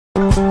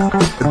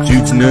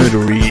Dude's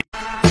Nerdery.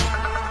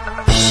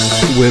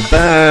 We're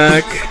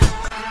back.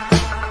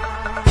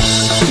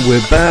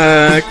 We're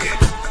back.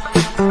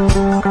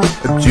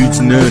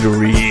 Dude's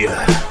Nerdery.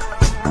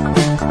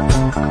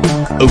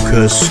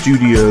 Oka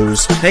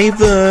Studios. Hey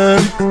there.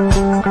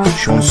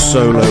 Sean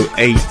Solo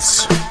 8.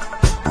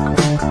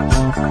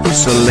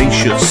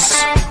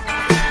 Salacious.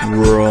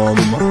 Rum.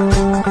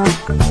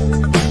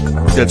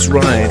 That's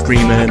right,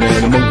 Green Man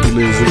and a Monkey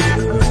Lizard.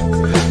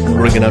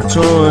 Bringing out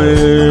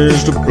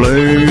toys to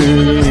play.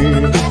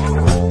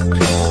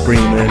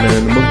 Green Man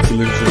and a Monkey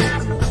Lizard.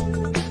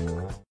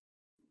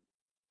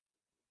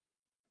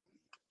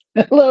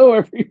 Hello,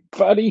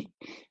 everybody.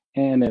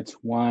 And it's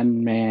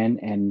one man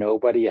and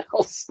nobody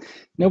else.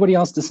 Nobody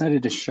else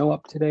decided to show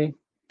up today.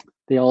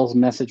 They all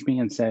messaged me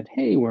and said,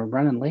 hey, we're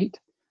running late.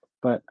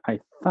 But I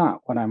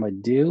thought what I'm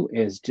going to do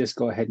is just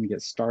go ahead and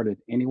get started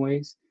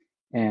anyways.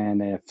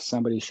 And if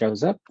somebody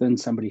shows up, then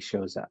somebody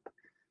shows up.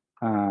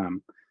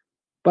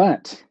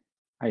 But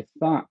I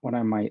thought what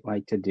I might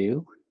like to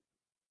do,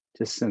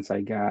 just since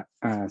I got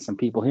some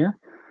people here,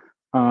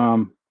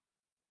 I'm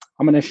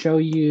going to show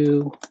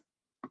you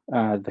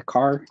the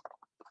car.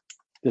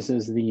 This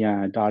is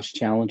the Dodge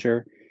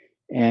Challenger.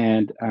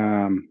 And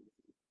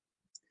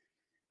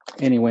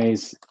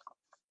anyways,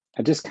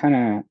 I just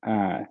kind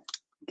of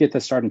get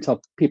this started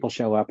until people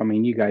show up. I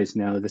mean, you guys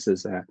know this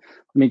is, let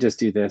me just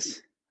do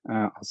this.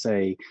 I'll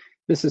say,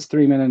 this is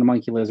 3 Men and a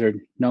Monkey Lizard,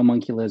 no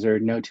Monkey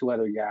Lizard, no two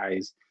other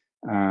guys.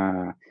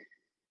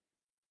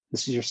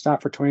 This is your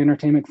stop for toy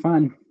entertainment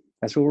fun.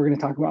 That's what we're going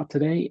to talk about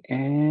today.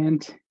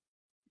 And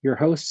your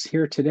hosts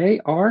here today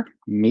are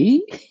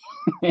me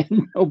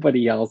and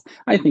nobody else.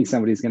 I think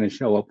somebody's going to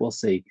show up. We'll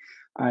see.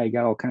 I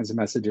got all kinds of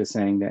messages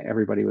saying that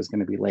everybody was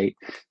going to be late.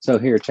 So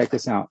here, check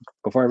this out.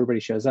 Before everybody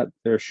shows up,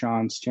 there's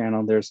Sean's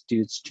channel, there's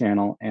Dude's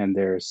channel, and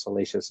there's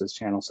Salacious's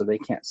channel. So they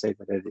can't say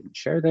that I didn't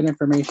share that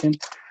information.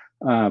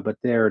 But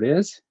there it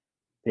is.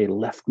 They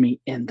left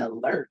me in the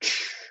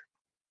lurch.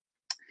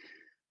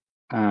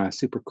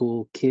 Super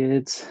cool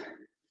kids.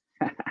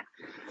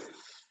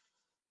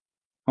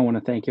 I want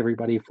to thank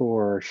everybody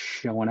for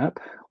showing up.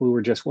 We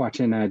were just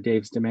watching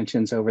Dave's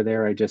Dimensions over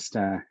there. I just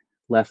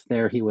left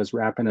there. He was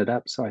wrapping it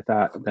up, so I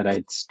thought that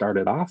I'd start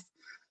it off.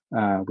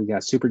 We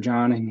got Super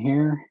John in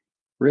here.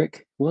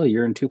 Rick, well,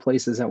 you're in two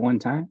places at one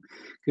time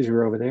because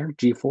you're over there.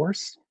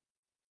 G-Force.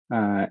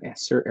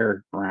 Sir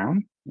Eric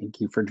Brown, thank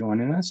you for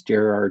joining us.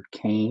 Gerard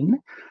Kane.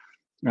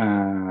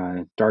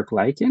 Dark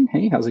Lycan,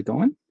 hey, how's it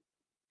going?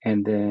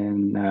 And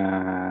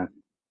then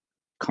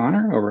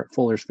Connor over at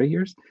Fuller's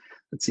Figures.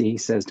 Let's see, he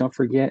says, don't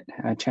forget,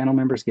 channel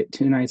members get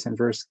 2 nights on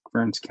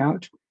Vern's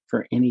couch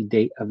for any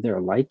date of their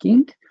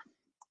liking.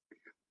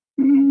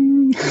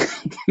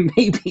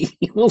 Maybe,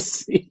 we'll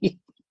see.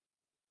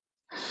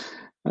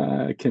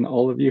 Can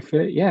all of you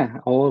fit? Yeah,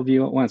 all of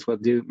you at once. We'll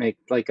make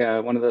like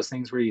one of those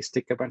things where you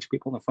stick a bunch of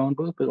people in the phone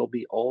booth. It'll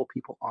be all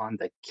people on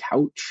the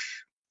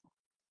couch.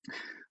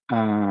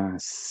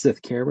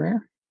 Sith Care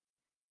Bear.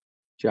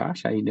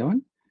 Josh, how you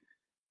doing?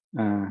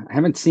 I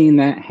haven't seen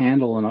that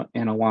handle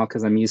in a while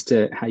because I'm used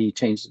to how you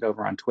changed it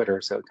over on Twitter,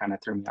 so it kind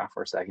of threw me off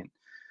for a second.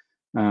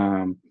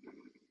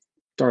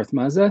 Darth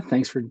Muzza,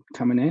 thanks for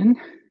coming in.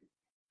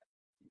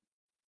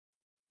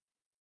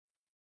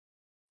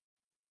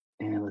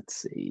 And let's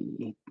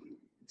see.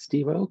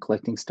 Steve-O,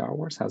 collecting Star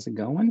Wars, how's it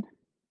going?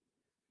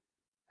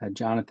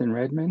 Jonathan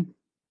Redmond.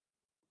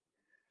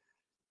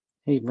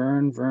 Hey,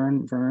 Vern,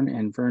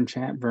 and Vern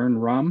chat. Vern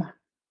Rum.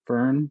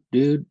 Vern,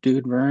 dude,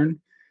 Vern.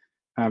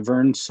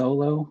 Vern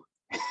Solo.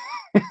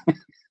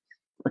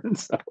 Vern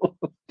Solo.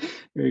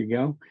 There you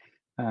go.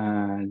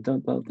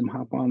 Don't let them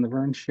hop on the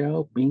Vern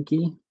show.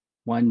 Binky.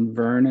 One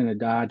Vern and a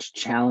Dodge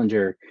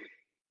Challenger.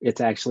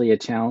 It's actually a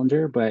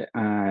Challenger, but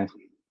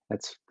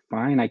that's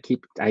fine. I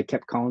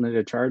kept calling it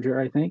a Charger,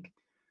 I think.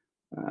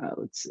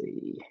 Let's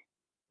see.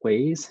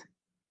 Waze.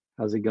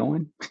 How's it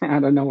going? I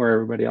don't know where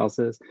everybody else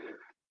is.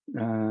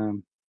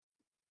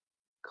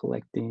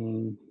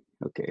 Collecting.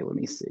 Okay, let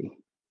me see.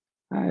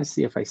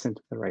 See if I sent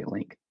the right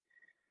link.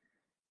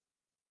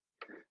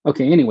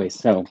 Okay, anyway,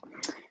 so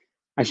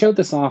I showed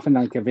this off in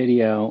like a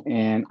video,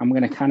 and I'm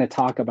going to kind of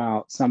talk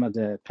about some of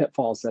the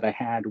pitfalls that I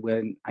had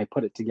when I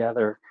put it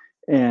together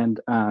and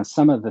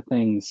some of the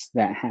things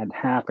that had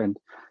happened.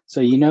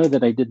 So you know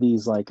that I did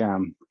these like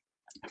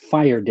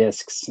fire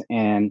discs,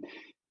 and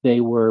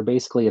they were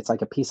basically, it's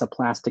like a piece of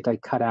plastic I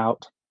cut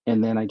out,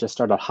 and then I just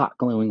started hot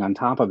gluing on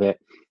top of it.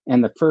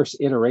 And the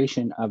first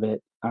iteration of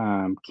it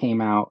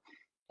came out,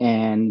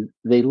 and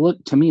they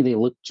looked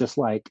just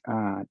like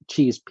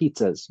cheese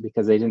pizzas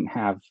because they didn't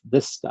have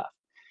this stuff.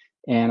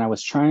 And I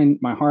was trying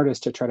my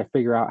hardest to try to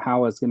figure out how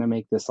I was going to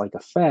make this like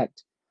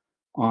effect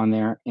on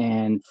there.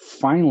 And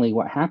finally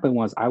what happened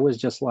was I was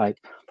just like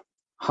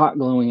hot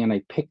gluing, and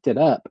I picked it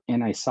up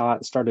and I saw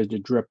it started to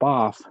drip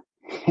off,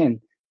 and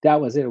that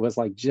was it. It was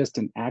like just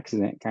an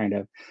accident kind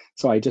of.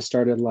 So I just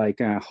started like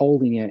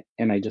holding it,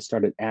 and I just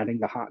started adding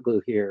the hot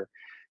glue here,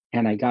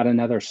 and I got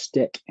another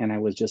stick, and I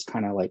was just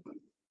kind of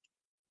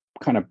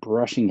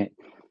brushing it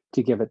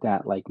to give it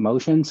that like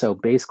motion. So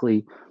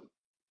basically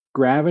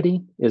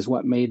gravity is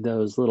what made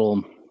those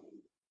little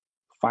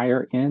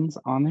fire ends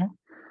on there.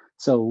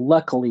 So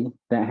luckily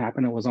that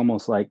happened. It was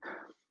almost like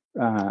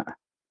uh,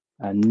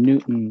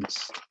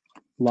 Newton's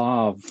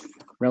law of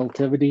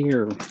relativity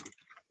or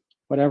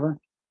whatever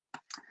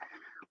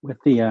with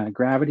the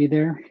gravity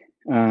there.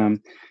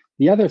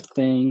 The other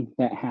thing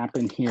that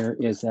happened here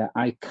is that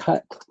I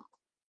cut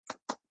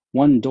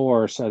one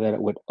door so that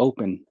it would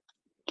open,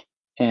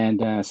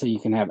 and so you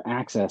can have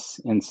access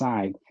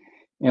inside.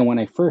 And when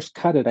I first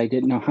cut it, I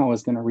didn't know how I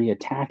was going to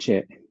reattach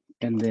it.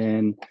 And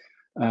then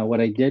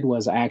what I did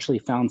was I actually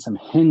found some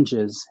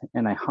hinges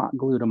and I hot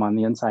glued them on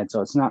the inside.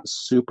 So it's not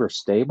super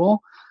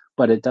stable,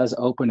 but it does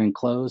open and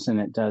close and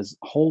it does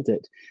hold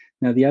it.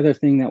 Now, the other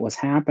thing that was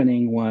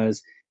happening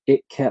was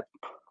it kept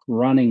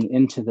running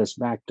into this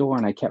back door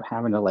and I kept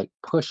having to like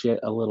push it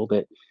a little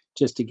bit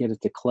just to get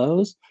it to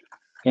close.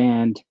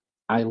 And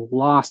I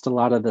lost a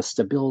lot of the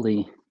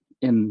stability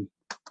in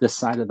this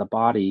side of the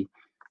body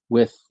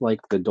with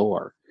like the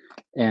door,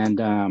 and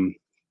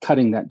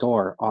cutting that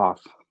door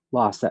off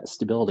lost that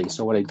stability.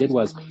 So what I did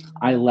was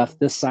I left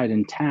this side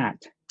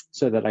intact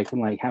so that I can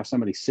like have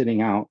somebody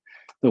sitting out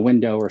the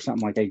window or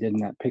something like I did in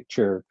that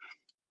picture.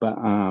 But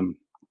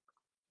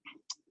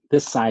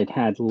this side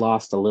had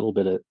lost a little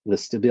bit of the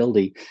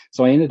stability.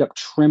 So I ended up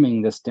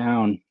trimming this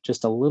down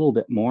just a little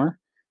bit more.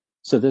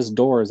 So this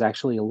door is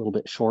actually a little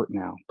bit short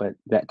now, but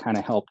that kind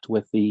of helped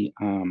with the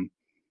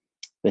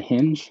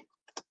hinge.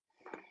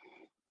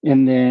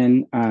 And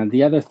then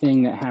the other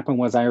thing that happened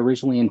was I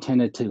originally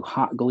intended to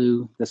hot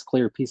glue this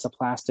clear piece of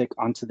plastic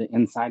onto the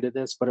inside of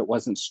this, but it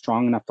wasn't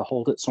strong enough to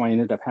hold it. So I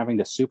ended up having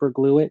to super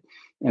glue it.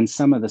 And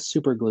some of the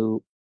super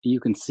glue you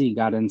can see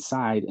got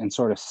inside and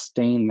sort of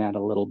stained that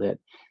a little bit.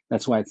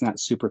 That's why it's not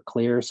super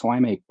clear. So I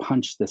may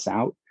punch this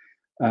out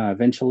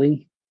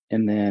eventually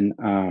and then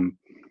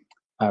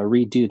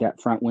redo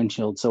that front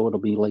windshield so it'll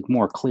be like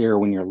more clear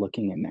when you're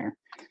looking in there.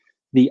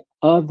 The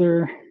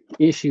other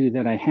issue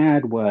that I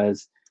had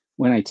was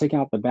when I took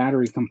out the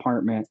battery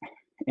compartment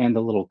and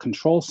the little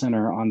control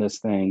center on this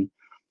thing,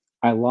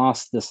 I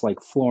lost this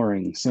like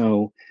flooring.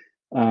 So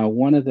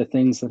one of the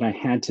things that I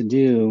had to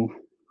do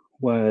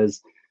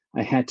was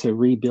I had to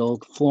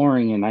rebuild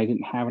flooring, and I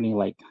didn't have any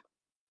like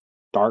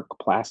dark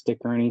plastic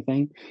or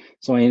anything.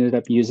 So I ended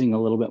up using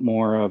a little bit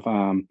more of,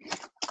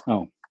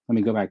 let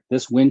me go back.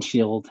 This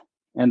windshield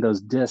and those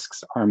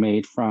discs are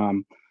made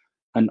from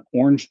an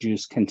orange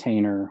juice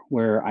container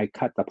where I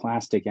cut the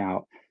plastic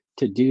out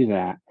to do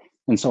that.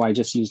 And so I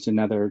just used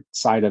another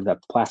side of the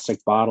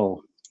plastic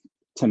bottle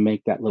to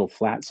make that little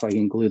flat so I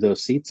can glue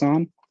those seats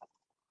on.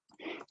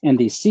 And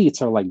these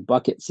seats are like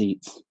bucket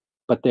seats,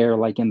 but they're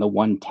like in the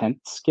 1/10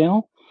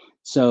 scale.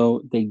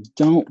 So they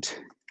don't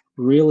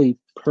really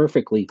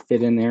perfectly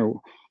fit in there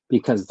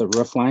because the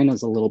roof line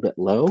is a little bit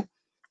low.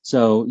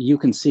 So you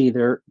can see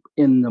they're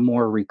in the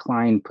more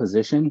reclined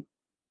position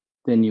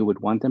than you would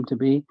want them to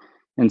be.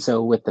 And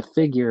so with the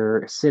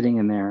figure sitting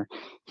in there,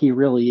 he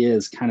really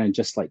is kind of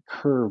just like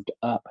curved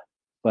up.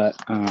 But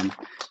I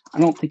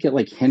don't think it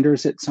like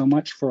hinders it so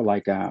much for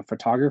like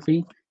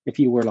photography. If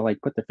you were to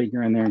like put the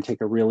figure in there and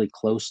take a really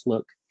close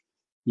look,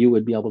 you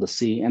would be able to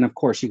see. And of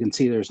course, you can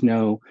see there's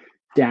no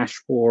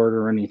dashboard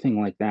or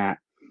anything like that.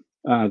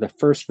 The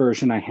first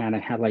version I had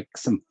like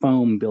some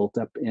foam built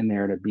up in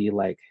there to be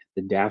like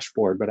the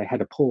dashboard, but I had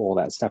to pull all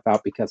that stuff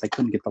out because I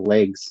couldn't get the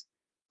legs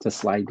to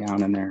slide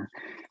down in there.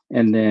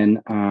 And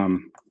then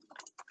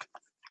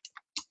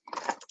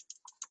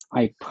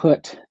I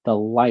put the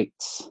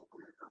lights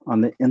on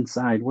the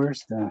inside.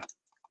 Where's the,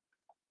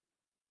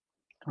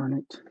 darn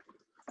it.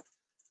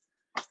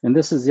 And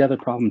this is the other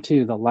problem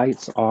too. The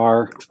lights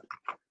are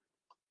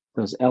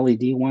those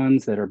LED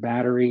ones that are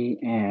battery,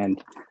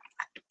 and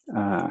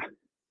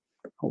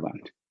hold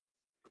on.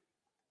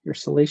 Your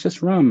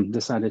Salacious Rum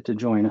decided to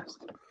join us.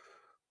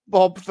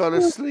 Bob fell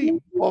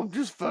asleep. Bob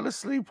just fell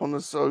asleep on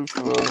the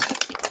sofa,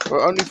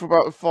 but only for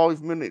about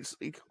 5 minutes.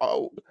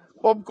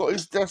 Bob got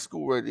his desk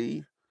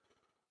already.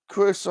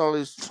 Chris on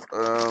his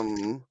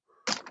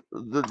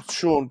the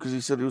Sean because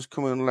he said he was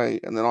coming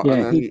late, and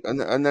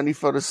then he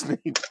fell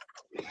asleep.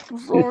 I'm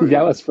sorry.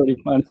 That was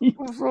pretty funny.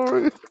 I'm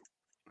sorry.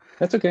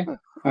 That's okay.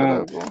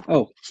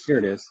 Oh, here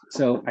it is.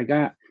 So I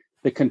got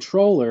the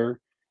controller.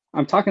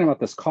 I'm talking about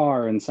this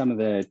car and some of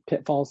the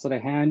pitfalls that I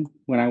had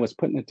when I was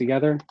putting it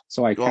together.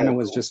 So I kind of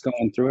was just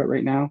going through it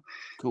right now.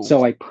 Cool.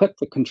 So I put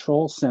the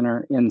control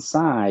center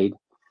inside.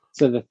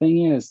 So the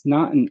thing is,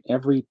 not in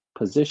every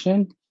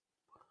position,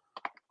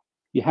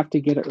 you have to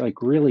get it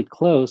like really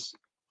close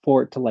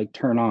for it to like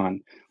turn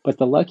on. But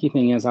the lucky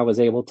thing is I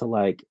was able to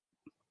like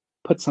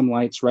put some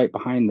lights right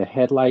behind the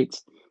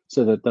headlights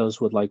so that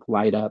those would like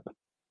light up.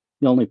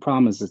 The only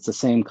problem is it's the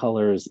same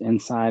color as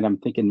inside. I'm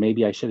thinking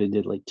maybe I should have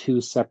did like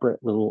 2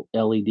 separate little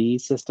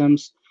LED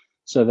systems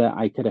so that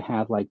I could have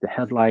had like the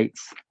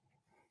headlights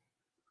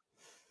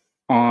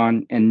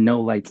on and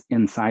no lights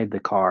inside the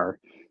car.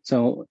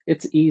 So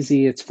it's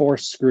easy. It's 4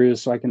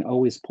 screws, so I can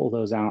always pull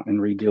those out and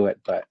redo it.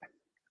 But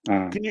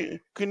Can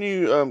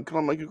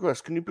I make a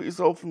request? Can you put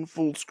yourself on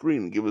full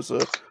screen and give us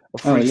a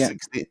Oh yeah.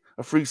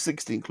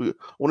 360 include?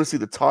 I want to see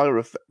the tire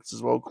effects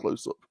as well,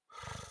 close up.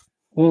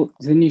 Well,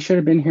 then you should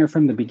have been here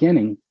from the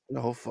beginning.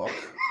 Oh fuck!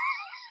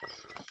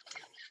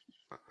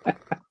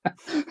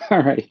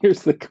 All right,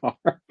 here's the car.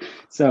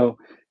 So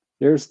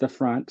there's the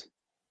front.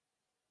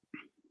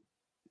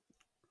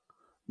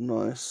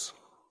 Nice.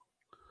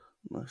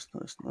 The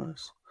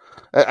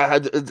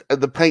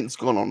paint's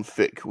gone on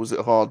thick. Was it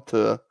hard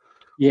to?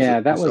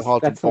 Yeah, was it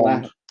hard that's to the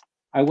bond? last.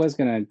 I was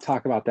gonna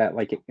talk about that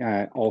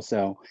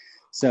also.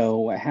 So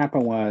what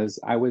happened was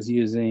I was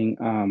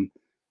using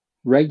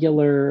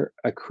regular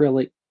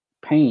acrylic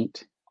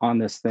paint on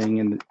this thing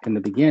in the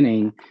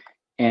beginning,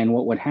 and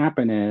what would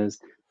happen is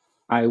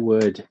I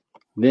would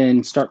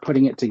then start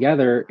putting it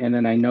together, and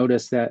then I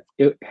noticed that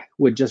it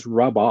would just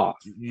rub off.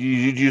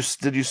 Did you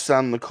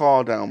sand the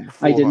car down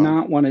before? I did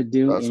not want to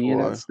do That's any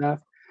why. of that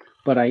stuff,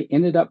 but I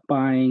ended up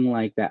buying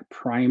like that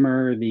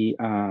primer, the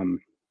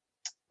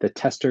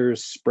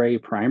Testors spray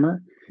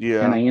primer.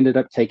 Yeah. And I ended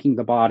up taking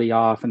the body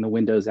off and the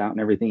windows out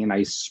and everything, and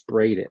I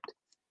sprayed it.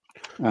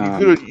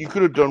 You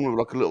could have done with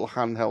like a little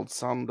handheld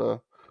sander,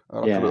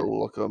 like Yeah. a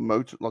little like a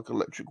motor, like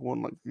electric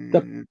one. Like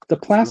The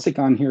plastic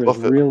on here is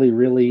buff it. really,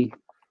 really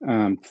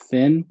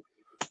thin,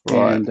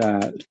 Right.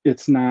 and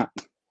it's not.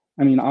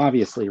 I mean,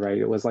 obviously, right?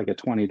 It was like a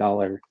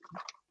 $20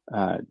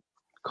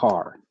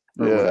 car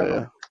or whatever.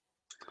 Yeah.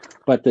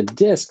 But the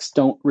discs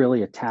don't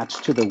really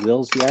attach to the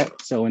wheels yet.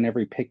 So in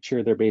every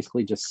picture, they're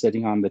basically just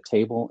sitting on the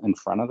table in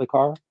front of the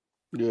car.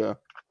 Yeah.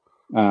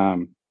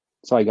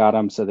 So I got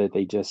them so that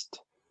they just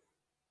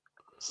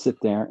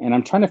sit there. And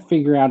I'm trying to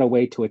figure out a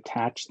way to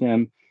attach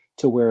them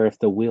to where if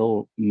the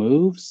wheel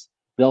moves,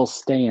 they'll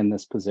stay in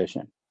this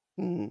position.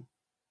 Mm.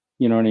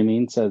 You know what I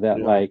mean? So that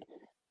Yeah. like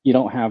you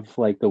don't have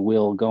like the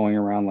wheel going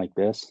around like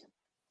this.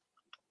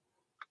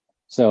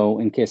 So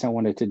in case I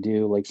wanted to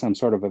do like some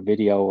sort of a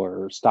video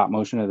or stop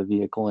motion of the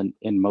vehicle in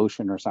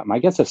motion or something, I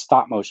guess if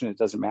stop motion, it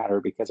doesn't matter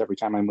because every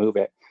time I move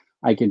it,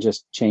 I can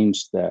just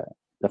change the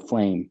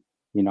flame.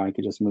 You know, I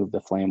could just move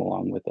the flame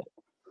along with it.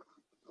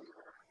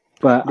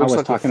 But I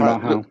was talking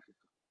about how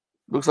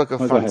looks like a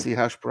fancy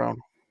hash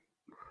brown.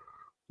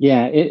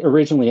 Yeah,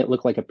 originally it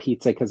looked like a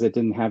pizza because it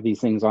didn't have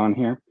these things on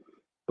here,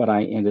 but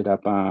I ended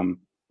up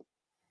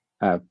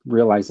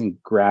realizing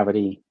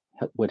gravity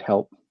would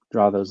help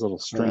draw those little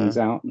strings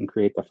out and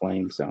create the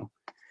flame. So,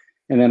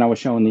 and then I was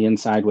showing the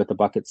inside with the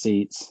bucket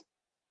seats.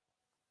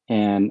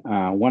 And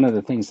one of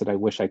the things that I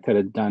wish I could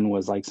have done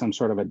was like some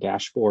sort of a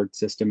dashboard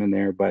system in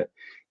there, but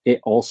it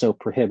also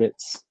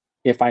prohibits.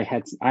 If I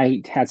had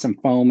some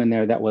foam in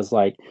there that was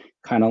like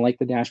kind of like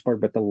the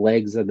dashboard, but the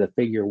legs of the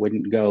figure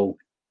wouldn't go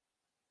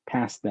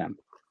past them,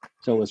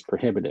 so it was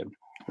prohibitive,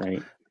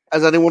 right?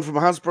 Has anyone from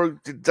Hasbro,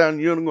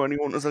 Dan Young, or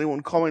has anyone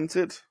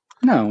commented?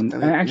 No,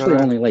 actually,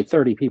 only like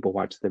 30 people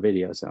watched the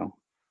video. So,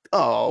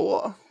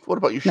 what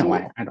about you? Sure, no,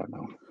 I don't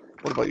know.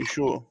 What about you?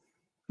 Sure.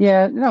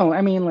 Yeah, no,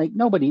 I mean, like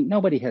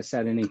nobody has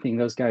said anything.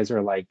 Those guys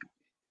are like,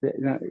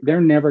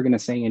 they're never going to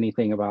say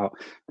anything about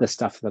the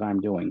stuff that I'm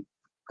doing.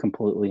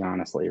 Completely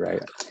honestly,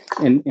 right?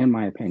 In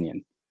my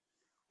opinion,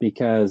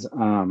 because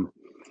I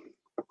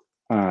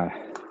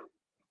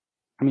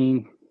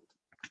mean,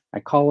 I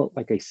call it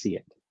like I see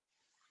it,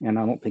 and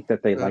I don't think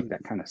that they like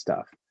that kind of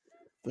stuff.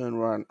 Vern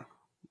Rant.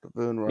 The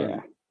Vern Rant.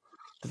 Yeah.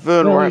 The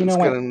Vern Rant's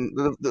getting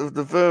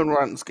the Vern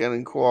Rant's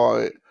getting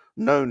quite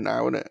known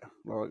now, isn't it?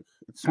 Like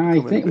I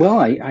think. Well,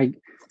 I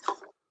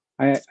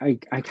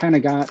kind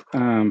of got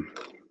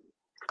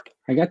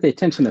I got the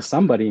attention of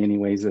somebody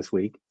anyways this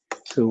week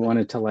who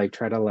wanted to like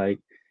try to like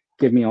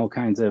give me all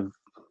kinds of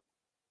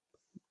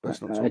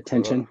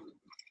attention.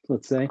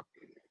 Let's say.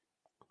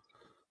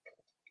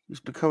 He's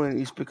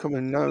becoming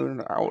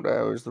known out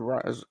there as the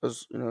rat as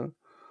you know.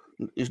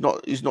 He's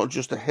not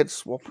just a head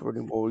swapper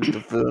anymore. He's the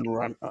Vern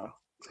Ranter.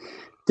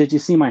 Did you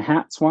see my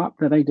hat swap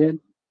that I did?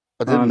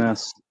 I didn't.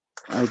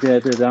 I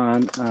did it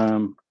on. I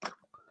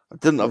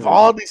didn't. I've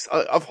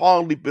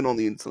hardly been on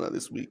the internet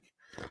this week.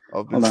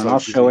 Hold on, I'll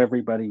show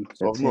everybody.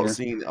 So I've not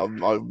seen.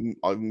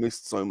 I've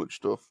missed so much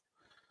stuff.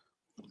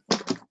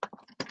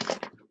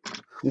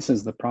 This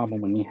is the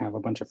problem when you have a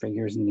bunch of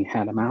figures and you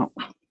had them out.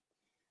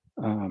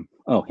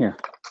 Oh, here.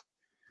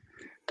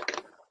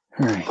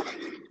 All right.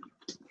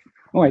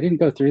 Oh, I didn't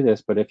go through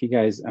this, but if you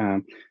guys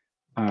want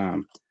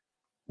to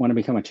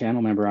become a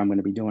channel member, I'm going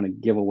to be doing a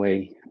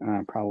giveaway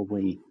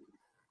probably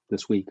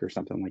this week or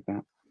something like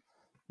that.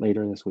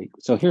 Later this week.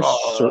 So here's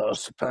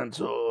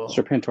Serpentor.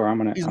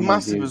 Serpentor. He's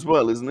massive as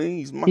well, isn't he?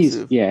 He's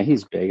massive.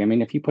 He's big. I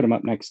mean, if you put him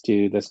up next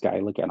to this guy,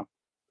 look at him.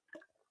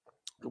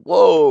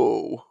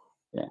 Whoa.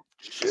 Yeah.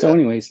 Shit. So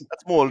anyways.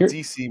 That's more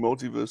DC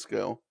multiverse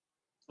scale.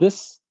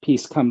 This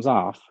piece comes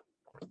off.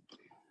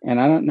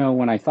 And I don't know,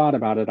 when I thought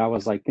about it, I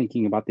was like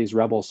thinking about these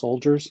rebel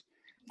soldiers.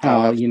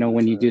 How, you know,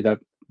 when you do the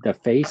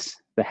face,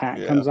 the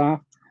hat comes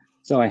off.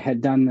 So I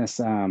had done this.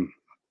 I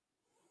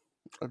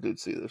did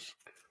see this.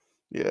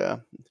 Yeah.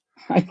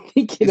 I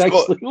think it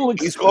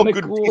looks kind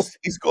of cool.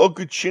 He's got a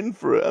good chin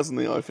for it,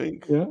 hasn't he? I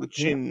think the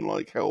chin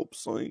like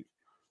helps. Like,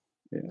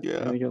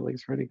 yeah. I think it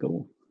looks pretty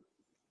cool.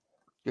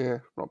 Yeah,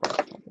 not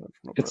bad.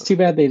 Not It's bad. too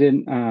bad they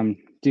didn't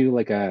do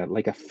like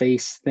a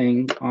face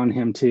thing on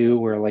him too,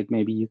 where like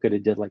maybe you could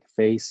have did like a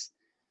face,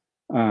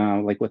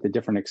 like with a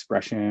different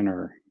expression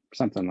or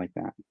something like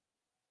that.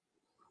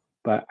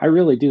 But I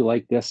really do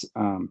like this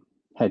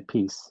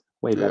headpiece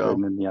way better Yeah.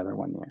 than the other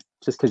one, yeah.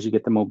 Just because you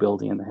get the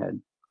mobility in the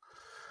head.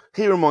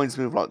 He reminds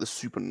me of like the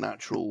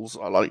Supernaturals.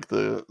 I like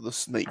the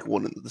Snake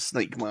one and the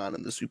Snake Man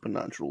and the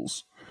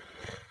Supernaturals.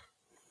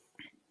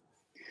 Do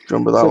you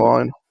remember that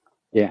line?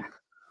 Yeah.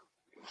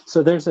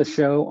 So there's a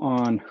show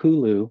on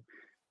Hulu.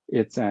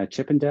 It's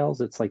Chippendales.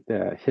 It's like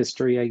the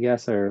history, I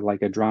guess, or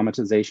like a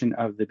dramatization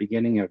of the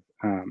beginning of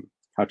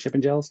how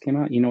Chippendales came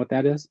out. You know what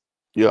that is?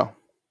 Yeah.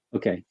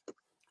 Okay.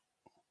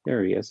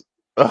 There he is.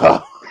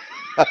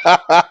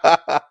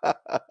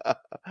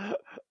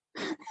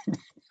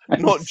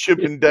 Not Chip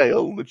and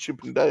Dale, the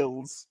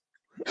Chippendales.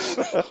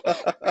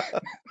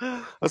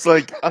 That's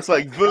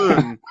like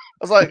Vern.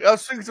 I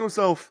was thinking to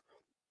myself,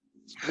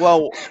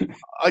 well,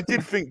 I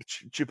did think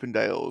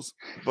Chippendales,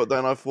 but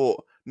then I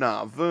thought,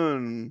 nah,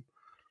 Vern's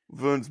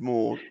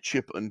more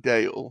Chip and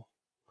Dale,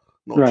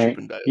 not right.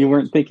 Chippendales. You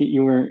weren't thinking.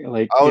 You were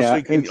like, I was yeah.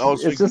 thinking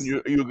Just...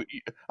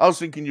 I was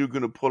thinking you were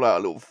gonna pull out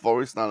a little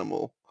forest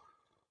animal.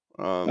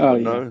 Oh, but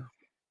yeah. no,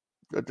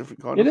 a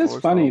different kind It of is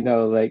forest funny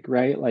animal. though, like,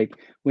 right? Like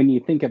when you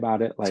think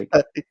about it, like,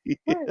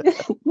 Yeah.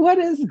 what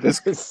is this?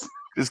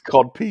 This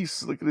cod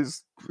piece. Look at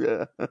this.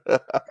 Yeah.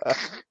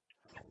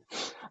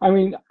 I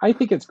mean, I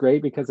think it's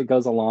great because it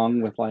goes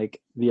along with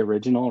like the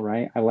original,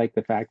 right? I like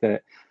the fact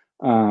that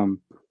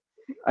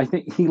I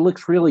think he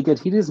looks really good.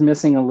 He is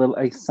missing a little,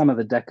 like, some of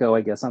the deco,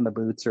 I guess, on the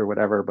boots or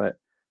whatever, but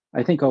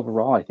I think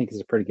overall, I think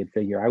he's a pretty good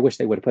figure. I wish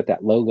they would have put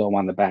that logo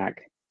on the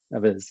back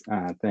of his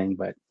thing,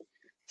 but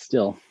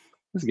still,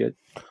 it's good.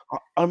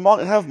 I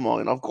might have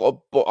mine. I've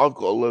got a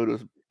load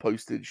of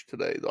postage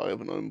today that I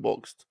haven't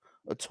unboxed.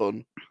 A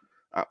ton,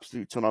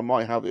 absolute ton. I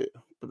might have it,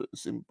 but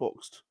it's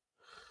unboxed.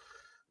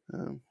 I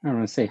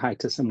want to say hi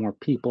to some more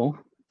people.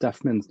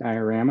 Duffman's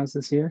Dioramas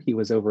is here. He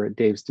was over at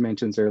Dave's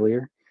Dimensions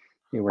earlier.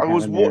 They were I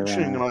was having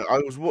watching, their, and I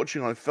was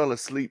watching. I fell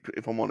asleep.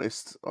 If I'm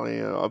honest,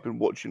 I've been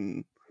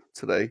watching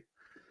today,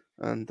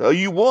 and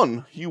you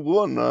won. You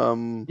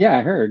won. yeah,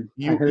 I heard.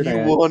 You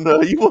won.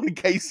 You won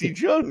Casey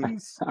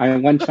Jones. I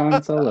won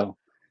Sean Solo.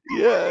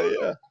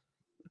 Yeah.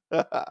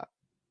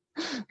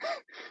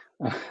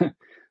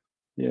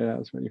 Yeah, that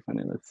was pretty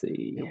funny. Let's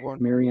see. You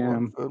won.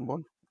 Miriam. Fern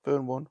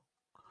won.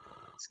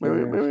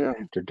 Miriam.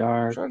 After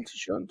Dark.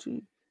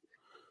 Shanti.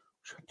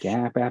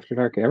 Gap After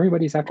Dark.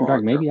 Everybody's After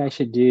Dark. Maybe I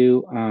should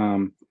do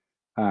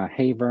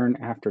Hey Vern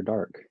After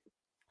Dark.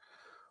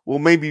 Well,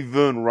 maybe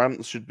Vern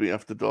Rants should be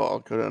After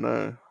Dark. I don't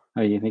know.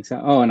 Oh, you think so?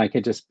 Oh, and I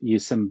could just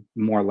use some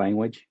more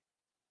language.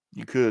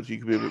 You could be a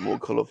bit more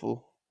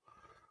colourful,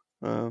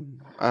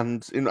 and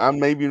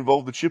maybe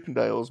involve the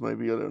Chippendales.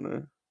 Maybe, I don't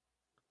know.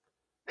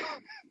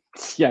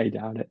 Yeah, I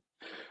doubt it.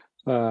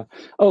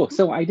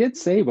 So I did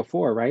say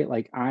before, right?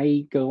 Like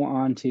I go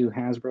on to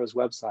Hasbro's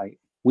website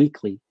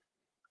weekly.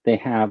 They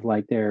have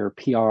like their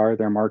PR,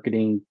 their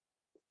marketing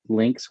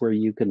links where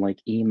you can like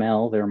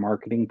email their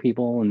marketing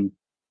people, and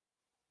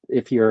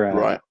if you're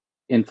a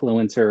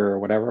influencer or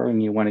whatever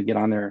and you want to get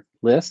on their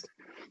list.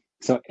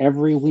 So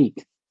every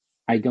week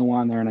I go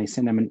on there and I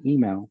send them an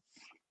email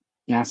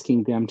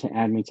asking them to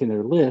add me to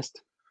their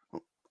list.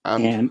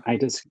 And I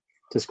just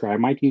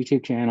describe my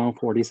YouTube channel,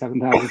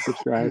 47,000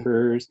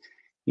 subscribers.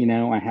 You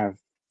know, I have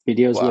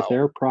videos with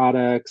their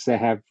products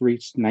that have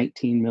reached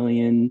 19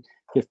 million,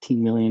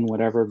 15 million,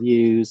 whatever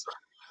views.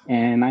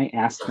 And I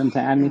ask them to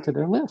add me to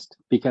their list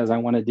because I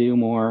want to do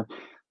more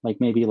like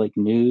maybe like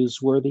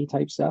newsworthy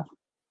type stuff.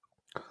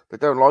 They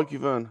don't like you,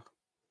 Vern.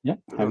 Yep,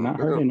 have not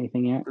heard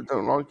anything yet. They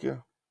don't like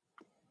you.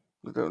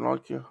 They don't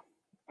like you.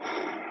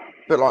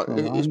 It's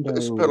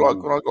a bit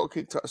like when I got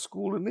kicked out of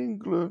school in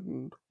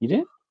England. You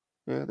did?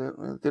 Yeah,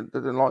 they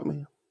didn't like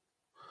me.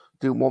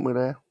 Didn't want me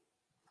there.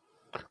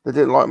 They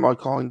didn't like my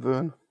kind,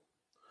 Vern.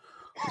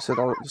 They said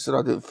I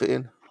didn't fit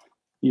in.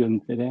 You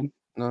didn't fit in?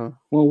 No.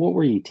 Well, what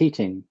were you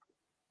teaching?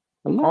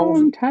 A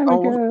long time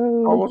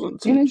ago. I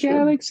wasn't teaching. In a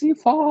galaxy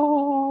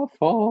far,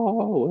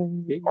 far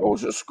away. I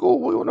was at school.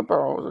 What you on about?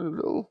 I was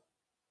little.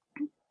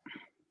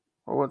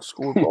 I went to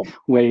school with Bob.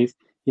 Ways.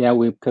 Yeah,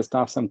 we pissed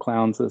off some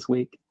clowns this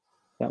week.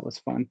 That was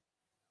fun.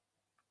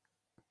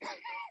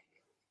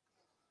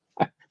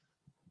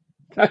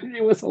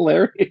 It was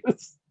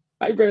hilarious.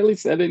 I barely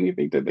said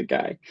anything to the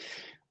guy.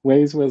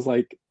 Waze was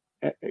like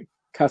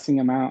cussing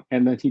him out,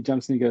 and then he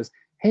jumps and he goes,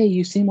 "Hey,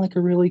 you seem like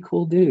a really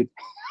cool dude."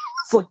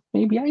 It's like,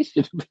 maybe I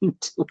should have been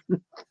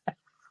doing that.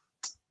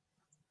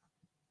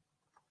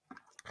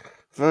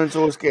 Vern's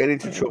always getting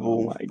into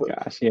trouble. Oh my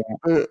gosh, yeah.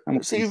 I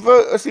see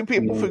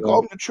people think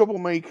I'm the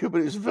troublemaker,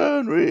 but it's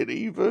Vern,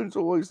 really. Vern's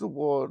always the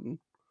one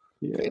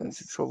getting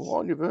into trouble,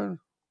 aren't you, Vern?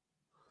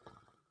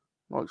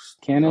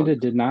 Canada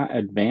did not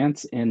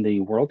advance in the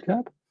World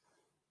Cup?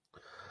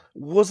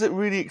 Was it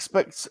really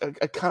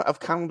have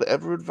Canada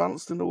ever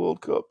advanced in the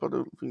World Cup? I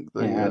don't think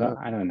they. Yeah,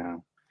 I don't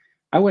know.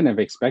 I wouldn't have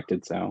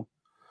expected so.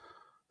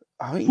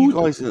 I think you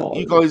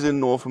guys in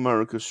North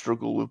America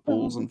struggle with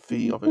balls and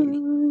feet. I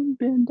think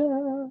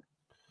Bender.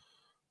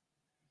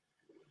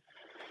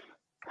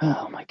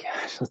 Oh my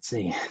gosh, let's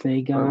see.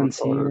 They Gone's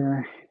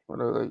here. Where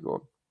are they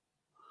gone?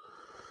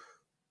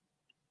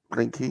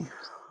 Blinky.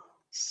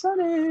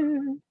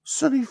 Sonny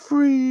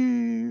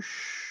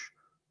Fresh.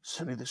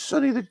 Sonny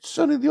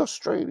the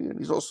Australian.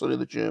 He's not Sonny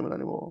the German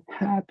anymore.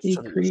 Happy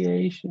Sonny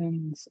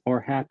Creations or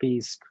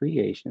Happy's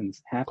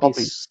Creations. Happy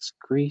Toppy.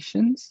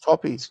 Creations?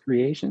 Toppy.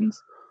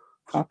 Creations?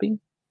 Toppy?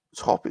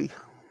 Toppy.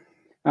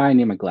 I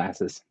need my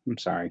glasses. I'm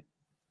sorry.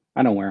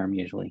 I don't wear them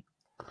usually.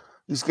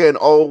 He's getting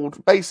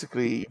old.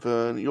 Basically,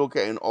 Vern, you're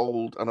getting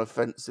old and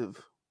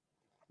offensive.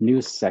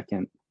 News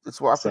second.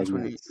 It's what happens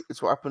segments.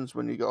 it's what happens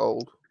when you get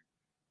old.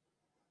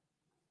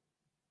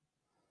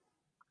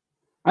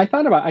 I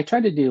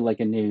tried to do like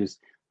a news.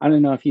 I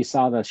don't know if you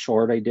saw the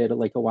short I did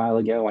like a while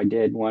ago. I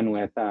did one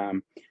with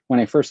when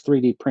I first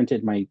 3D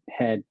printed my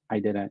head. I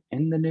did a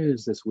in the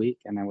news this week,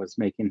 and I was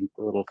making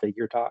the little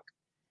figure talk.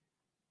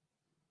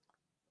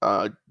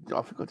 I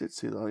think I did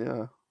see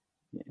that.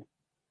 Yeah,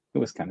 it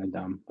was kind of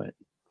dumb, but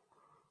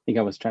I think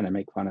I was trying to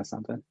make fun of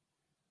something.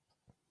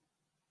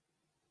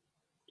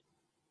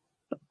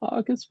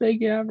 Because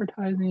fake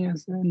advertising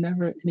is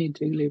never any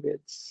jiggly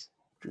bits.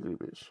 Jiggly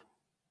bits.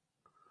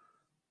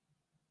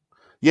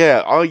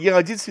 Yeah,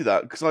 I did see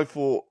that because I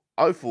thought,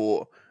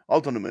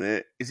 hold on a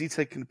minute, is he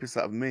taking the piss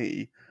out of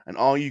me? And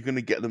are you going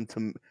to get them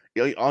to?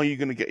 Are you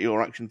going to get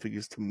your action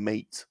figures to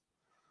mate?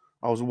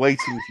 I was waiting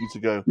for you to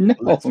go. No,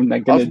 I'm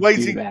not going to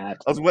do that.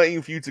 I was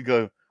waiting for you to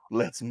go.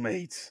 Let's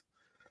mate,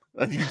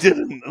 and you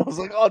didn't. And I was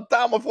like, oh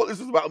damn! I thought this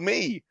was about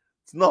me.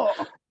 It's not.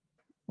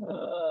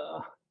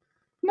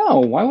 No,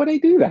 why would I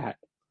do that?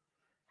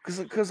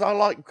 Because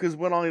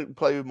when I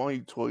play with my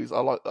toys, I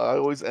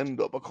always end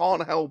up. I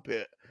can't help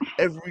it.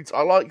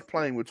 I like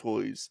playing with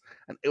toys,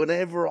 and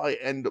whenever I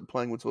end up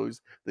playing with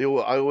toys, they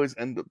always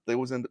end up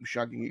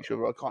shagging each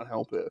other. I can't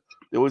help it.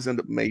 They always end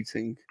up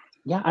mating.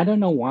 Yeah, I don't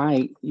know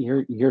why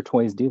your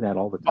toys do that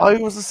all the time. I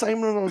was the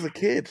same when I was a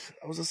kid.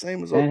 I was the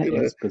same as that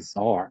is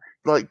bizarre.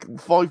 Like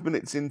 5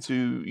 minutes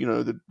into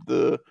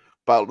the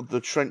battle of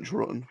the trench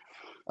run,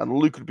 and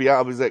Luke would be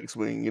out of his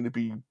X-wing and he'd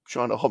be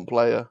trying to hunt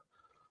Leia.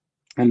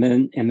 And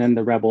then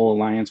the Rebel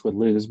Alliance would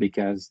lose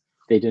because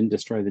they didn't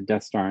destroy the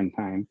Death Star in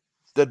time.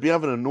 They'd be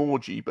having an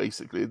orgy,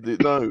 basically. The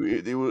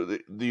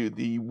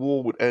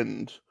war would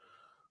end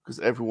because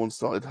everyone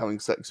started having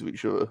sex with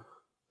each other.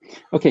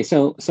 Okay,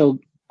 so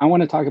I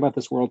want to talk about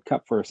this World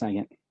Cup for a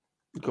second.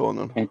 Go on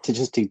then. And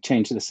to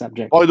change the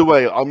subject. By the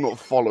way, I'm not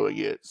following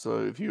it, so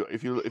if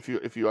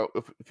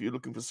you're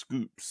looking for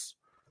scoops,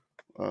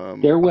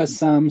 there was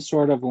some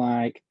sort of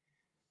like,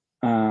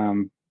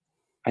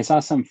 I saw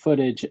some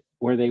footage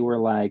where they were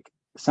like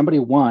somebody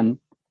won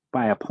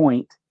by a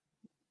point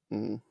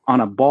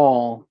on a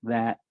ball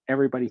that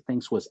everybody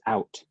thinks was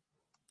out.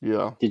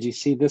 Yeah. Did you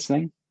see this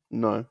thing?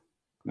 No.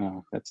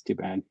 No, that's too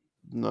bad.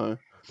 No.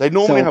 They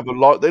normally have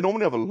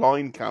a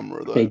line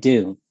camera though. They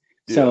do.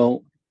 Yeah.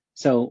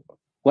 So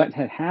what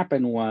had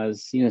happened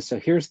was, so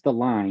here's the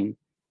line,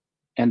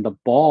 and the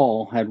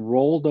ball had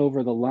rolled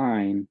over the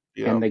line,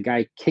 and the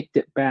guy kicked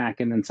it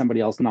back, and then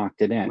somebody else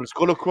knocked it in. But it's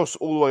gone across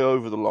all the way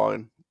over the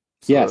line.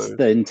 So, yes,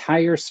 the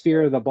entire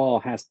sphere of the ball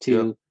has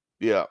to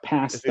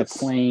pass the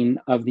plane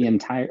of the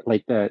entire,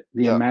 like the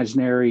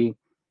imaginary.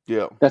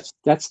 Yeah.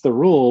 That's the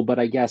rule, but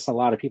I guess a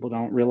lot of people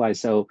don't realize.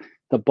 So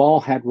the ball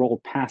had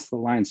rolled past the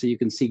line, so you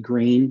can see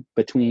green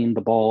between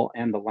the ball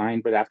and the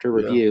line, but after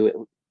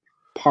review,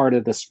 part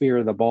of the sphere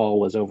of the ball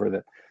was over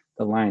the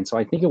line. So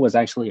I think it was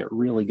actually a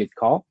really good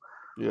call.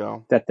 Yeah.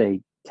 That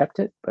they kept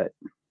it, but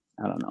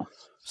I don't know.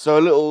 So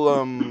a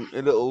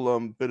little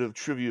bit of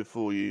trivia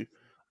for you.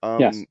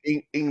 Yes.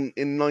 In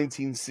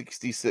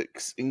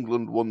 1966,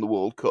 England won the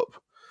World Cup.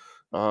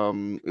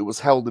 It was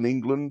held in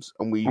England,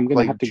 and I'm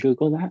going to have to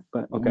Google that,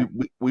 but okay.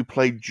 We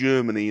played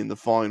Germany in the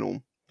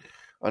final,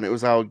 and it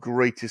was our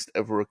greatest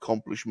ever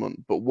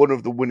accomplishment. But one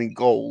of the winning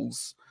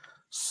goals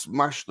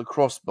smashed the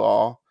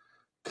crossbar,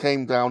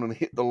 came down and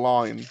hit the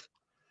line,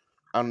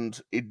 and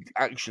it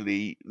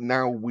actually,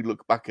 now we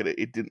look back at it,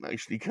 it didn't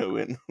actually go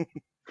in.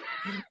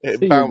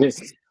 It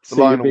bounced. The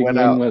line went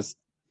out.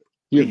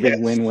 Your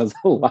big win was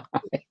a lie.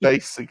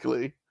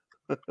 Basically.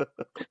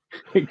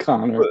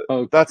 Connor.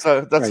 That's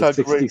how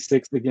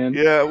 66 great. Again.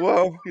 Yeah,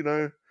 well,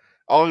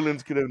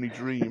 Ireland can only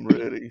dream,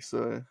 really.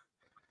 So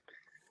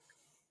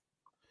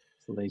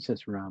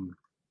Salacious rum,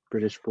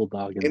 British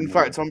Bulldog. In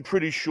fact, I'm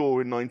pretty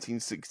sure in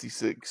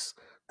 1966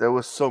 there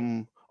were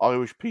some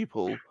Irish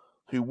people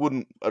who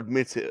wouldn't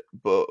admit it,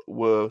 but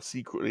were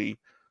secretly,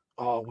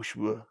 I wish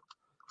we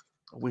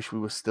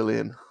were still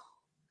in.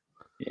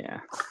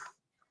 Yeah.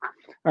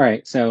 All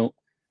right. So,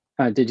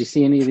 did you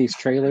see any of these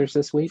trailers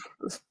this week?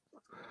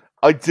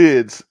 I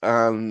did,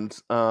 and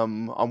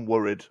I'm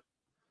worried.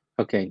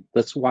 Okay,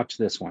 let's watch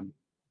this one.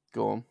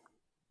 Go on.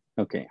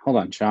 Okay, hold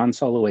on. Sean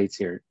Solo 8's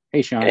here.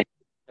 Hey, Sean. Hey,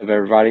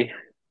 everybody.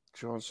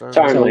 Sean,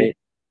 sorry.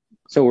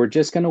 So we're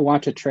just going to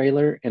watch a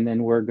trailer, and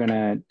then we're going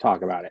to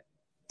talk about it.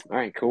 All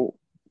right, cool.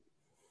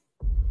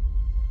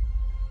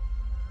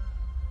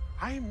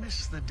 I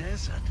miss the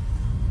desert.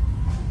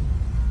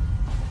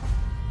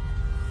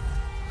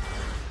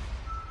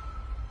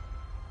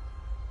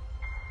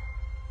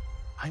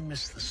 I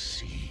miss the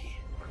sea.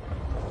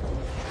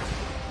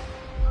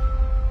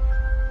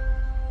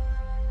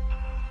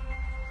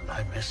 And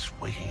I miss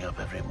waking up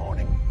every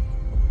morning,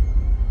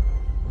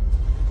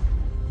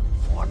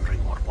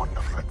 wondering what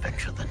wonderful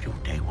adventure the new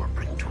day will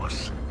bring to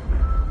us.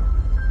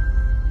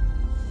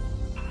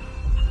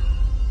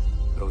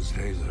 Those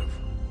days have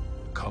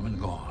come and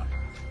gone.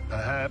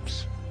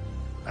 Perhaps,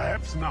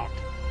 perhaps not.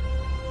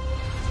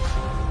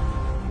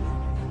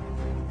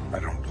 I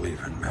don't believe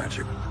in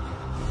magic.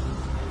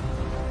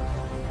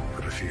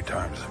 But a few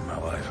times in my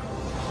life,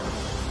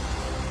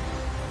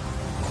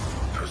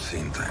 I've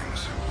seen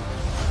things.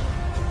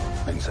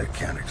 Things I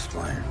can't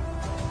explain.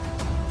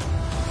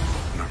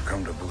 And I've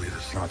come to believe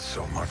it's not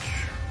so much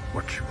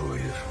what you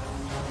believe.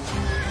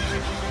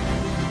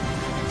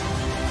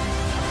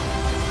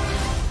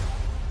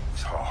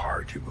 It's how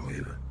hard you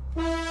believe it.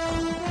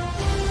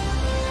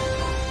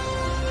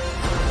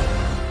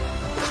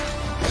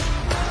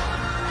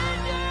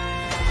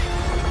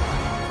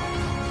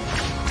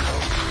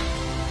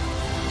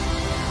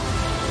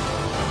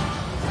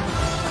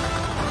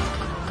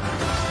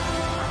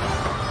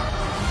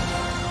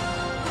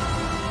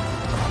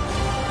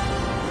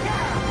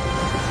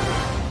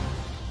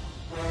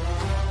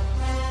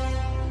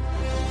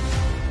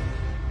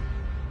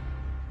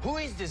 Who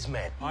is this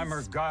man? I'm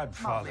her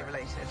godfather.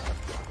 Related.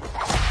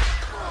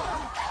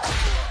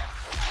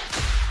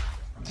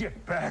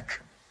 Get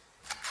back!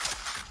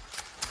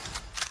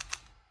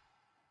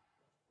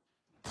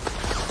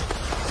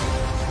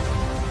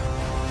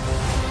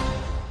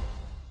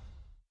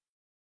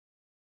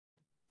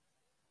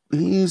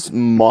 He's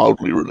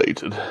mildly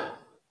related.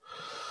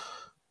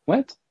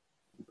 What?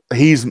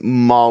 He's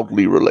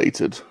mildly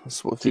related.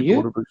 That's what To Phoebe you?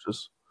 Waller-Bridge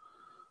is.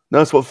 No,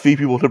 that's what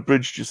Phoebe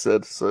Waller-Bridge just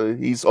said. So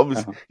he's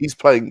obviously he's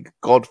playing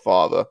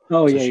Godfather.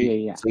 Oh, so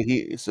yeah.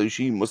 So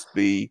she must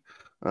be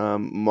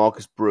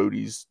Marcus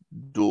Brody's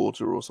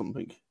daughter or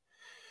something.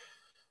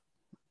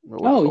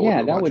 Oh,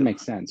 yeah, that would make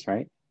sense,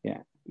 right?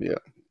 Yeah.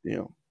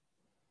 Yeah.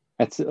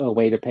 That's a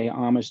way to pay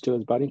homage to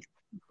his buddy.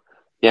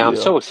 Yeah, I'm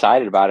Yeah. so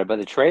excited about it. But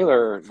the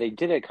trailer, they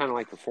did it kind of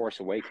like The Force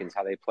Awakens,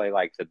 how they play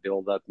like the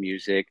build-up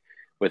music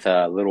with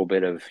a little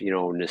bit of,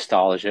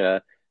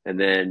 nostalgia. And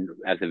then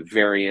at the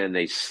very end,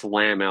 they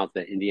slam out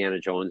the Indiana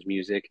Jones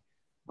music.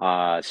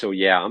 So,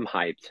 yeah, I'm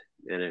hyped,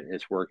 and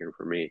it's working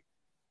for me.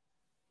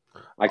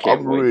 I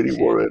can't I'm wait to really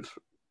see it. worried.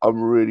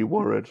 I'm really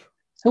worried.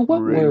 So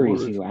what Really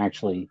worries worried. you,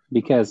 actually?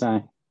 Because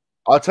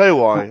I'll tell you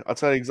why. I'll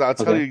tell you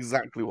Okay.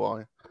 exactly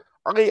why.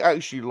 I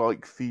actually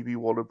like Phoebe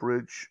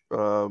Waller-Bridge.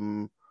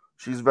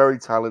 She's very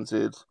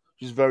talented.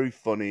 She's very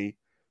funny.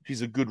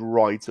 She's a good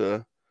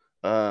writer.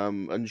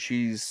 And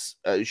she's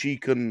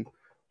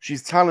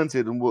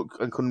talented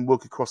and can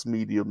work across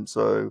medium.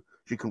 So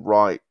she can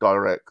write,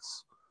 direct.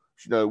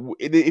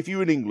 If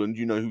you're in England,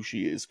 you know who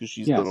she is because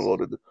she's done Yes. a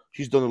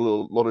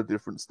lot of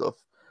different stuff.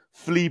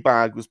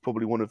 Fleabag was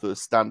probably one of her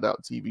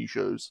standout TV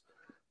shows.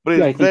 But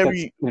Yeah, I it's think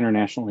very that's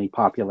internationally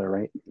popular,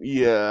 right?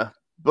 yeah,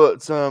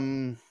 but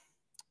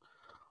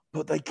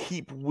they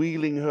keep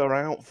wheeling her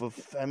out for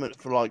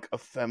like a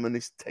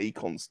feminist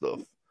take on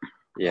stuff.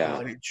 Yeah.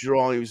 And it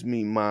drives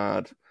me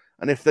mad.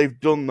 And if they've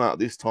done that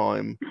this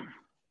time,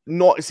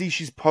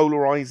 she's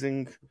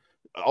polarizing.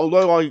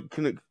 Although I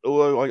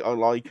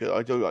like her,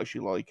 I do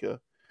actually like her,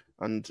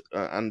 and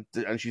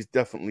she's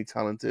definitely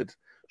talented.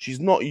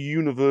 She's not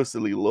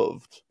universally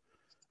loved.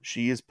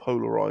 She is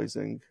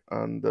polarizing,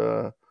 and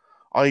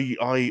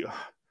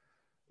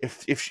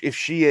if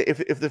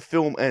the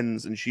film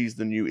ends and she's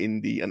the new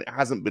Indy and it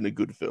hasn't been a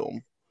good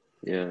film,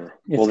 Yeah.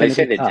 It's Well, they gonna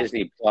said be the tough.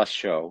 Disney Plus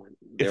show.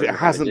 if They're it gonna have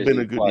hasn't been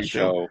Disney a good Plus new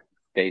film, show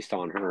based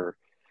on her.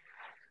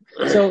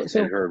 So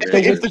and her if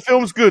vision. the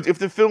film's good, if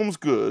the film's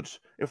good,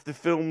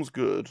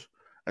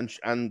 and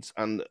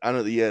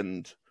at the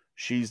end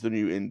she's the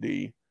new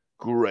Indy,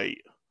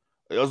 great.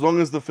 As long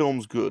as the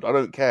film's good, I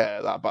don't care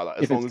about that.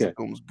 As If long it's as the good.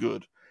 film's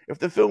good. If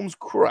the film's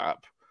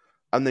crap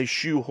and they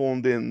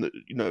shoehorned in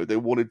that they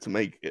wanted to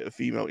make it a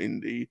female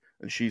Indy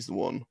and she's the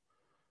one,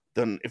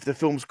 then if the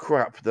film's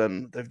crap,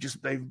 then they've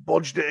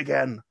bodged it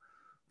again.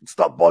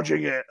 Stop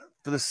bodging it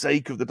for the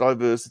sake of the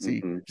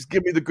diversity. Mhm. Just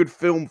give me the good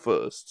film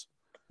first.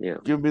 Yeah.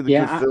 Give me the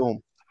Yeah, good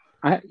film.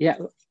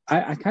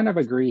 I kind of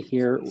agree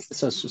here.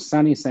 So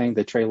Sonny's saying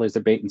the trailer's a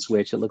bait and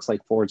switch. It looks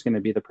like Ford's going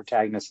to be the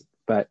protagonist,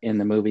 but in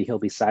the movie he'll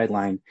be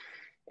sidelined.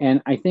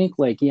 And I think,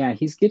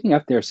 he's getting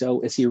up there.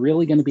 So is he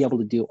really going to be able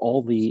to do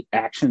all the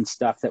action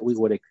stuff that we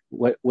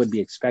would be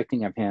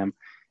expecting of him?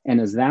 And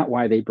is that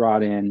why they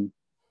brought in,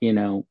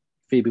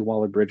 Phoebe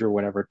Waller-Bridge or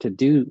whatever to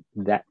do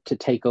that, to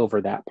take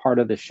over that part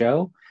of the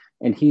show?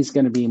 And he's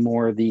going to be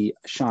more the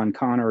Sean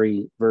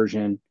Connery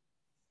version,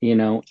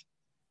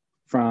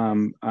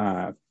 from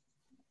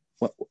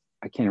what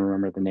I can't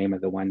remember the name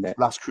of the one that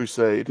Last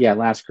Crusade. Yeah,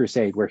 Last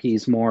Crusade, where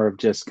he's more of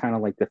just kind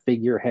of like the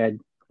figurehead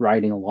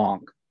riding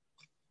along.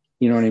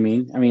 You know what I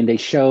mean? I mean, they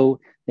show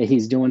that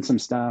he's doing some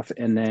stuff,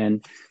 and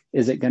then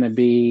is it going to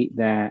be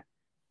that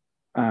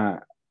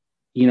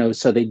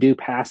so they do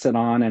pass it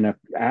on. And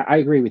I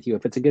agree with you.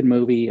 If it's a good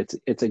movie,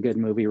 it's a good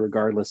movie,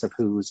 regardless of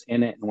who's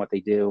in it and what they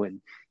do.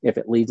 And if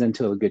it leads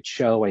into a good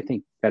show, I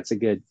think that's a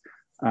good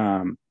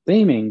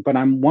theming. But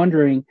I'm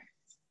wondering,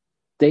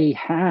 they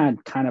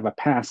had kind of a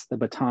pass the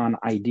baton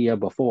idea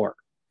before.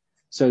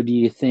 So do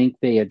you think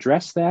they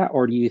addressed that,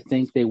 or do you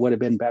think they would have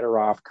been better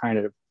off kind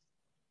of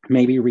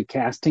maybe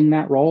recasting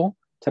that role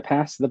to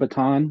pass the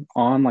baton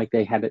on like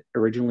they had it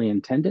originally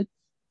intended?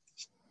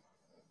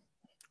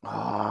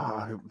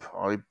 I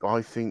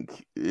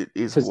think it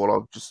is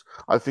what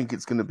I think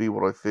it's going to be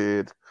what I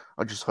feared.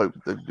 I just hope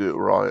they do it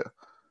right.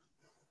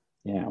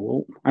 Yeah,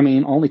 well, I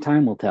mean, only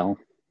time will tell,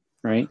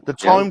 right? The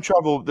time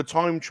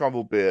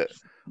travel bit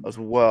as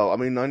well. I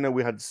mean, I know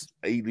we had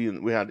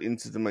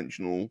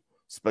interdimensional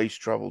space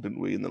travel, didn't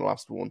we, in the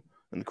last one,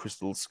 and the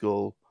Crystal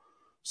Skull.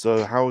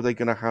 So how are they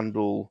going to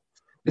handle?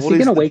 Is he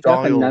going to wake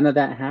up and none of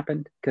that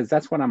happened? Because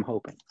that's what I'm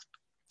hoping.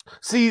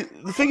 See,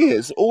 the thing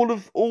is, all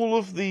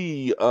of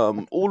the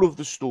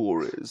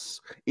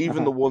stories,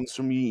 even the ones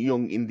from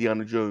young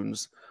Indiana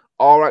Jones,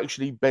 are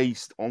actually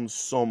based on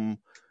some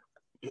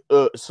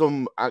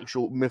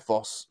actual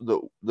mythos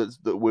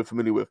that we're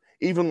familiar with.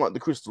 Even like the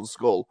Crystal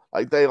Skull,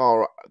 like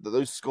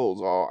those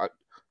skulls are,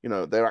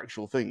 they're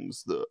actual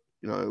things that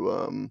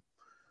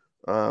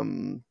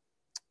and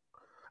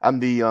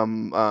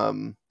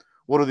the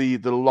what are the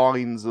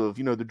lines of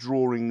the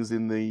drawings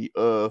in the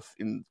earth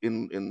in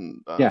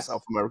yes.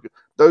 South America?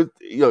 Those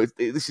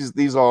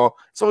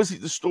it's obviously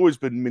the story's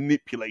been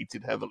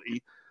manipulated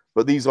heavily,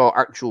 but these are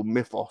actual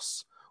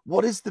mythos.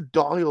 What is the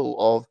dial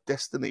of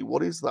destiny?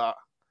 What is that?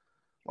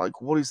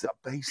 Like, what is that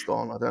based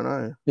on? I don't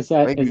know. Is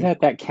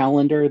that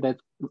calendar that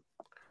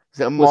is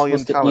it a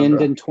Mayan calendar? End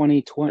in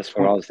 2020? That's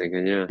what I was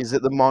thinking. Yeah. Is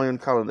it the Mayan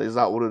calendar? Is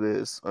that what it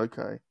is?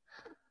 Okay.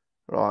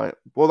 Right.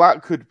 Well,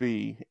 that could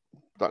be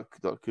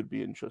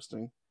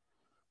interesting.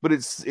 But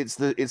it's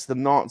the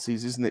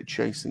Nazis, isn't it,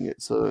 chasing it?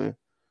 So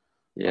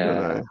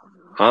yeah,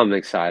 I'm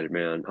excited,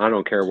 man. I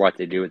don't care what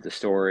they do with the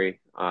story.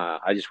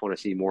 I just want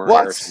to see more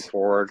Harrison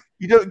Ford.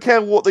 You don't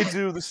care what they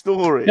do with the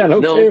story? Yeah,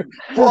 no.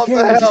 What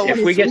the hell?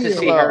 If we get to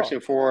see Harrison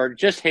Ford,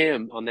 just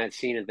him on that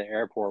scene at the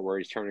airport where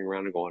he's turning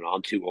around and going,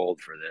 "I'm too old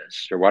for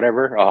this," or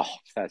whatever. Oh,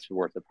 that's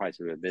worth the price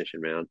of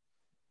admission, man.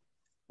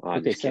 I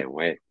just can't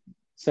wait.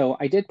 So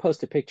I did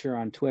post a picture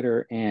on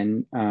Twitter,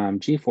 and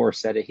G4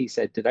 said it. He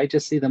said, "Did I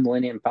just see the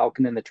Millennium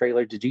Falcon in the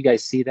trailer? Did you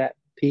guys see that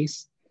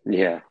piece?"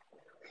 Yeah.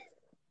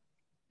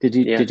 Did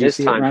you? Yeah, did you it's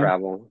see time it,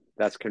 travel.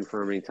 That's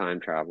confirming time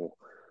travel.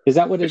 Is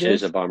that what it is? Which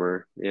is a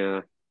bummer.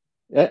 Yeah.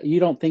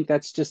 You don't think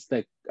that's just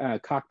the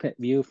cockpit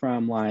view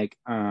from the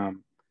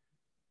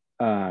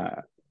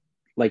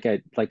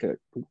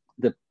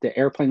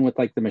airplane with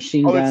like the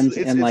machine guns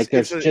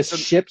there's just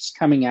ships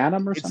coming at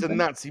them or something? It's a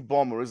Nazi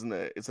bomber, isn't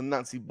it? It's a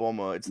Nazi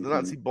bomber. It's the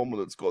Nazi bomber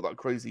that's got that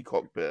crazy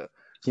cockpit.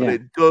 But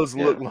it does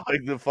look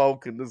like the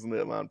Falcon, doesn't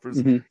it, man?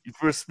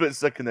 For a split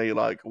second there, you're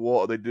like,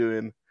 what are they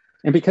doing?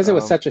 And because it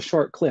was such a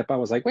short clip, I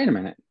was like, wait a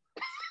minute.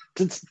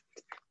 Did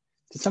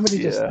somebody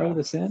just throw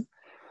this in?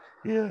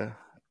 Yeah.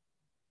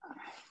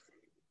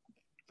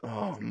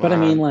 Oh, man. But I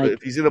mean, like, but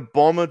if he's in a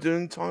bomber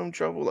doing time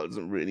travel, that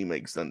doesn't really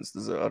make sense,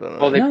 does it? I don't know.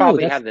 Well, they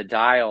probably have the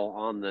dial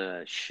on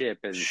the ship,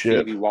 and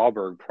Phoebe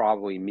Wahlberg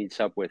probably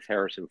meets up with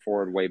Harrison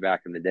Ford way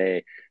back in the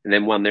day. And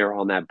then when they're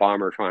on that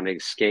bomber trying to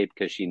escape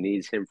because she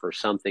needs him for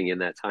something in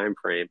that time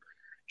frame,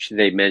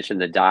 they mention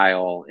the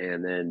dial,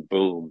 and then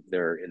boom,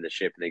 they're in the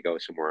ship and they go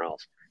somewhere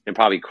else. And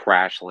probably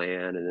crash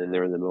land, and then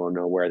they're in the middle of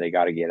nowhere. They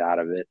got to get out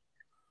of it.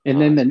 And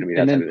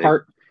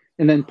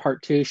then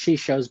part two, she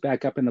shows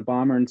back up in the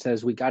bomber and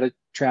says, "We got to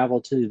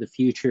travel to the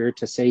future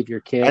to save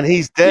your kid." And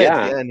he's dead.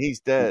 Yeah, and he's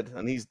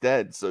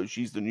dead. So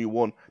she's the new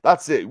one.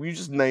 That's it. You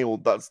just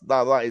nailed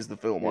that is the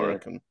film, I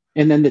reckon.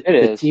 And then the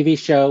TV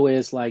show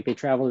is like they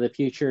travel to the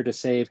future to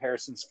save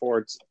Harrison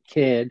Ford's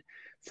kid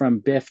from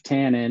Biff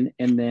Tannen,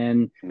 and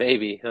then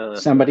maybe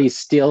somebody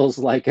steals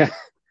like a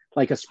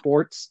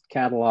sports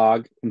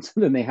catalog, and so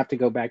then they have to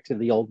go back to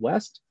the Old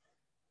West.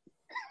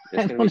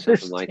 It's going to be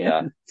something like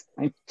that.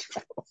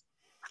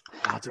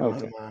 I don't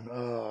know, man.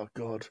 Oh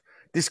God,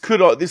 this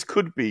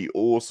could be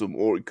awesome,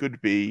 or it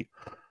could be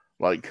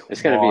like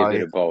it's going to be a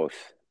bit of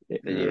both.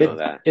 Know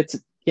that. It's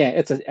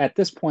at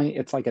this point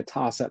it's like a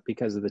toss up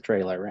because of the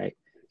trailer, right?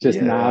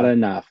 Just not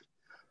enough.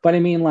 But I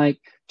mean, like,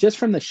 just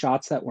from the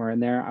shots that were in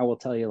there, I will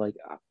tell you, like,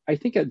 I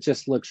think it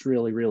just looks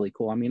really, really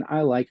cool. I mean,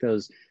 I like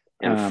those.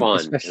 And fun.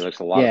 It looks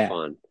a lot of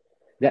fun.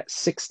 That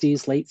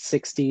late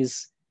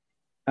 60s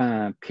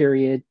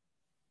period,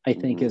 I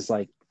think is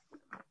like,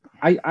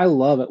 I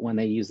love it when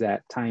they use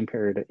that time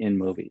period in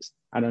movies.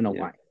 I don't know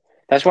why.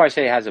 That's why I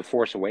say it has a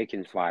Force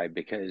Awakens vibe,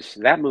 because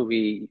that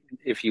movie,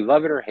 if you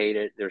love it or hate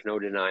it, there's no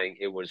denying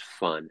it was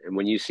fun. And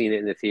when you've seen it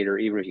in the theater,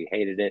 even if you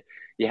hated it,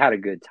 you had a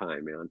good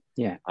time, man.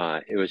 Yeah.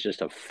 It was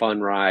just a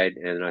fun ride,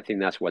 and I think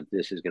that's what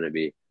this is going to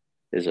be,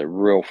 is a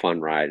real fun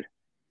ride.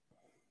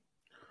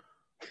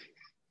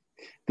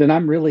 Then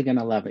I'm really going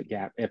to love it,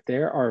 Gap. If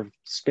there are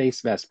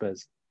space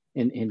Vespas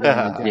in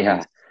Indiana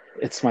Jones,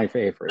 it's my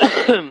favorite.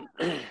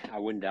 I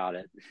wouldn't doubt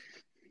it.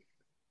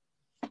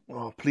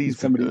 Oh, please be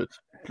Somebody. good.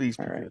 Please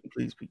be All right. good.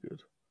 Please be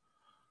good.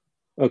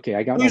 Okay,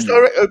 I got one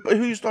more.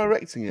 Who's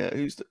directing it?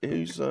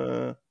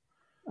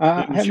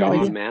 I have no John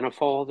idea.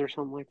 Manifold or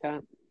something like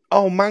that.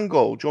 Oh,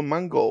 Mangold, John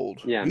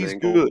Mangold. Yeah, He's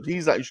Mangold. good.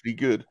 He's actually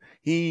good.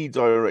 He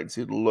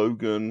directed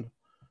Logan,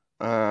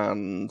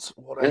 and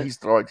he's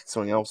directed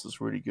something else that's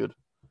really good.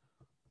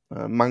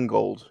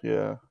 Mangold,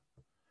 yeah.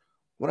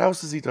 What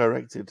else has he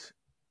directed?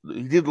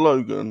 He did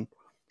Logan.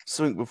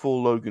 Something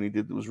before Logan he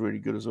did that was really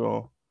good as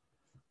well.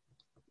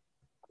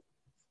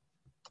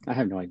 I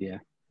have no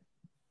idea.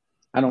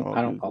 I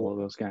don't follow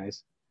those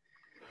guys.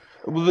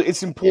 Well,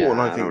 it's important,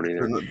 Yeah, I I think, don't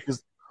either.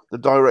 because the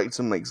director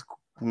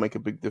can make a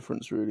big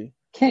difference, really.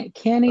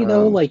 Can he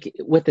though? Like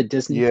with the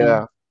Disney Yeah,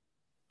 thing?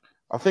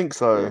 I think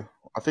so. Yeah.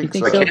 I think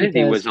think so. so?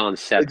 Kennedy was on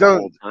set the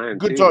whole time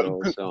too,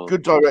 though. So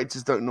Good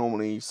directors don't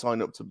normally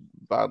sign up to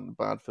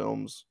bad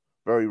films.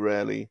 Very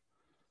rarely.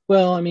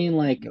 Well, I mean,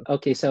 like,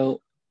 okay,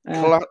 so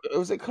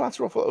was it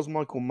Collateral? I thought it was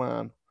Michael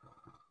Mann.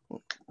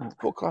 I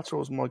thought Collateral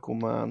was Michael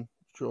Mann.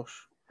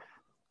 Josh,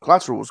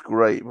 Collateral was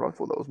great, but I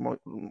thought it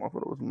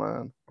was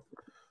Mann.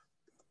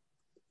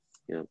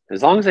 yeah,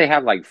 as long as they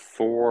have like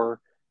 4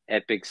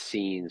 epic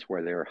scenes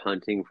where they're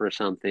hunting for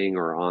something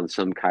or on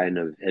some kind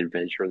of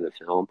adventure in the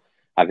film,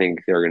 I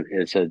think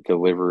it's a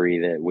delivery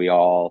that we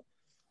all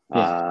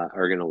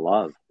are gonna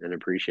love and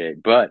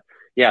appreciate. But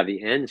yeah,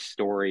 the end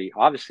story,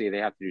 obviously they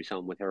have to do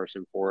something with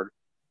Harrison Ford.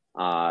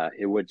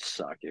 It would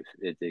suck if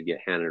it did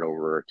get handed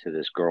over to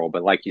this girl.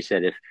 But like you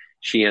said, if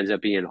she ends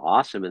up being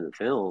awesome in the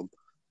film,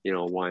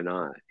 why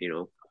not?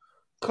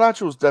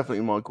 Collateral's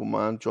definitely Michael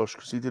Mann, Josh,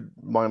 because he did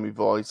Miami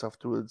Vice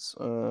afterwards.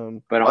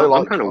 But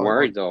I'm kind of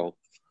worried though.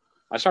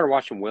 I started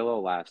watching Willow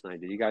last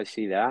night. Did you guys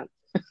see that?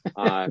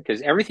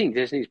 Because everything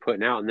Disney's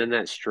putting out, and then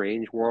that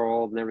Strange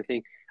World and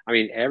everything. I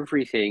mean,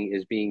 everything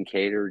is being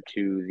catered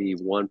to the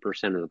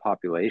 1% of the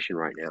population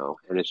right now,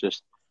 and it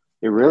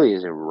really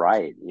isn't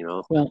right.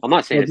 Well, I'm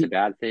not saying it's a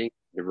bad thing.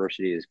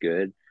 Diversity is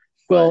good.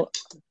 Well,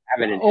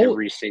 having it in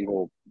every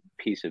single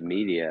piece of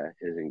media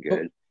isn't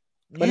good.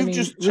 But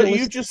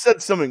you just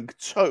said something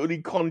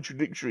totally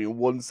contradictory in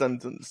one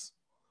sentence.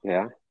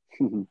 Yeah.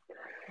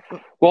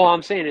 Well,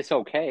 I'm saying it's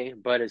okay,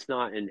 but it's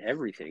not in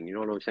everything. You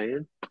know what I'm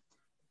saying?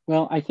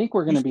 Well, I think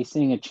we're going to be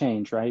seeing a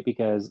change, right?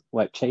 Because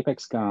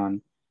Chapek's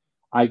gone,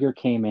 Iger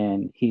came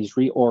in, he's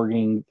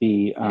reorging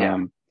the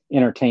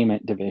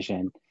entertainment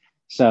division.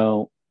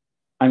 So,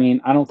 I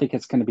mean, I don't think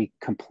it's going to be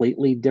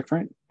completely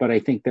different, but I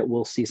think that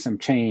we'll see some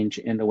change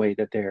in the way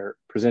that they're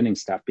presenting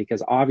stuff,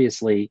 because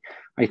obviously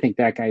I think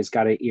that guy's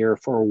got an ear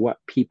for what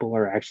people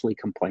are actually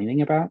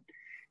complaining about.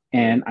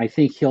 And I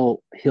think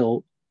he'll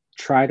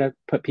try to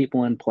put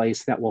people in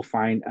place that will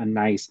find a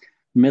nice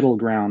middle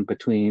ground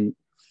between,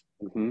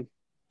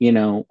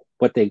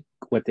 what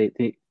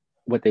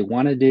they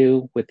want to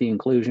do with the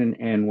inclusion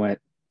and what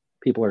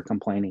people are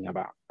complaining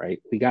about,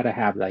 right? We got to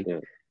have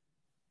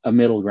a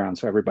middle ground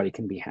so everybody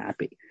can be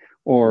happy,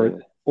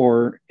 or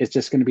it's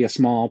just going to be a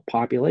small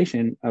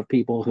population of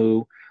people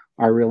who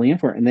are really in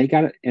for it,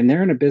 and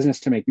they're in a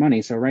business to make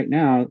money. So right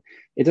now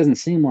it doesn't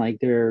seem like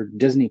their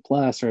Disney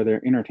Plus or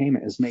their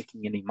entertainment is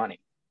making any money.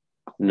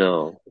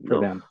 No.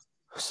 Them.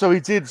 So he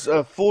did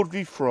Ford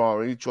v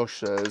Ferrari, Josh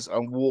says,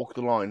 and Walk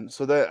the Line.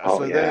 So they're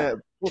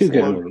 2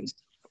 good movies.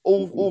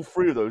 All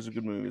 3 of those are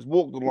good movies.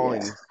 Walk the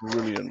Line is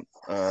brilliant.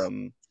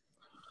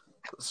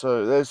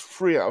 So there's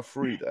 3 out of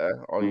 3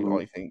 there,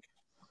 I think.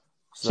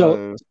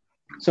 So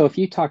if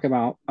you talk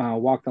about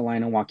Walk the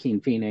Line and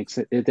Joaquin Phoenix,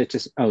 it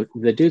just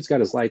the dude's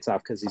got his lights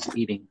off because he's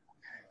eating.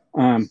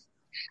 What's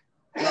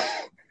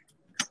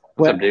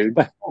up, dude?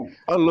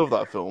 I love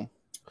that film.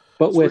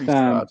 But it's with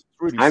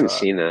really I haven't sad.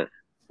 seen that.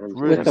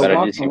 With but the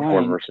I did see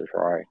Ford versus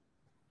Ferrari.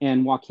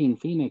 And Joaquin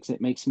Phoenix, it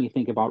makes me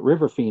think about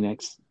River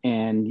Phoenix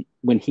and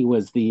when he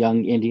was the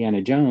young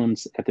Indiana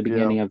Jones at the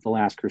beginning of The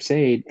Last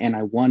Crusade. And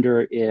I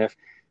wonder if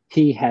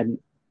he hadn't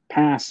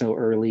passed so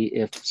early,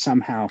 if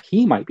somehow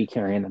he might be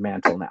carrying the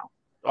mantle now.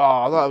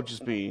 Oh, that would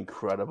just be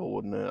incredible,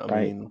 wouldn't it?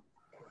 I mean,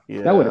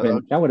 yeah, that would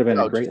have been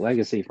a great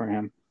legacy for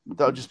him.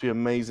 That would just be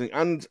amazing,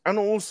 and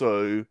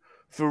also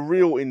for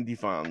real indie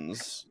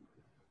fans,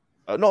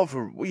 for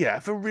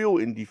real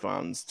indie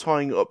fans,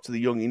 tying it up to the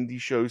Young Indie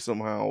Show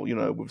somehow,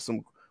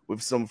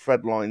 with some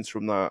thread lines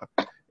from that.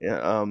 Yeah,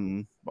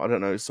 I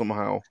don't know,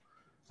 somehow,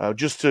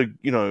 just to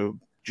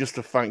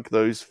thank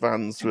those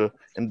fans for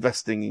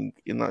investing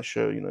in that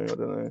show. I don't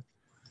know.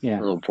 Yeah.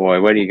 Oh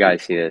boy, where do you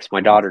guys see this? My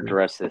daughter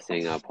dressed this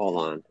thing up. Hold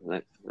on,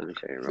 let me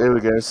show you. There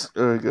we go.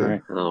 There we go.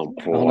 Right. Oh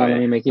boy, hold on, let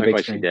me make you big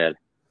what she did.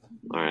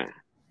 All right,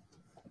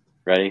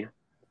 ready?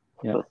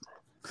 Yeah.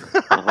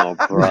 Oh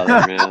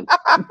brother, man,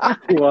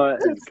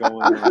 what is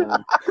going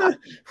on?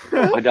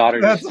 My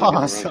daughter just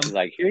awesome. She's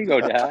like, "Here you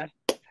go, Dad.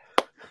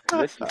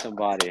 Listen to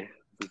somebody."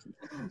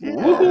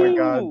 Oh my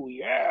God.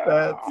 Yeah.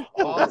 That's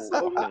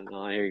awesome.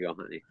 Oh, here you go,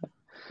 honey.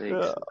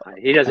 Thanks.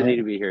 He doesn't need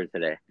to be here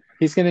today.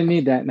 He's going to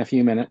need that in a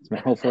few minutes,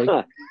 hopefully.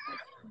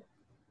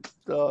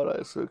 Oh,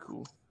 that's so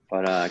cool.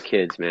 But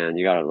kids, man,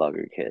 you gotta love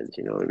your kids.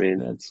 You know what I mean?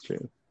 That's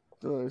true.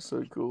 Oh, that's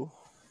so cool.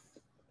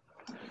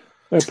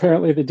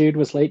 Apparently, the dude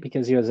was late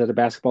because he was at a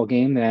basketball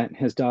game that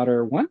his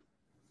daughter won.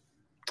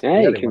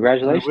 Hey, Yeah, they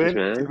congratulations,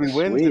 man. Did we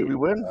win? Sweet. Did we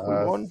win?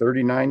 We won.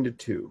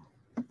 39-2.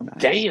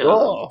 Damn.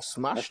 Oh, That's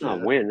smashed not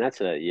a it. win.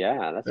 That's a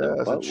That's a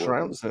a butt whooping.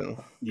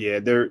 trouncing. Yeah,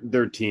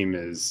 their team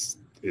is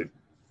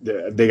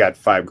they got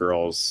 5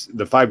 girls.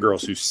 The 5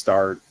 girls who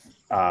start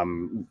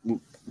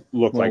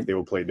look like they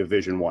will play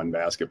Division I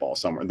basketball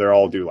somewhere. They're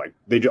all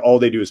all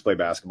they do is play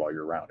basketball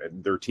year round.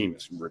 And their team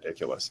is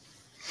ridiculous.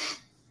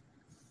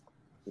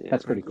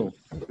 That's pretty cool.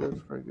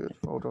 Good, very good.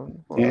 Well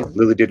done. Well Yeah, done.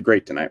 Lily did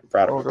great tonight.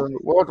 Proud Well of her. done.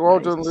 Well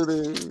done,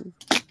 Lily.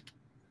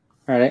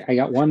 All right, I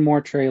got one more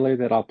trailer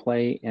that I'll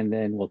play, and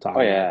then we'll talk. Oh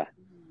about yeah. it.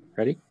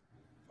 Ready?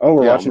 Oh,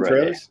 we're Yeah, watching I'm ready.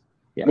 trailers.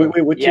 Yeah.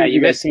 Wait, what Yeah, team you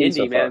guys missed seen Indy,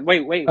 so far? man.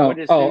 Wait. Oh, What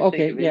does oh, Dude okay,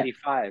 think of yeah. Indy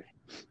 5?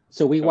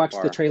 So we So watched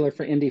far. the trailer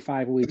for Indy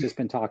 5. We've just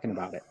been talking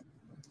about it.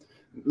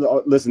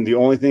 Listen, the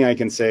only thing I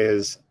can say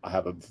is I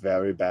have a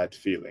very bad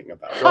feeling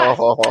about it.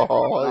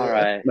 All Yeah.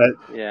 right. That-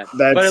 Yeah.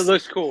 that's- But it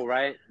looks cool,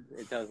 right?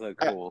 It does look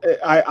cool.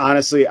 I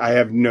honestly, I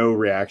have no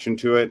reaction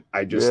to it.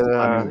 I just,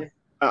 Yeah.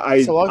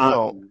 I'm, So I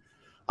felt.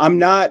 I'm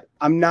not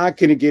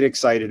going to get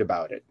excited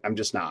about it. I'm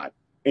just not.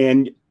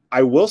 And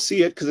I will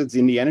see it because it's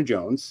Indiana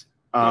Jones.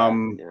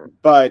 Yeah.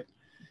 But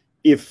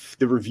if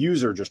the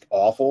reviews are just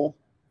awful,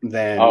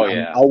 then Oh,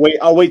 yeah.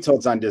 I'll wait till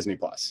it's on Disney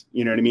Plus.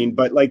 You know what I mean?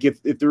 But like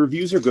if the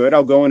reviews are good,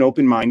 I'll go in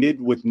open-minded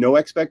with no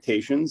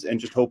expectations and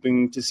just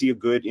hoping to see a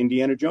good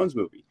Indiana Jones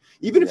movie.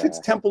 Even if Yeah. it's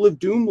Temple of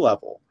Doom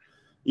level.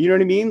 You know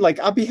what I mean? Like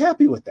I'll be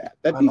happy with that.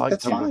 That's Temple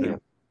of fine.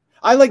 Doom.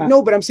 I like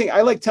no, but I'm saying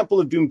I like Temple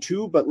of Doom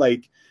too, but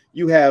like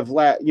you have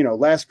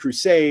Last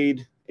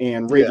Crusade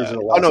and Raiders Yeah, of the I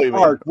know what Lost you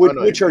mean. Ark, I know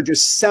what which you are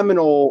just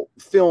seminal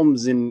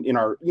films in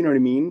our, you know what I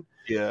mean?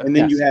 Yeah. And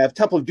then Yes. you have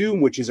Temple of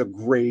Doom, which is a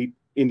great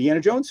Indiana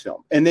Jones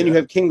film. And then you Yeah.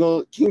 have King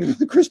of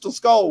the Crystal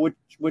Skull,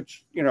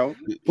 which you know,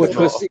 Which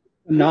was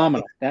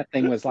phenomenal. That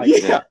thing was like,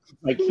 yeah,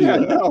 like yeah,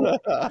 huge. no.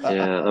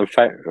 Yeah.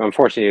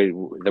 Unfortunately,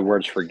 the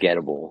word's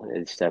forgettable.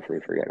 It's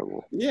definitely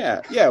forgettable.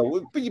 Yeah.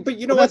 But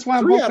you know Well, that's what? why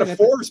I'm 3 out hoping of that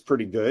 4 is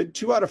pretty good.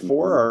 2 out of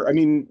 4 are. I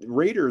mean,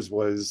 Raiders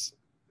was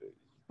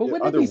But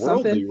wouldn't it be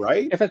something otherworldly,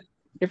 right?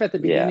 if at the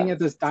beginning Yeah. of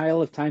this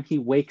dial of time he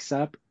wakes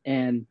up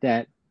and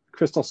that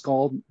Crystal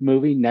Skull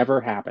movie never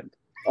happened?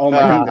 Oh my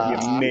god, that'd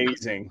be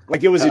amazing!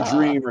 Like it was a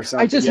dream or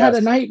something. I just had a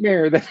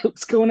nightmare that it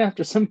was going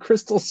after some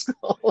Crystal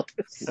Skull.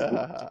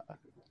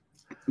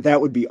 That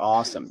would be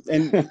awesome.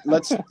 And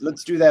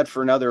let's do that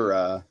for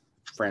another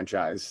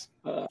franchise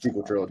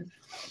sequel trilogy.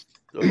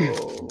 Oh.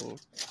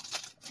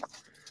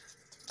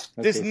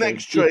 Okay, This so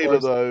next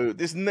G-Force- trailer,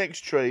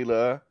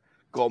 though,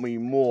 got me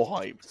more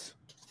hyped.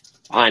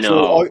 I know.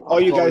 So all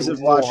you guys Oh,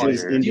 have watched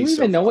is do Do you Indy even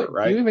so know far, what?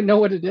 right? Do you even know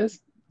what it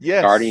is?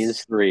 Yes.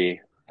 Guardians 3.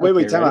 Wait,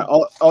 Okay, time ready?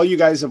 out. All you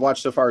guys have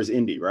watched so far is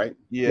Indy, right?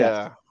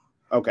 Yeah.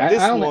 Okay.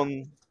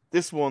 I-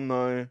 This one,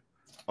 though,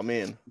 I'm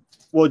in.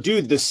 Well,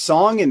 dude, the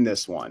song in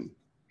this one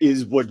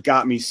is what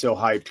got me so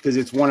hyped because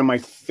it's one of my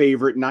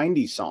favorite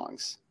 '90s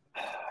songs.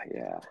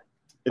 Yeah.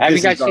 If Have you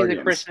this guys is seen the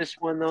Guardians. Christmas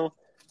one though?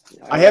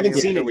 I haven't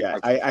Yeah, seen it we yet.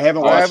 talked- I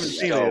haven't I watched haven't it.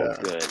 seen so it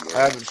yet. good. I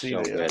haven't seen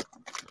it yet. Good.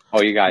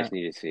 Oh, you guys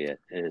need to see it.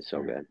 It is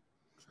so good.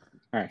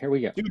 All right, here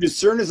we go. Dude, as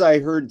soon as I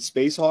heard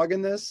Space Hog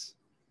in this,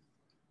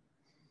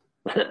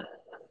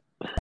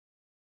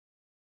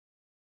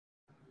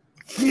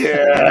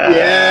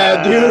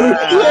 yeah,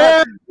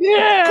 dude,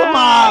 yeah, come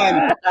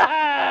on,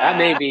 That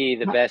may be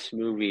the best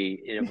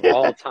movie of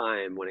all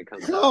time when it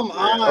comes Come out.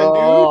 on.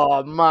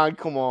 Oh, man,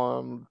 come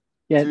on.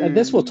 Yeah,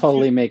 this will Dude.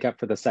 totally make up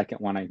for the second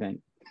one, I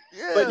think.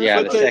 Yeah,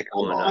 the but second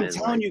one, I'm I'm in,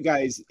 telling like- you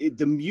guys,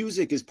 the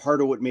music is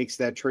part of what makes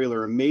that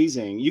trailer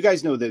amazing. You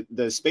guys know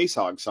the Space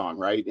Hog song,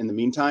 right? In the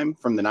meantime,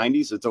 from the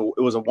 '90s,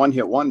 it was a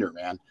one-hit wonder,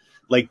 man.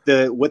 Like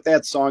what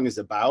that song is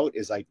about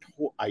is I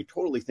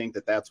totally think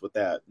that's what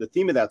the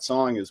theme of that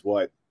song is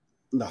what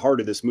the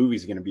heart of this movie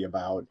is going to be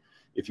about.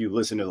 If you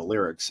listen to the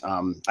lyrics,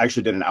 I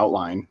actually did an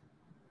outline.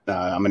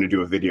 I'm going to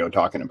do a video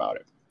talking about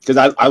it because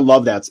I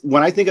love that.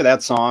 When I think of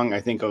that song, I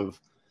think of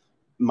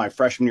my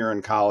freshman year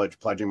in college,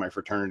 pledging my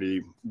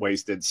fraternity,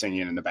 wasted,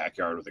 singing in the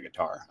backyard with a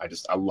guitar.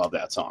 I love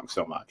that song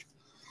so much.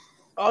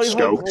 I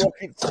Stoked.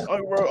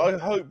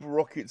 hope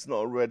Rocket's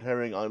not a red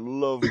herring. I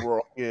love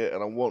Rocket,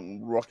 and I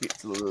want Rocket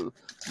to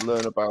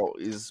learn about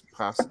his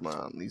past,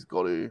 man. He's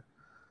got to.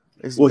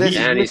 Well, he-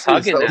 And he's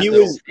hugging that He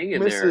little was- thing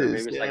in there. Maybe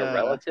Misses, it's like a yeah.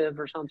 relative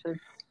or something.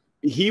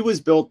 He was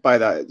built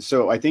by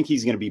so I think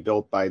he's going to be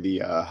built by the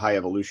High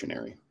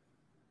Evolutionary.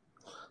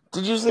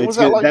 Did you say It's was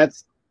that good- like?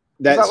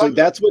 that so like-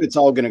 that's what it's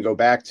all going to go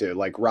back to.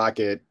 Like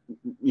Rocket,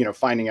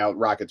 finding out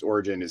Rocket's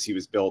origin is he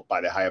was built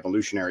by the High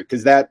Evolutionary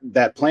because that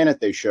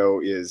planet they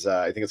show is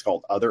I think it's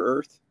called Other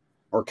Earth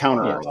or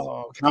Counter Earth.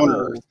 Oh, Counter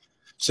cool. Earth.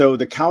 So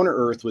the Counter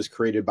Earth was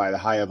created by the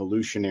High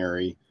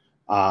Evolutionary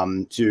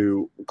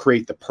to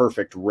create the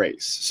perfect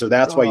race. So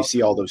that's why you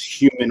see all those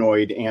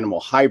humanoid animal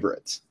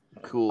hybrids.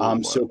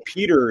 Cool. So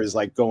Peter is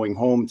like going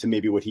home to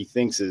maybe what he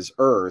thinks is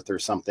Earth or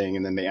something,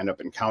 and then they end up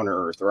in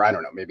Counter Earth, or I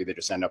don't know, maybe they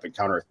just end up in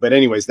Counter Earth. But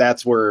anyways,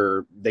 that's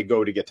where they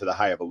go to get to the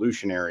High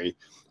Evolutionary,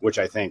 which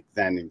I think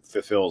then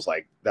fulfills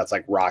that's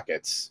like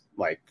Rocket's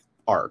like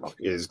arc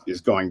is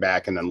going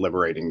back and then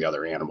liberating the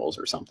other animals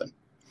or something.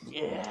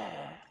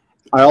 Yeah.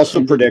 I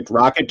also predict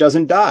Rocket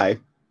doesn't die.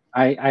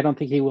 I don't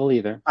think he will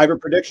either. I have a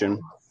prediction.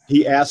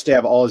 He asked to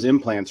have all his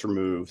implants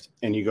removed,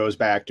 and he goes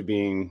back to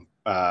being,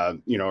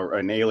 an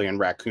alien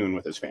raccoon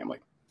with his family.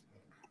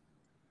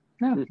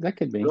 No, that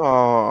could be.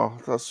 Oh,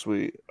 that's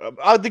sweet.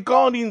 The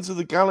Guardians of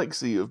the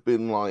Galaxy have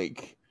been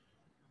like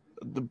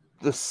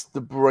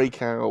the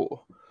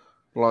breakout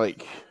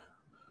like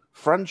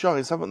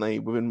franchise, haven't they?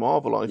 Within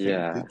Marvel, I think.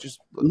 Yeah. They just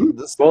Well,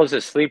 it was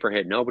a sleeper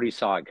hit. Nobody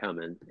saw it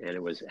coming, and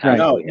it was Right.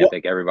 absolutely No,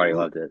 epic. Everybody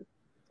loved it.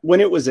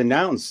 When it was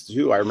announced,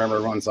 too, I remember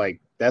everyone's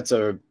like, "That's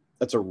a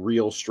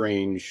real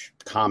strange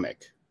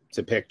comic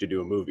to pick to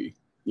do a movie,"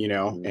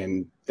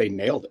 and they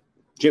nailed it.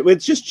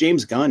 It's just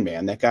James Gunn,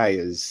 man. That guy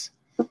is,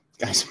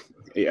 guys.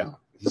 Yeah,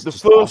 he's the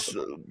just first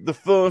awesome. the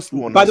first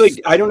one. By the way, is-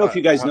 I don't know if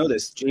you guys know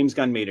this. James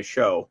Gunn made a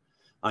show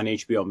on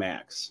HBO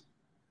Max.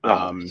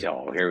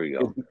 So here we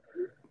go.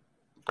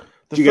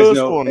 The Do you guys first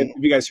know? one. Have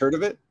you guys heard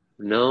of it?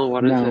 No,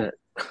 what is No. it?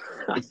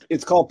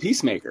 It's called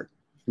Peacemaker.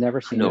 Never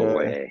seen No it.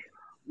 way.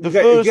 The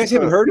You first guys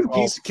haven't heard of one-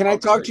 Peace? Can I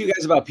talk to you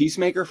guys about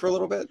Peacemaker for a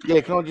little bit?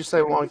 Yeah, can I just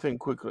say what I think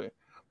quickly?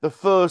 The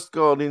first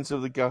Guardians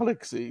of the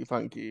Galaxy,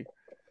 thank you.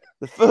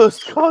 The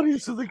first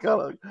Guardians of the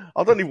Galaxy.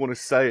 I don't even want to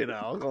say it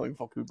now. I can't even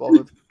fucking be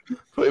bothered.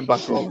 Put him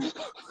back on.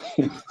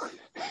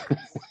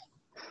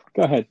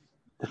 Go ahead.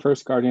 The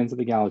first Guardians of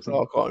the Galaxy.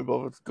 Oh, I can't be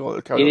bothered. Go on,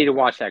 You carry need to on.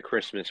 watch that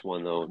Christmas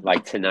one though,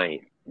 like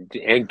tonight,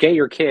 and get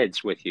your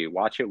kids with you.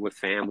 Watch it with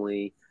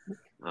family.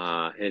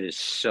 It is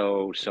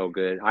so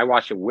good. I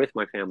watched it with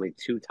my family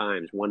 2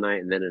 times, one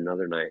night and then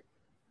another night.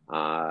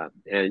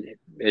 And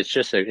it's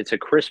just it's a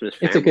Christmas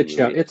family It's a good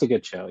show. movie. It's a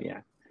good show.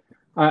 Yeah.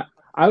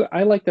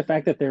 I like the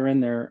fact that they're in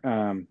their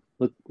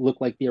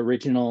look like the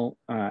original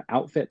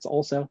outfits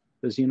also,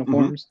 those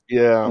uniforms.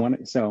 Yeah.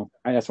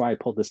 That's why I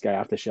pulled this guy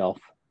off the shelf.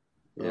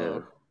 Yeah.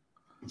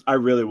 I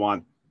really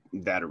want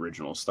that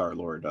original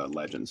Star-Lord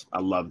Legends. I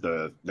love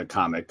the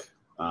comic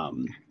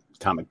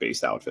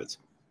based outfits.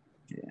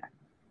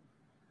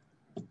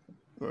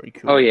 Very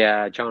cool. Oh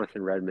yeah,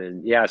 Jonathan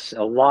Redmond. Yes,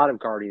 a lot of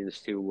Guardians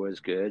 2 was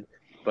good,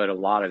 but a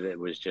lot of it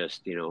was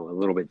just, a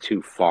little bit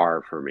too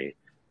far for me.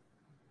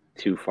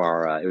 Too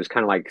far. It was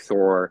kind of like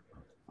Thor,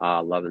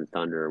 Love and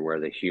Thunder, where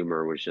the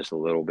humor was just a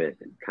little bit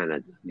kind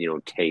of,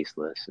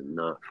 tasteless and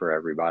not for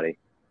everybody.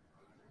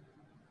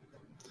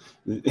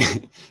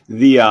 The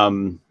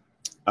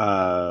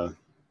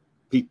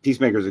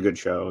Peacemaker is a good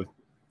show.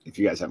 If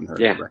you guys haven't heard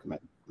Yeah. it,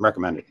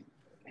 recommend it.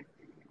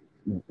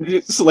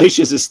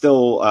 Salacious is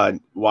still not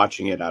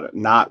watching it out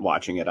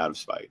of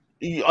spite.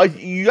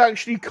 You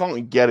actually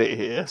can't get it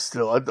here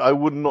still. I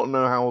would not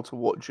know how to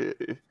watch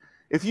it.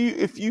 If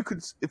you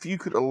could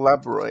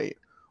elaborate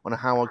on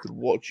how I could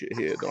watch it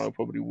here, then I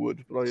probably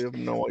would, but I have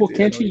no idea. Well,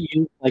 can't you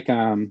use like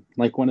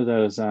one of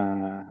those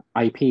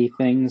IP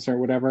things or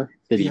whatever?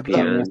 The Yeah, but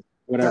VPN,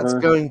 whatever.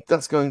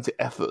 That's going to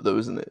effort though,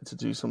 isn't it, to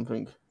do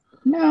something?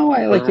 No,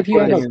 if you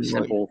have Putting a,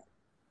 simple.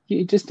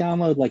 you just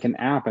download like an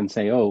app and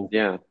say, "Oh,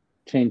 Yeah.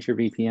 change your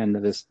VPN to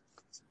this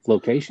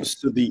location."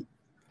 So the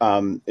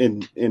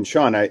and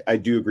Sean, I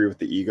do agree with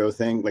the ego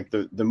thing. Like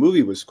the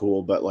movie was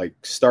cool, but like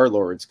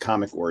Star-Lord's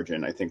comic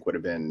origin, I think would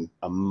have been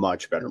a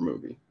much better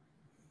movie.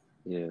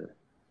 Yeah.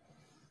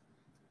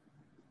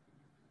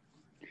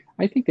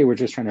 I think they were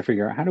just trying to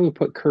figure out how do we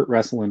put Kurt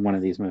Russell in one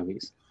of these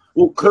movies.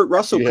 Well, Kurt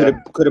Russell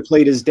could have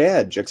played his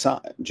dad,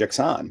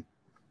 Jackson.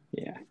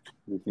 Yeah.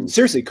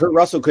 Seriously, Kurt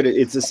Russell could have.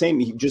 It's the same.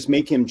 You just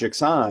make him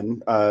Jackson,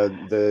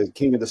 the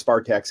king of the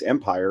Spartax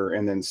Empire,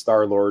 and then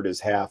Star-Lord is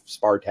half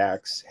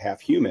Spartax,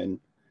 half human.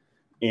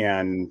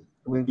 And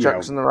I mean,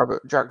 Jackson the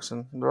rabbit.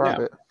 The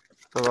rabbit.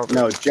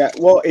 no, it's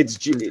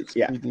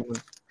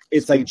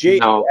like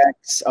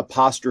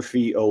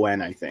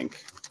JX''ON, I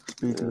think.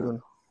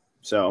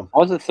 So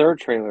What was the third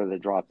trailer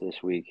that dropped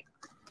this week?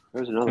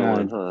 There's another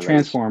one, huh?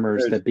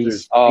 Transformers, the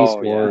Beast Oh,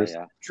 Wars.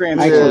 yeah.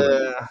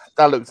 Transformers.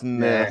 That looks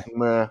meh.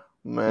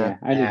 Yeah,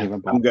 I didn't even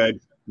bother. I'm good.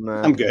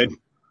 Meh. I'm good.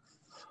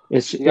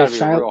 It's You gotta be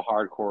a Shia, real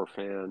hardcore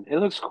fan. It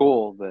looks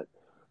cool, but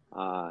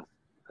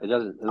it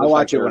doesn't. It I'll looks watch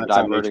like it when they're it's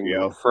on diverting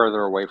HBO.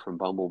 further away from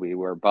Bumblebee,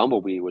 where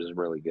Bumblebee was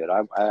really good.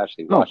 I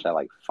actually watched that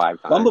like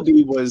 5 times.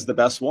 Bumblebee was the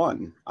best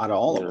one out of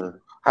all of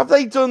them. Have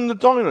they done the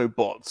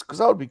Dinobots? Because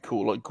that would be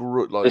cool. Like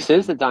This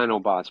is the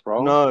Dinobots,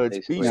 bro. No, it's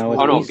basically. Beast No,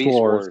 it's Oh no, Beast Beast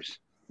Wars. Wars.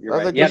 You're Oh,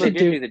 right. they Yeah, did they it.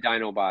 did do the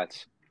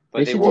Dinobots, but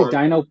they they should were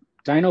do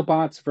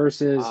Dinobots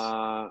versus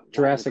what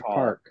Jurassic was it called?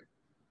 Park.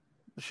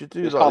 They should do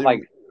It was that. called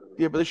like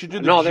Yeah, but they should do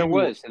the no, there G-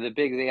 was and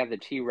they have the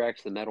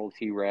T-Rex, the metal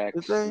T-Rex,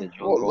 Did they? the What,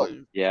 jungle. like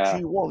Yeah,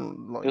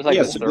 G1? Like, it was like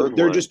Yeah, the so third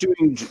they're one. just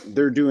doing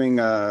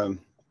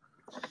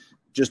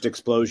just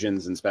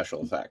explosions and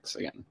special effects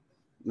again.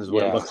 This is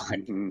what it looks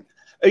like. Mhm.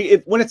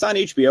 When it's on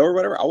HBO or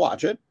whatever, I'll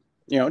watch it.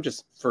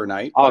 Just for a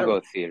night. I'll whatever.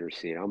 go theater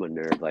see it. I'm a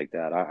nerd like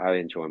that. I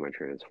enjoy my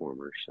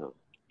Transformers. So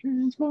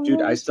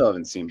Dude, I still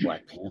haven't seen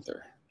Black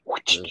Panther.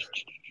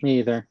 Me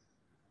either.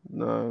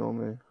 No, not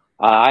me.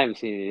 I haven't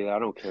seen it either. I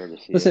don't care to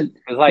see Listen, it.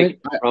 It's like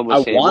I- Ron I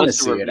was saying, wanna once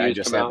the see it, I reviews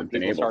just come out, haven't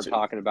been people able start to.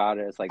 talking about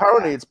it. It's like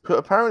Apparently it's poo.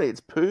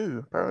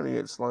 Apparently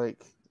it's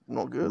like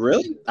not good.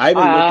 Really? I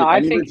haven't looked at I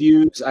any think-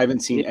 reviews. I haven't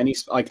seen any.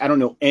 Like, I don't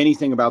know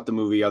anything about the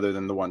movie other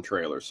than the one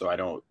trailer. So I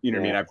don't. You know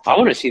what I mean? I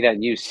want to see that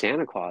new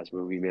Santa Claus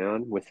movie,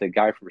 man, with the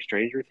guy from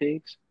Stranger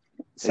Things.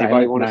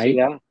 Anybody Silent want to see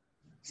Night. that?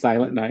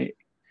 Silent Night.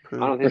 I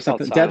don't think Or it's called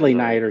something. Silent Deadly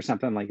Night. Night or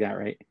something like that,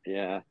 right?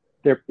 Yeah,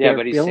 They're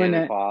but he's billing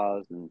Santa it.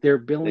 Claus. And They're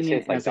billing say it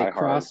it's like as Die a Hard.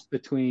 cross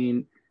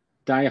between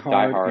Die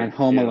Hard, Hard, and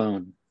Home yeah.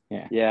 Alone.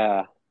 Yeah.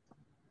 yeah,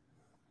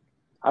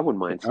 I wouldn't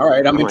mind. All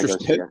right, I'm I might go see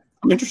interested. it.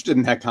 I'm interested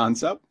in that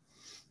concept.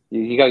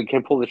 You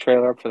can pull the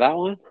trailer up for that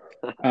one.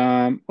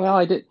 Well,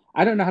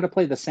 I don't know how to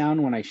play the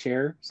sound when I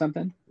share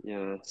something.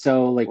 Yeah.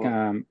 So like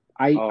Well,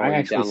 I you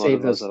actually downloaded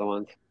save those those. other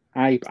ones.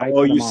 I Oh,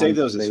 put you them save on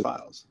those so as they-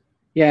 files.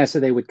 Yeah, so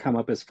they would come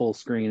up as full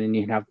screen, and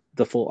you'd have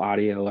the full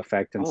audio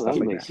effect and Oh, stuff that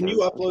like makes that. Can you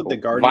sense. upload the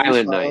Cool. Guardians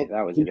Violent file? Night,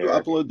 that was Can you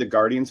Derek. upload the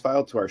Guardians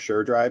file to our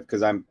share drive?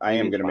 Because I am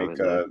Maybe going to it's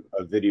make Violent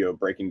a video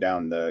breaking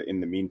down the In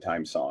the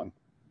Meantime song.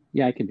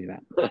 Yeah, I can do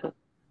that.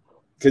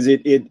 Because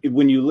it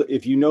when you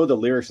if you know the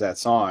lyrics of that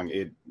song,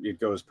 it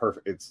goes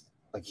perfect. It's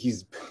like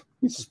he's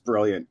just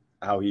brilliant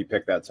how he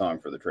picked that song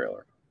for the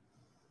trailer.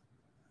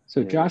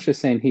 So Yeah. Josh is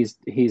saying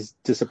he's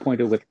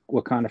disappointed with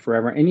Wakanda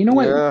Forever, and you know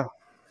what? Yeah.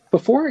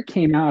 Before it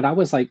came out, I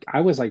was like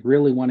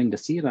really wanting to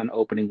see it on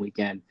opening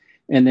weekend,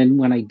 and then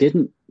when I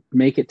didn't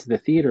make it to the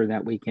theater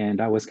that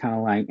weekend, I was kind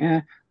of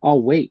like,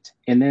 I'll wait.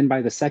 And then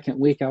by the second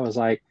week, I was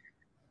like,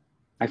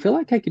 I feel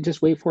like I could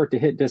just wait for it to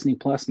hit Disney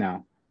Plus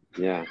now.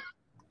 Yeah.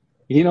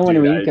 You know what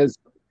Dude, I mean? Because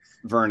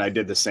Vern, I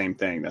did the same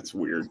thing. That's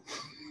weird.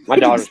 My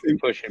daughter's been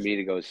pushing me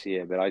to go see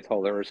it, but I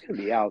told her it's going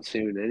to be out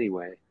soon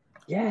anyway.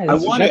 yeah, I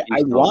this is-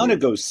 want to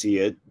go see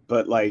it,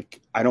 but like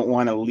I don't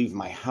want to leave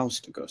my house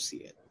to go see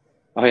it.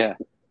 Oh yeah,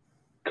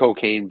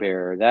 Cocaine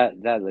Bear. That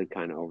looked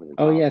kind of over the top.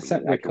 Oh, yeah, for me.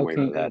 something I like can wait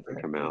for Cocaine- that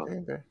to come out.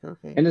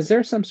 Okay. And is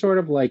there some sort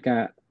of like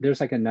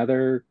there's like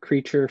another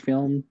creature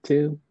film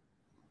too?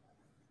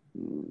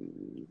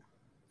 Mm,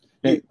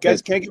 Hey,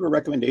 guys, can I give a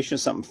recommendation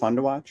of something fun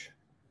to watch?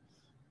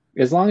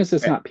 As long as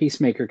it's not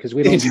Peacemaker, because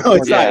we don't. No,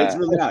 it's not. Yeah. It's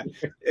really not.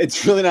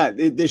 It's really not.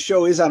 This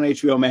show is on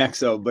HBO Max,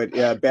 though. But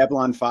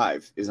Babylon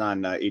 5 is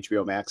on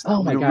HBO Max. Now.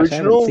 Oh my gosh, I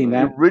haven't seen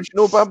that. The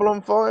original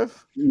Babylon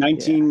 5?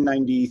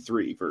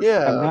 1993 version. Yeah.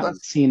 I've not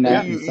that's- seen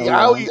that. in so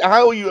how, long.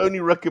 how are you only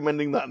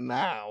recommending that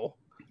now?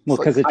 Well,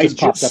 because it I just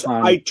popped up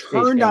on. I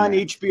turned on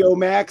Max. HBO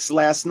Max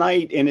last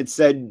night, and it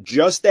said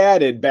just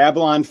added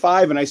Babylon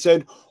 5, and I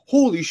said,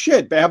 "Holy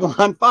shit,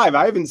 Babylon 5!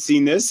 I haven't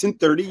seen this in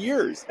 30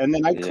 years." And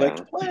then I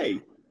clicked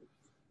play.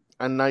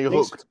 And now you're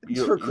Thanks, hooked. thanks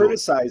You're- for you're-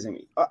 criticizing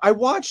me. I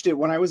watched it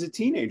when I was a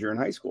teenager in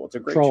high school. It's a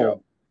great Troll.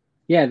 show.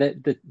 Yeah,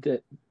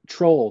 the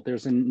Troll.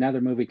 There's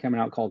another movie coming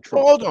out called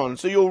Troll. Hold on.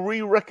 So you're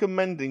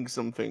re-recommending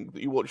something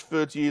that you watched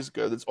 30 years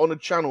ago that's on a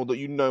channel that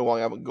you know I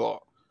haven't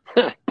got.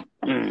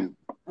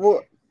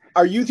 Well,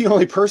 are you the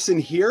only person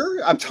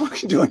here? I'm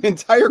talking to an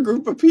entire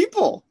group of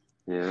people.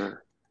 yeah.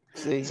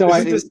 See, So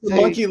Isn't this the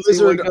monkey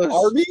lizard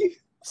Arby?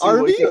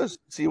 Arby?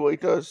 See what he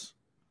does.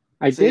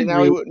 I See, did.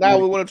 now, read-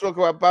 we want to talk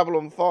about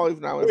Babylon 5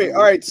 now. Wait,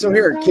 all right. So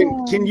here,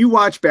 can you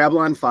watch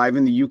Babylon 5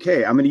 in the UK?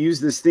 I'm going to use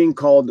this thing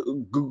called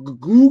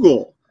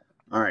Google.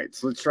 All right,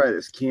 so let's try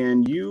this.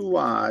 Can you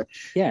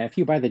watch Yeah, if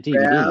you buy the DVD.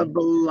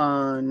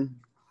 Babylon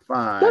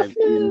 5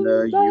 in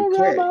the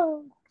UK?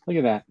 Look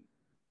at that.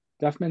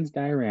 Duffman's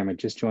Diorama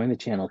just joined the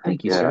channel.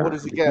 Thank you, Yeah, sir. What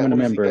does he for get? becoming a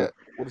What does he member. get?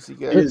 What does he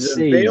get? It Let's is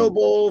see.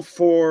 available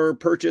for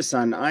purchase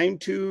on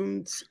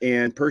iTunes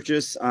and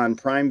purchase on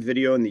Prime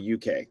Video in the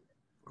UK.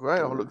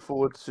 Great. I look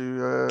forward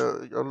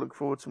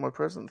to my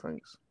present.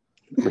 Thanks.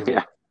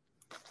 Yeah.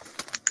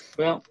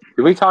 Well,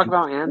 Did we talk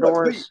about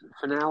Andor's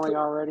finale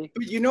already?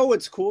 But you know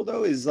what's cool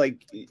though is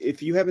like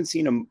if you haven't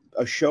seen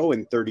a show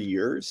in 30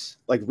 years,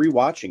 like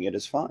rewatching it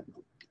is fun.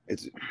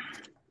 It's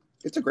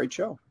a great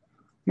show.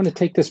 I'm going to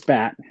take this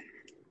bat.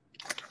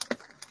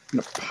 I'm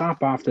going to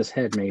pop off this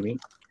head, maybe.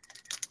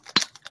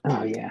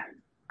 Oh, yeah.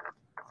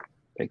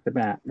 Take the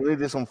bat. We need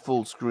this on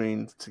full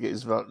screen to get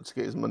his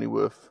money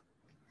worth.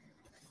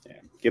 Yeah.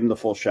 Give him the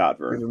full shot,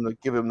 Vern.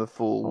 Give him the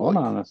full. Hold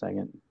on a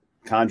second.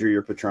 Conjure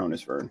your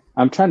Patronus, Vern.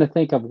 I'm trying to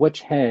think of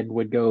which head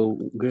would go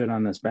good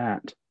on this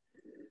bat.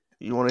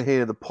 You want to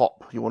hear the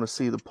pop. You want to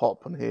see the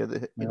pop and hear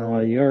the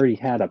Well, you already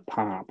had a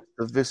pop.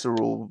 the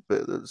visceral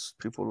bit that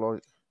people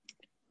like.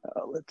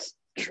 Let's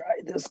try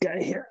this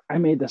guy here. I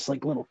made this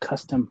like little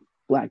custom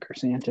black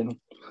chrysanthemum.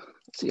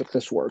 Let's see if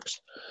this works.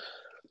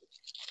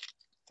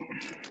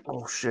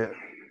 Oh shit!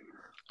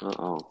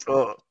 Uh-oh.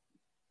 Oh,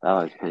 That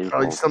was painful.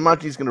 I just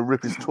imagine he's going to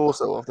rip his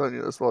torso off, don't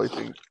you? That's what I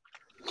think.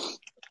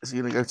 Is he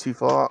going to go too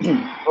far?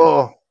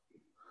 Oh,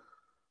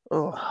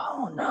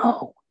 Oh,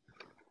 no.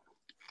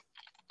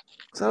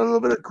 is that a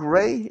little bit of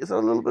grey? Is that a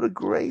little bit of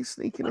grey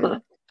sneaking in?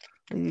 Are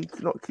you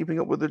not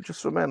keeping up with it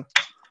just for men?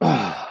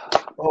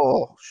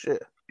 Oh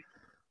shit!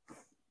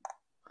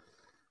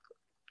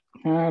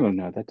 I don't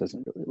know. That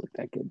doesn't really look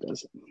that good,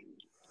 does it?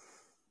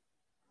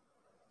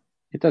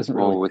 It doesn't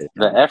really. Well, with fit.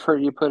 the effort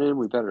you put in,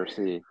 we better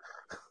see.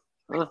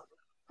 Huh.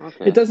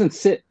 Okay. It doesn't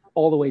sit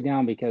all the way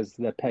down because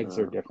the pegs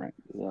are different.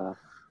 Yeah.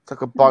 It's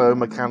like a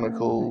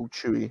biomechanical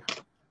Chewy.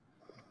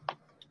 I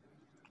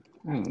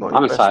don't know. Not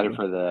I'm your best excited one.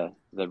 for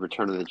the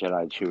Return of the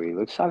Jedi Chewie.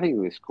 I think it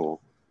looks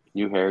cool.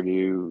 New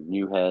hairdo,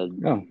 new head,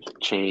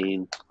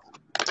 chain.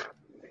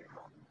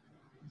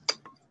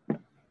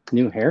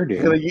 New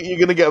hairdo. You're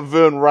gonna get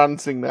Vern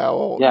ranting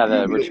now. Yeah,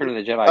 the Return of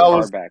the Jedi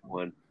hardback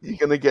one. You're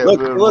gonna get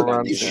Vern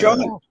ranting.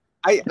 Sean,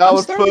 I'm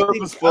starting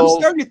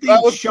to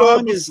think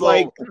Sean is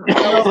like,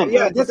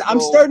 I'm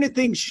starting to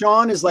think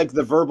Sean is like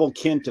the verbal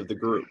Kint of the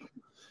group.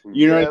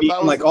 You know what I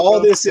mean? Like all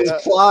this is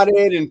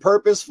plotted and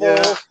purposeful,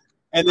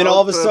 and then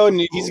all of a sudden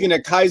he's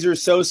gonna Kaiser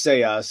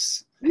Sose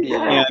us,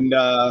 and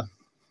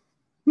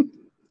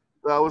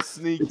that was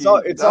sneaky.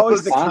 It's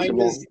always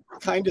the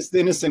kindest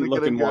innocent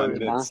looking one.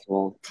 That's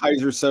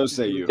Kaiser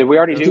Sose you. Did we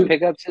already do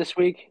pickups this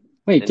week?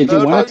 Wait, did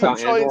you want to talk?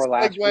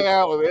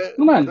 Out of it.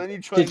 Come on.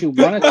 Did you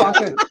want to talk?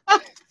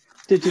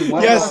 Did you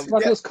want to talk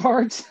about those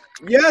cards?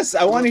 Yes,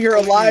 I want to hear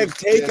a live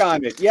take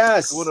on it.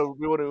 Yes, we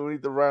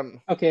need the rant.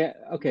 Okay.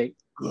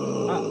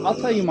 I'll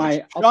tell you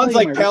my. Sean's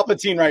like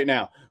Palpatine right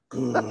now.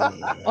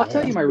 I'll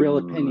tell you my real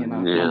opinion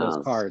on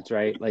those cards,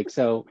 right? Like,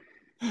 so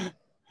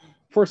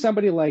for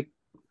somebody like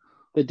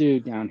the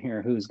dude down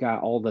here who's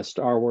got all the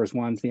Star Wars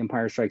ones, the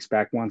Empire Strikes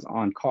Back ones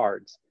on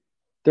cards,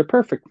 they're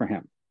perfect for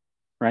him,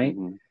 right?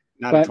 Mm-hmm.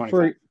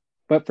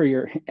 But for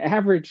your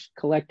average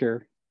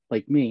collector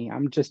like me,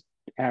 I'm just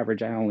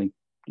average. I only,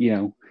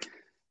 and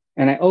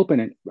I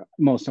open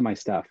most of my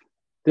stuff.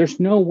 There's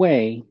no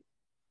way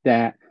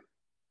that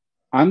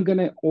I'm going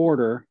to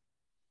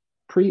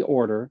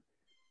pre-order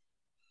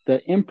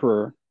the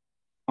Emperor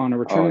on a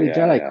Return of the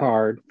Jedi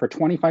card for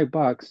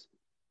 $25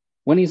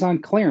 when he's on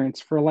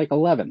clearance for like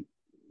 11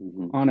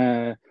 on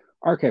a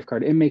archive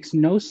card. It makes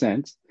no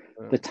sense.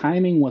 The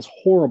timing was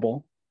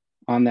horrible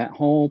on that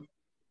whole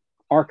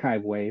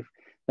archive wave.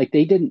 Like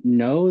they didn't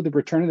know the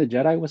Return of the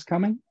Jedi was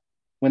coming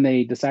when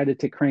they decided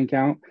to crank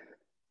out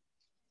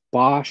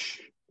Bosch,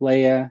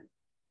 Leia,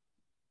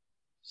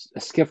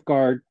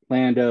 Skiff-Guard,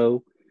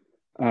 Lando.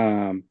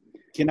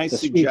 Can I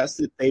suggest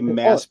that they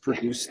mass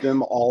produced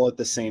them all at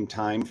the same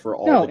time for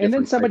all? No, and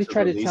then somebody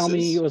tried to tell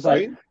me it was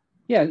right? like,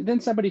 yeah. Then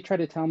somebody tried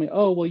to tell me,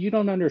 oh, well, you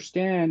don't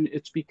understand.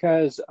 It's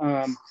because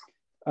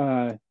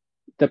the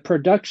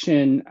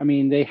production. I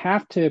mean, they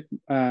have to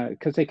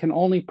because they can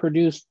only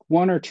produce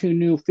 1 or 2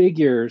 new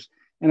figures.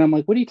 And I'm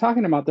like, what are you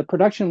talking about? The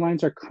production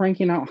lines are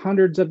cranking out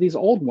hundreds of these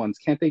old ones.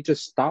 Can't they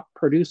just stop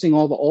producing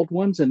all the old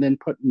ones and then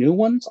put new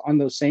ones on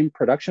those same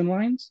production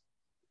lines?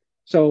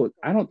 So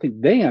I don't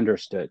think they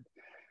understood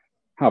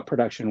how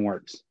production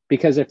works.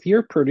 Because if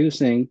you're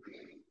producing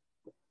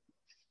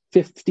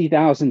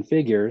 50,000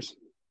 figures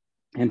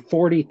and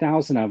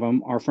 40,000 of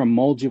them are from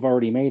molds you've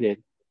already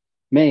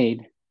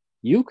made,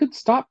 you could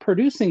stop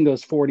producing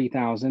those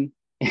 40,000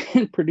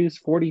 and produce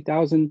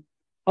 40,000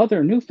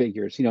 other new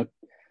figures,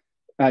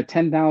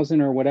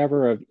 10,000 or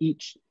whatever of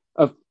each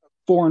of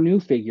 4 new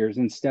figures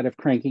instead of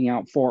cranking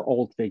out 4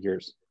 old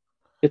figures.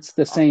 It's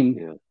the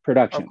same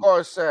production. I've got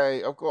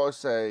to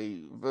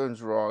say,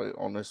 Vern's right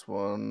on this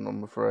one.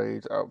 I'm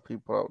afraid,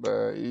 people out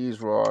there, he's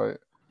right.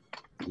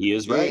 He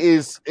is right. It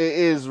is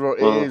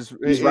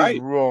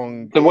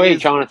wrong. The way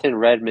Jonathan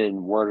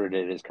Redmond worded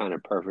it is kind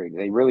of perfect.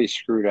 They really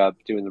screwed up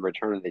doing the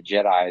Return of the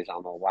Jedis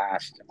on the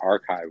last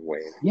archive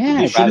wave.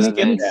 Yeah, it should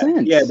make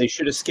sense. Yeah, they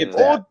should have skipped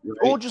that.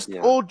 Or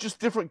just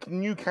different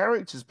new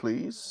characters,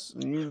 please.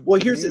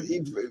 Here's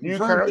the new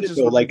characters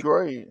would be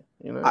great.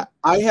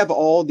 I have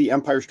all the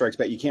Empire Strikes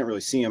Back. You can't really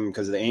see them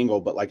because of the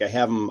angle, but like I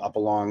have them up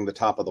along the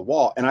top of the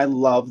wall, and I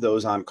love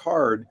those on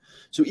card.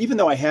 So even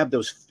though I have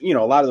those, a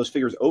lot of those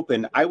figures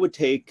open, I would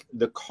take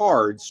the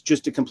cards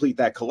just to complete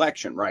that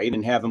collection, right,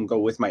 and have them go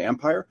with my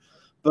Empire.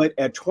 But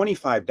at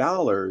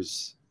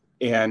 $25,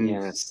 and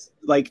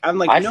I'm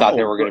like, I thought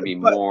they were going to be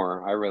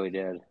more. I really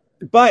did.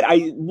 But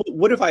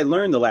what have I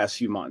learned the last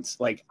few months?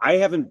 Like I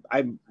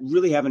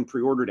really haven't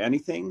pre-ordered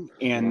anything,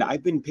 and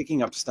I've been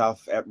picking up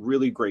stuff at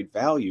really great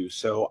value.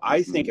 So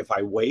I think if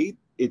I wait,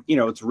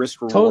 it's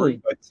risk reward.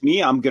 Totally. But to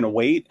me, I'm going to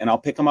wait, and I'll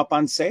pick them up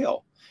on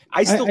sale.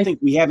 I still think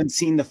we haven't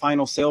seen the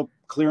final sale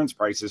clearance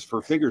prices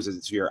for figures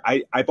this year.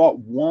 I bought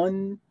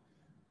 1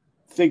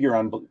 figure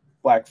on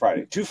Black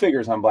Friday, 2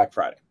 figures on Black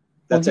Friday.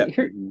 That's it.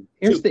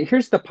 Here's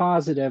the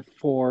positive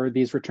for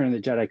these Return of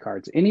the Jedi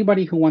cards.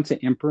 Anybody who wants an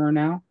Emperor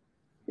now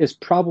is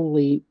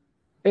probably,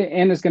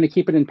 and is going to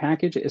keep it in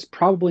package, is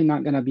probably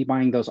not going to be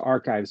buying those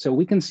archives. So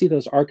we can see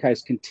those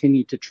archives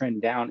continue to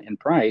trend down in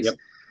price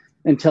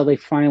until they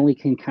finally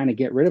can kind of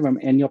get rid of them.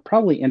 And you'll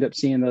probably end up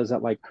seeing those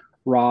at like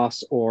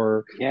Ross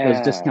or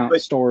those discount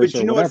stores. But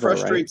you know what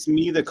frustrates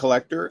me, the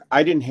collector?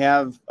 I didn't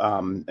have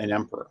an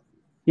Emperor.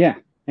 Yeah,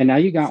 and now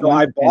you got one. So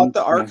I bought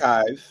the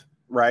archive.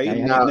 Right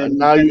now you've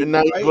got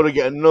to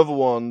get another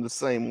one, the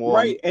same one,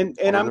 right? And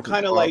I'm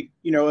kind of like,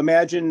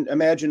 imagine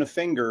a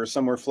finger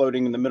somewhere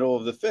floating in the middle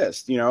of the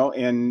fist,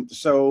 and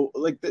so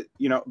like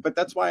but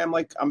that's why I'm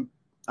like I'm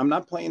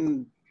not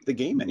playing the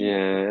game anymore.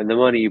 Yeah, and the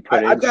money you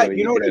put I've got,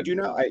 what I do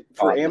now?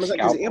 For Amazon,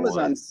 because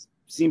Amazon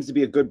seems to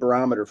be a good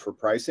barometer for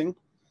pricing.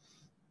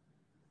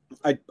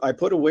 I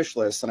put a wish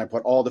list and I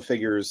put all the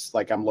figures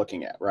like I'm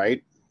looking at,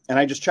 right? And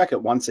I just check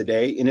it once a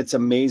day, and it's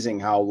amazing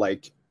how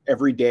like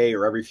every day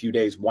or every few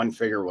days, one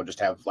figure will just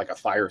have like a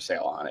fire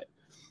sale on it.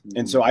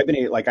 And so I've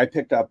been like, I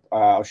picked up,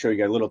 I'll show you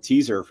guys a little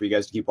teaser for you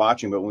guys to keep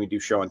watching. But when we do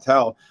show and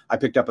tell, I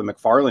picked up a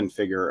McFarlane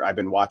figure I've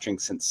been watching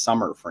since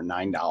summer for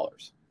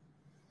 $9.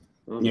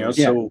 You know,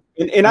 so,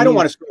 and I don't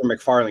want to screw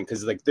McFarlane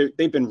because like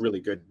they've been really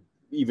good.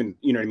 Even,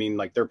 you know what I mean?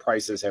 Like their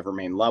prices have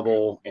remained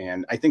level.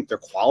 And I think the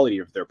quality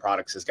of their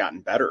products has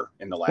gotten better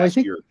in the last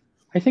year.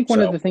 I think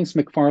one of the things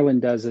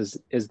McFarlane does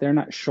is they're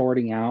not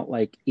shorting out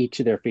like each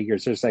of their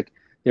figures.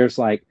 There's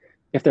like,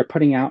 if they're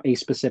putting out a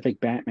specific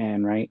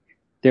Batman, right?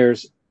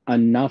 There's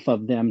enough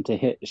of them to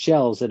hit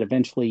shelves that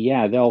eventually,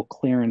 they'll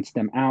clearance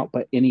them out,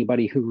 but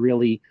anybody who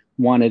really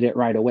wanted it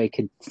right away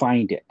could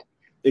find it.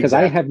 Because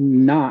I have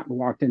not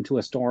walked into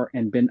a store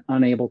and been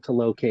unable to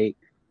locate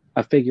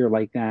a figure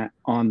like that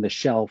on the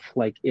shelf.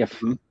 Like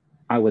if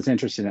I was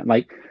interested in it,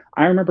 like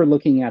I remember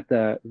looking at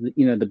the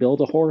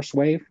Build-A-Horse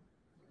wave.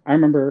 I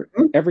remember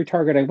every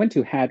Target I went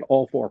to had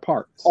all 4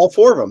 parts. All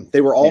 4 of them. They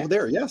were all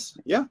there. Yes.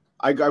 Yeah.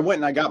 I went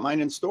and I got mine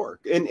in store.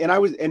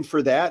 And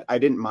for that, I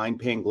didn't mind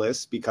paying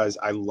Gliss because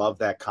I love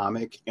that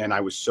comic and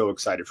I was so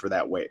excited for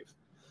that wave.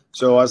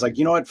 So I was like,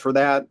 you know what, for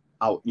that,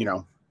 I'll, you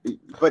know,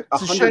 but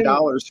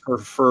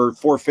 $100 for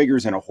 4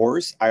 figures and a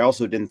horse, I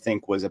also didn't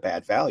think was a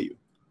bad value.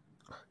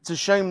 It's a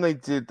shame they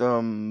did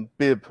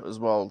Bib as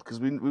well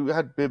because we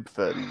had Bib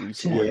fairly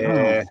recently.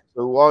 Yeah.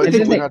 So why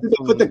did they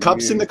put the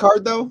cups in the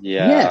card though?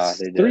 Yeah. Yes.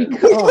 They did.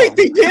 Wait,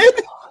 they did?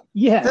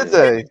 Yeah.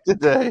 Did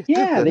they?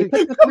 Yeah. They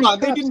put the Come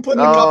on, they didn't put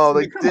the No, cups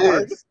they in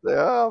the did.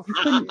 Yeah.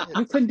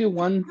 You couldn't do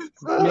one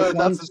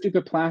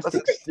stupid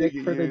plastic stick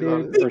for the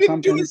dude They or didn't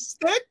something. do a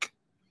stick?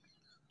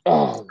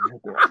 Oh,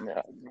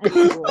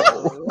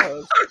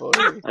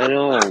 I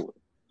know.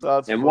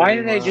 That's And funny, why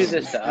do they man. do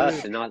this to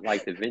us and not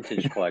like the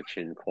vintage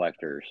collection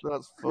collectors?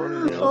 That's funny.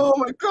 You know? Oh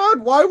my God!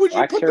 Why would you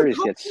Black put the Series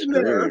cups gets in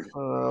there? screwed.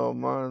 Oh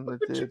man, they Why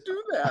would you did.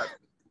 do that?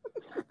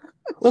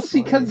 well,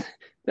 see, because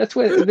that's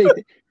what they.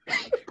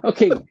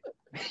 Okay,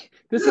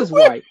 this is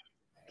why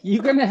you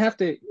have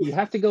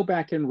to go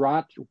back and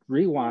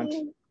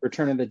rewatch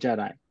Return of the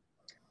Jedi.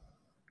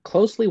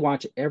 Closely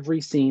watch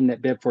every scene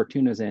that Bib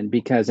Fortuna's in,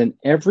 because in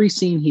every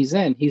scene he's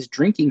in, he's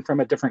drinking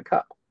from a different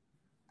cup.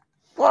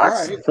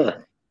 What?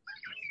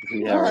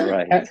 Yeah,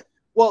 right.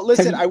 Well,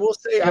 listen, I will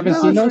say, Haven't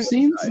seen those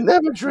scenes?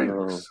 Never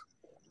drinks.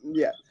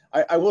 Yeah,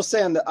 I will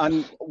say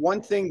on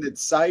one thing that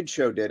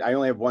Sideshow did. I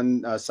only have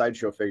one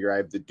Sideshow figure. I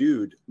have the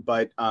Dude,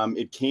 but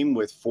it came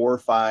with 4 or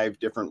 5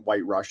 different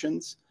White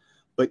Russians.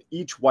 But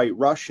each White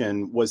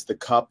Russian was the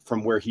cup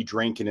from where he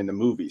drank it in the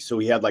movie. So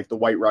he had like the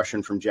White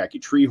Russian from Jackie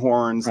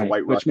Treehorns, the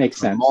White which Russian makes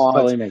from sense. Mods.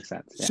 Totally makes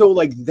sense. Yeah. So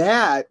like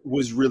that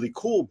was really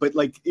cool. But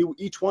like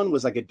each one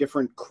was like a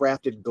different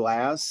crafted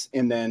glass,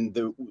 and then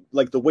the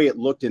way it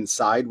looked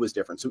inside was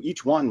different. So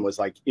each one was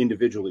like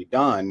individually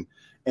done,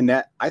 and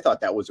that I thought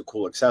that was a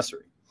cool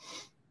accessory.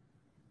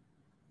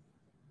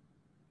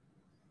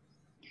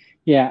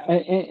 Yeah,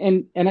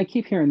 and I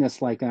keep hearing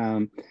this like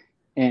and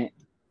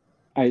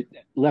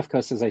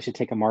Lefko says I should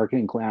take a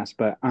marketing class,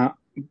 but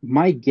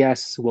my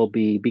guess will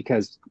be,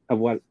 because of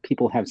what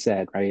people have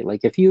said, right?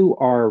 Like if you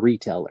are a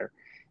retailer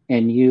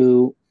and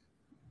you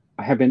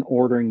have been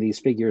ordering these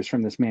figures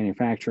from this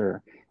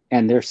manufacturer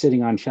and they're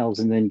sitting on shelves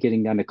and then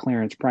getting down to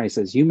clearance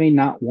prices, you may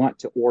not want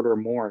to order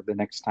more the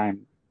next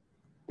time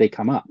they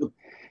come up.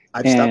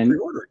 I've stopped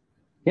pre-ordering.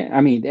 Yeah,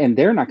 I mean, and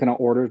they're not going to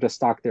order to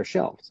stock their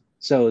shelves.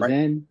 So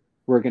then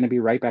we're going to be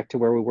right back to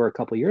where we were a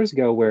couple of years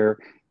ago, where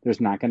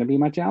there's not going to be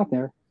much out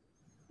there.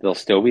 They'll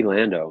still be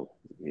Lando,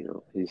 you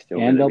know. He's still,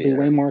 and they'll be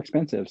way more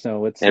expensive.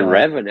 So it's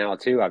Reva now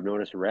too. I've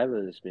noticed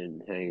Reva has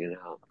been hanging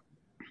out.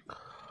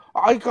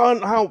 I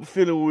can't help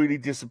feeling really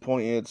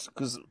disappointed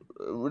because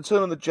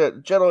Return of the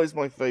Jedi is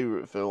my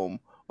favorite film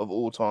of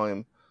all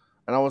time,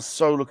 and I was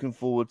so looking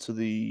forward to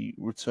the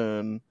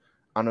Return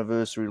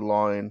anniversary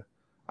line.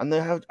 And we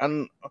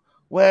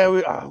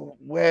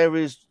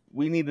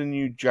need a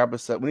new Jabba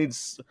set. We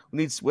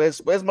need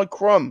where's my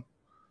Crumb?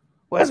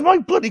 Where's my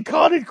bloody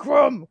carded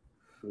Crumb?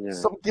 Yeah.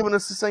 Stop giving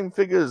us the same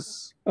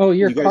figures. Oh,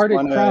 your carded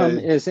Crumb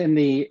is in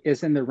the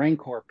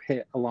Rancor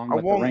pit along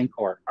with the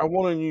Rancor. I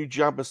want a new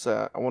Jabba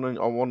set. I want.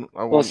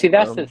 Well, see,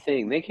 that's the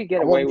thing. They could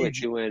get away with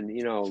doing,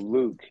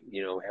 Luke,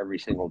 every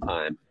single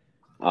time.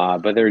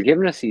 But they're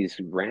giving us these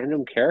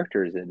random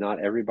characters that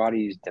not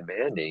everybody's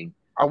demanding.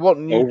 I want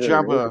new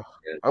Jabba.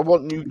 I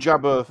want new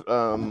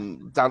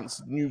Jabba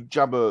dance, new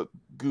Jabba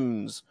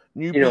goons,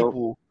 new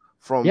people.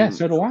 So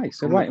do I.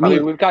 I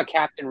mean, we've got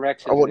Captain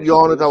Rex. I want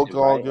Yana Del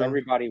Gargan. Right?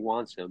 Everybody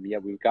wants him. Yeah,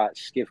 we've got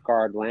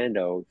Skiff-Guard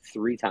Lando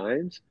 3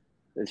 times.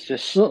 It's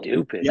just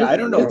stupid. Yeah, I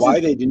don't know why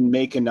they didn't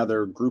make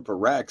another group of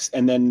Rex.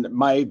 And then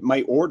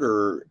my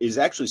order is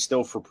actually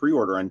still for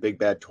pre-order on Big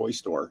Bad Toy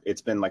Store.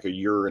 It's been like a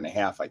year and a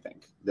half, I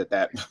think,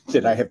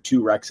 that I have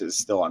 2 Rexes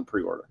still on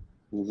pre-order.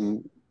 Mm-hmm.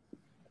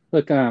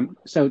 Look,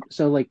 so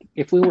like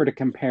if we were to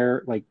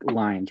compare like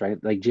lines,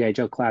 right, like G.I.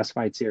 Joe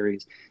Classified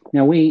series.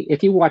 Now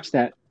if you watch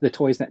the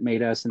Toys That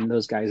Made Us and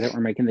those guys that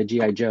were making the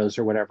G.I. Joes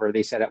or whatever,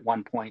 they said at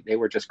one point they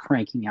were just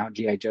cranking out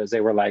G.I. Joes.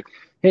 They were like,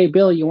 "Hey,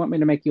 Bill, you want me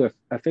to make you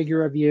a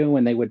figure of you?"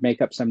 And they would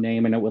make up some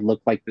name and it would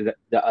look like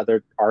the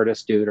other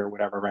artist dude or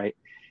whatever, right?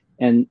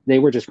 And they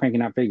were just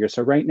cranking out figures.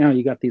 So right now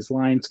you got these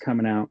lines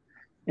coming out,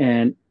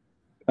 and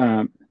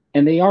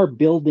they are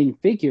building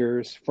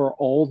figures for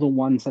all the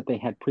ones that they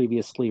had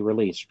previously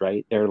released,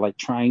 right? They're like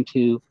trying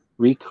to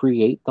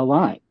recreate the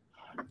line.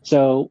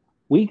 So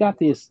we got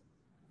these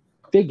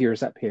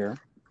figures up here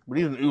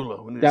We need an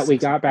Ula. that we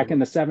got back in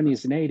the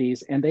 70s and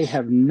 80s, and they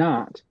have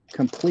not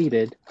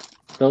completed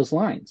those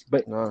lines.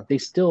 But No. they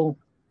still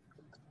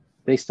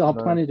have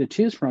plenty to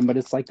choose from, but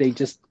it's like they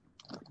just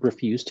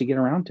refuse to get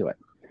around to it.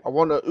 I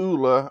want a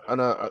Ula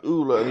and a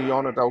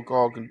Yana Del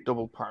Gargan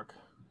double pack.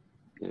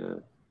 Yeah.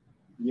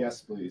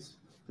 Yes, please.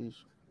 Please.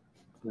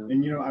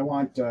 And I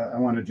want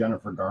a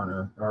Jennifer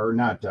Garner, or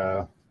not,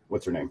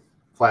 what's her name?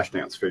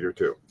 Flashdance figure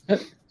too.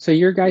 So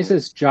your guys'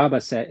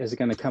 Jabba set is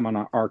going to come on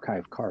an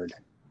archive card.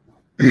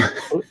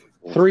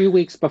 3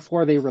 weeks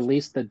before they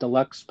release the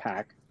deluxe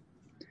pack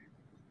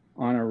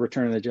on a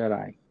Return of the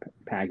Jedi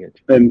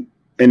package.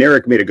 And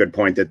Eric made a good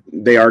point that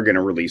they are going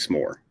to release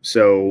more.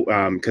 So,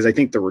 because I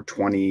think there were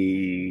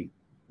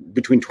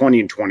between 20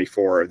 and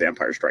 24 of the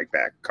Empire Strike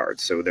Back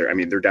cards. So they're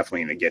definitely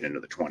going to get into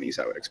the 20s,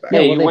 I would expect. Yeah,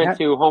 Hey, well, you they went have-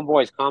 to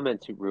Homeboy's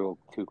comment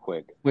too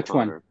quick. Which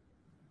Connor.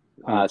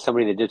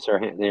 Somebody that dips their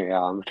hand there.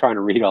 I'm trying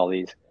to read all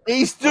these.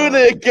 He's doing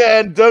it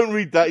again. Don't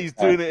read that. He's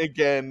doing it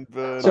again.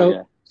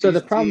 Vern. So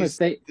the problem is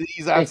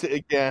he's at it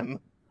again.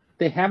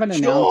 they haven't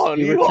announced Sean,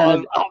 the you Return are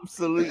of,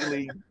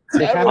 absolutely.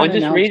 they haven't I'm just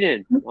announced-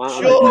 reading.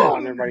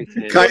 Sean!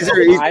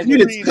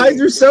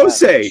 Kaiser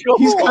Sose.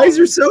 He's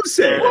Kaiser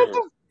Sose. What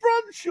the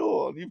front,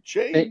 Sean? You've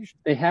changed.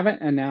 They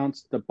haven't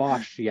announced the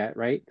Bosch yet,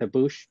 right? The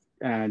Bush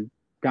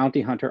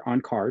Bounty Hunter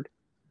on card,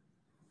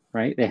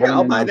 right? They haven't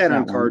I'll buy announced that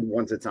on one. card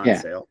once it's on Yeah.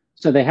 sale.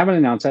 So they haven't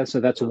announced that, so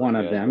that's one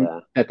of Yeah, them yeah.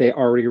 that they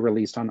already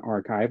released on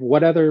archive.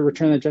 What other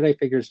Return of the Jedi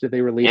figures did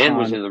they release And on?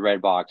 was in the red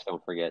box.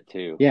 Don't forget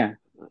too. Yeah,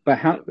 but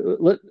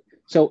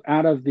so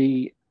out of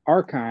the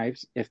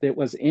archives, if it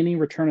was any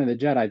Return of the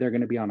Jedi, they're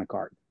going to be on a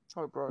card,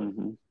 Oh, bro.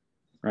 Mm-hmm.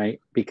 right?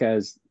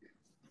 Because,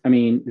 I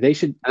mean, they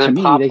should. And then to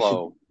me,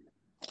 Pablo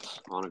they should.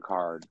 on a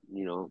card.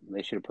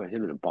 They should have put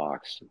him in a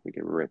box. We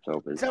could rip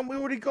open. Sam, we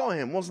already got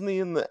him, wasn't he?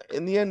 In the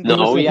end. No,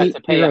 No, so you have he-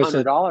 to pay Heroes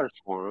 $100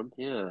 for him.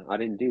 Yeah, I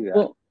didn't do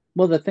that.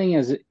 Well, the thing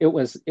is, it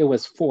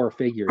was 4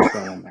 figures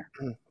though in there,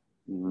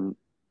 Mhm.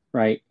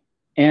 right?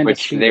 And a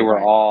Which speeder they were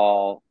bike.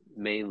 all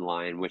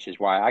mainline, which is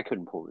why I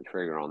couldn't pull the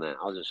trigger on that.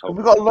 I was just hoping.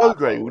 We got a low Pablo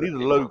grade. We would've need a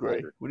been low 100.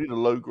 grade. We need a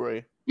low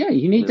grade. Yeah,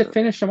 you need to Yeah.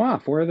 finish them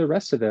off. Where are the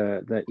rest of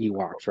the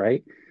Ewoks,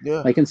 right?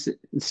 Yeah. Like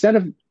instead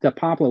of the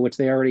Pablo, which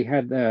they already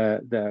had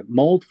the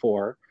mold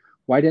for,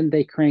 why didn't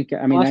they crank?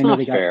 I mean, Well, that's I know not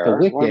they got fair. the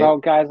Wicket. What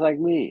about guys like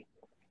me?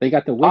 They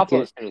got the Pablo's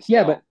Wicket. gonna Yeah,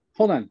 sell. but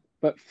hold on.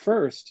 But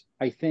first,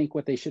 I think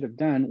what they should have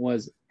done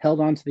was held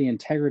on to the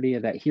integrity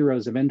of that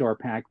Heroes of Endor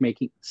pack,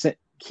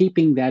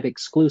 keeping that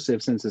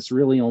exclusive since it's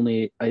really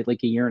only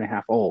like a year and a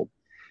half old.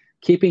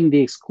 Keeping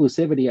the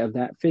exclusivity of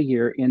that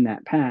figure in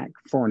that pack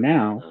for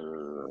now,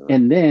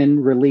 and then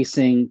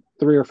releasing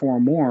 3 or 4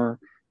 more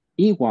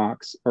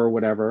Ewoks or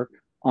whatever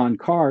on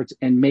cards,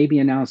 and maybe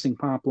announcing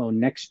Pablo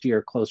next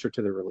year closer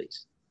to the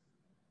release.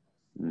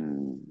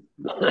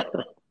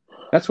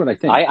 That's what I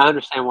think. I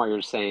understand what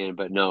you're saying,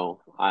 but no,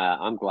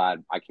 I'm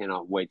glad. I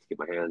cannot wait to get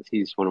my hands.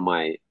 He's one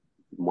I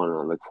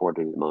look forward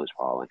to the most,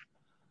 probably.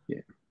 Yeah.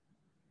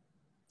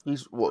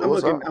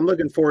 I'm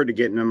looking forward to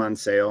getting them on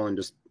sale and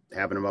just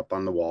having them up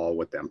on the wall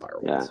with the Empire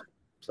ones. Yeah.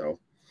 So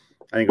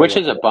I think Which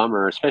is a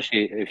bummer,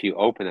 especially if you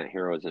open that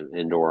Heroes of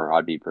Endor.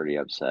 I'd be pretty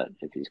upset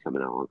if he's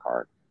coming out on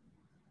card.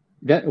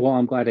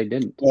 I'm glad I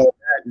didn't. Well,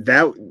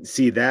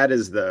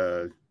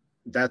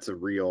 that's a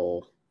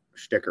real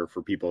sticker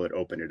for people that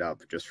open it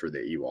up just for the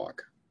Ewok.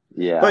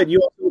 Yeah. But you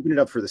also open it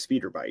up for the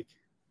speeder bike.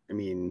 I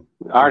mean,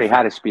 I already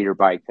had a speeder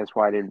bike. That's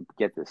why I didn't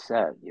get the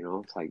set.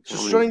 It's like It's a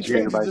so many strange speeder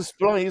thing to bikes.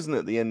 display, isn't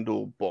it? The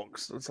Endor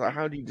box. It's like,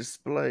 how do you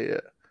display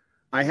it?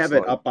 I have It's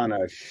it like- up on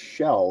a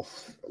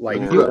shelf, like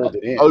Yeah. You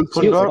folded in.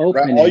 open You up?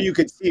 open All it. you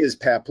could see is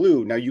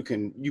Paploo. Now you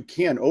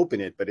can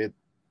open it, but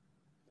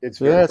it's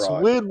very Yeah, it's a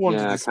broad. weird one to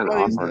Yeah, kind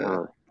display, of isn't awkward, it?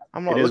 huh?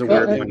 I'm not It is a looking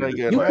weird at it one. and going,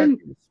 You how can-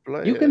 do you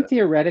display You can it?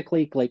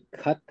 theoretically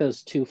cut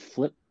those 2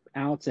 flip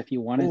outs if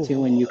you wanted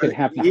to, and you could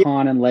have the Yeah.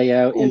 Han and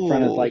Leia in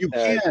front of like You the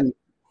can. thing.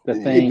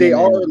 They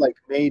and are then- like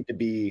made to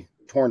be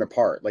torn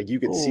apart. Like you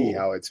could see Oh.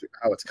 how it's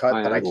cut,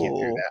 Oh, but yeah. I can't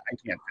do Oh. that. I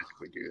can't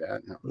physically do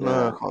that. No.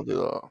 No, I can't do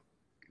that.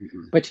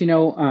 Mhm.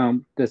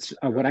 But that's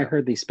what I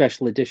heard. The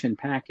special edition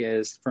pack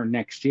is for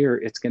next year.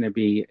 It's going to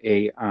be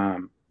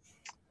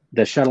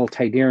the shuttle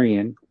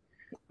Tidarian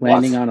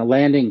landing on a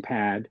landing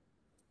pad,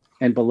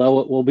 and below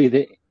it will be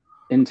the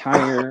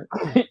entire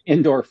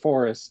indoor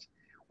forest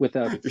with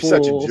a You're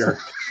such a full. jerk.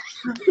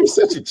 You're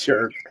such a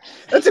jerk.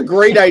 That's a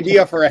great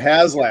idea for a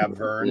HasLab,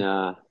 Vern.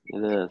 Yeah,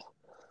 it is.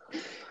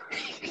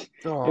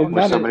 Oh, It's Wish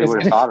not- somebody it's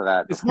would have gonna- thought of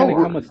that. It's going to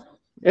before. come with.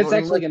 It's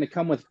actually going to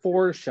come with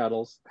 4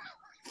 shuttles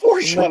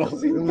 4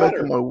 shuttles, You're even making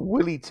better. my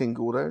willy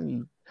tingle there,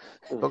 you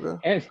bugger.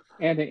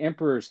 and an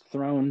Emperor's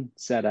Throne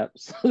setup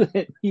so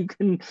that you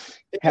can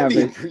have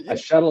The- a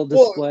shuttle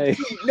Well, display.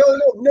 see,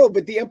 no,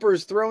 but the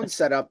Emperor's Throne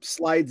setup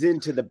slides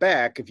into the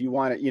back if you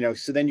want it,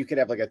 so then you could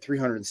have like a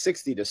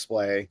 360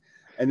 display,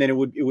 and then it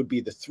would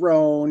be the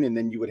throne, and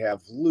then you would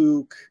have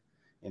Luke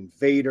and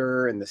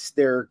Vader and the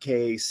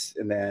staircase,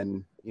 and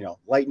then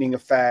lightning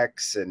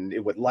effects, and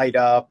it would light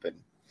up, and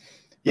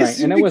Right,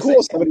 it'd and it be was- cool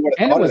if somebody would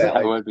have and it thought of was- that. That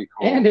Like, would be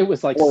cool. And it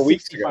was like 4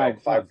 weeks ago,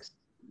 $65.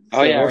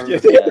 Oh, yeah, I yeah, remember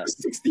they that. were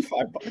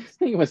 $65. I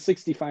think it was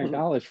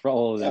 $65 for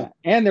all of Yeah. that.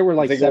 And there were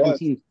like I think it was.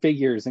 17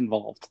 figures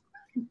involved.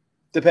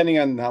 Depending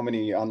on how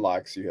many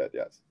unlocks you had,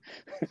 yes.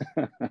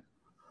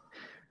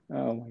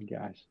 Oh my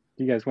gosh.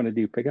 Do you guys want to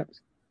do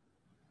pickups?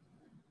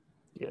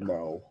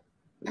 No.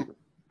 All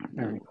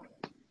right.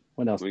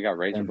 What else? We got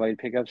Razor Blade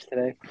pickups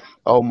today.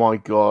 Oh my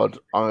god,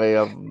 I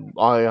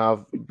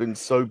have been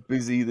so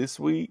busy this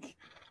week.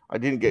 I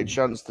didn't get a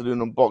chance to do an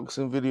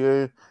unboxing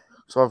video,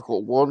 so I've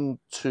got 1,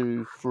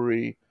 2,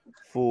 3,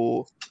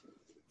 4,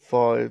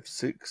 5,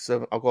 6,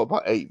 7. I've got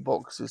about 8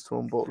 boxes to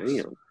unbox.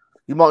 Damn.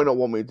 You might not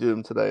want me to do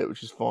them today,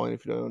 which is fine.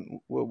 If you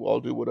don't,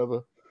 I'll do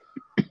whatever.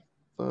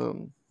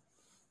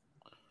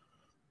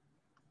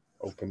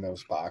 Open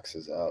those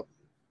boxes up.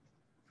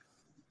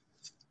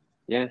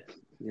 Yeah.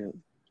 All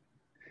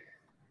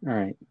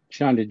right.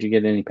 Sean, did you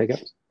get any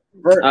pickups?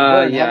 Vern,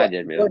 how Yeah, I about-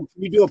 did, man. Vern,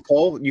 can you do a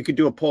poll? You could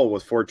do a poll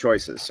with 4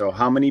 choices. So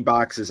how many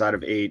boxes out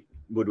of 8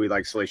 would we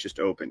like Salacious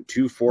to open?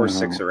 2, 4,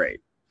 6, or 8?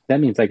 That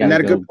means I Isn't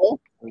gotta that a go. good poll?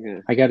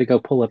 Okay. I gotta go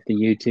pull up the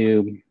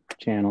YouTube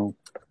channel.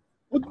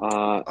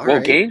 Well,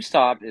 right.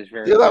 GameStop is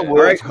very Yeah, that good.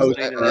 works. All right,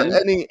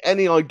 Explaining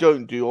Any I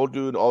don't do, I'll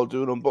do an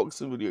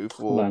unboxing video Hold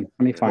for on. Let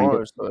me find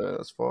tomorrow. it. So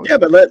that's fine. Yeah,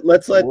 but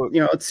let's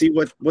Work. see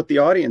what the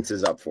audience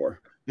is up for.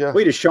 Yeah.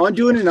 Wait, is Sean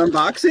doing an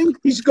unboxing?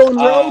 He's going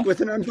rogue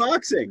with an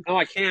unboxing. No,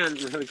 I can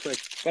really quick,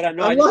 but I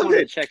know I I just love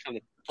wanted it. to check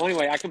something.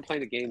 Anyway, I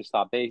complained to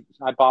GameStop.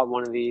 I bought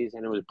one of these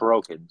and it was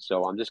broken,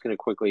 so I'm just gonna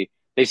quickly.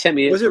 They sent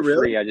me it Was for it really?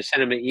 free. I just sent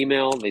them an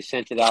email. They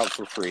sent it out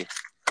for free.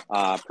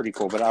 Pretty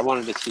cool. But I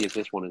wanted to see if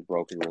this one is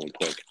broken really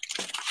quick.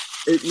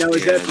 Now,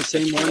 is that the Yeah,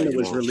 same one that you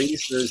was know.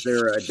 released, or is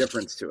there a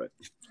difference to it?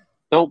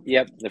 Nope.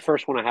 Yep. The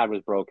first one I had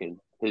was broken.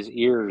 His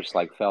ears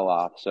like fell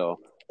off. So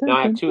now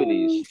I have 2 of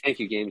these. Thank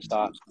you,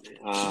 GameStop.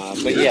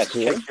 But yes,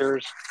 cool. check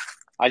yours.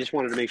 I just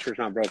wanted to make sure it's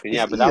not broken.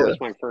 Yeah, but that was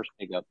my first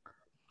pickup.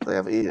 They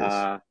have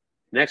ears.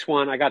 Next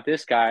one, I got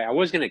this guy. I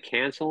was gonna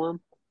cancel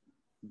him,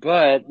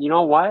 but you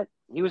know what?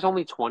 He was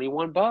only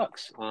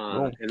 $21.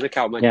 And look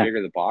how much Yeah.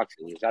 bigger the box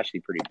is. It's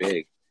actually pretty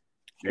big.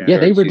 Yeah,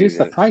 they Compared to reduced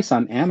the price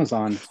on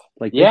Amazon.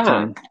 Like, big Yeah.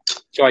 time.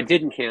 So I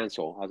didn't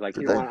cancel. I was like,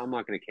 Did you know they? what? I'm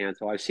not going to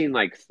cancel. I've seen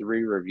like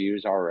 3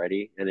 reviews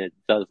already, and it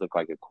does look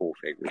like a cool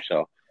figure.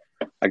 So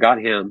I got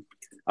him.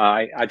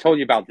 I told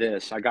you about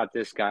this. I got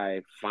this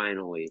guy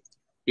finally.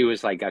 He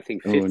was like, I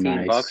think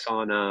 $15 nice.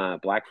 on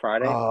Black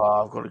Friday.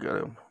 Oh, I've got to get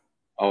him.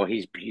 Oh,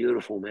 he's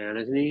beautiful, man,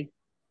 isn't he?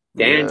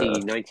 Yeah.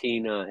 Dandy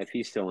 19, if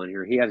he's still in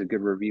here, he has a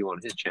good review on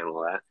his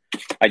channel of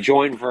that. I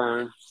joined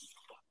Vern.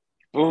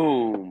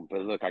 Boom.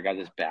 But look, I got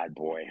this bad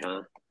boy,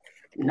 huh?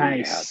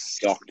 Nice.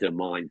 Yeah, Dr.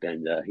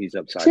 Mindbender. He's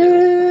upside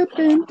down.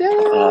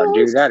 Oh,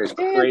 dude, that is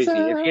crazy.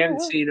 If you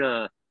haven't seen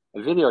a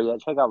video yet,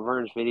 check out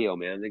Vern's video,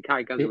 man. The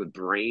guy comes with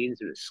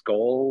brains and a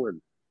skull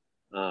and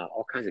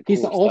all kinds of cool He's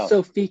stuff.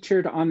 also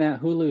featured on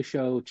that Hulu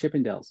show,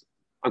 Chippendales.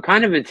 I'm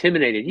kind of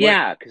intimidated.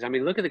 Yeah, because, I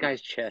mean, look at the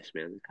guy's chest,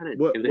 man. It's kind of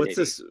intimidating. What's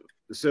this?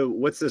 So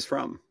what's this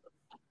from?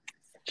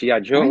 G.I.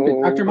 Joe.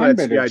 Dr. Oh, it's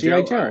Mindbender, G.I.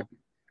 G.I. Joe.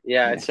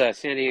 Yeah, it's a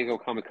San Diego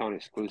Comic-Con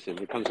exclusive.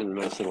 It comes in a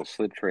nice little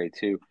slip tray,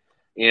 too.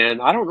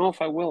 And I don't know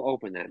if I will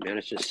open that, man.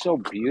 It's just so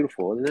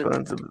beautiful,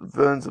 isn't it?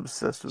 Vern's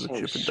obsessed with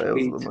the So Chippendales at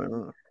sweet.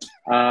 the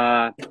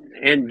moment.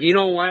 And you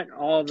know what?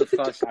 All the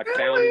fuss I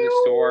found in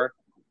the store.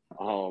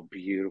 Oh,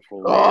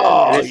 beautiful. Man.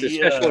 Oh, And it's the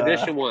special yeah.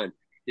 edition one.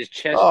 His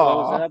chest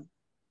Oh. blows up.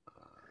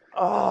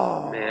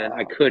 Oh, Man,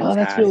 I couldn't Oh,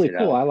 that's pass really it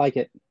cool. up. I like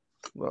it.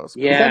 That's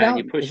Yeah, that and out-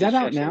 you push is that his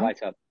out chest, it now?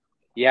 lights up.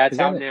 Yeah, it's Is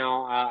that out it?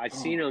 now. I've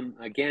seen them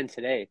again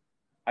today.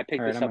 I picked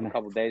All right, this I'm up a gonna-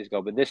 couple days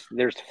ago, but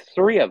there's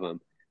 3 of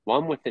them.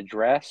 One with the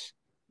dress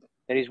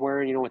that he's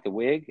wearing, you know, with the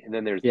wig, and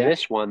then there's Yeah.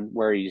 this one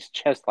where his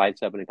chest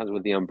lights up and it comes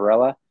with the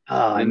umbrella. Oh,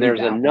 I And need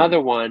there's that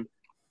another one.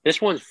 This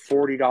one's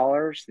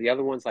 $40. The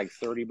other one's like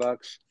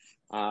 $30.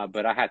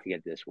 But I have to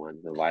get this one,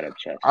 the light up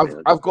chest.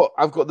 man. I've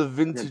got the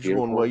vintage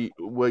beautiful? one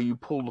where you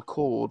pull the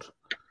cord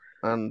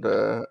and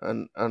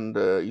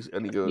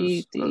he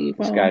goes.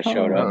 This guy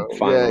showed up yeah,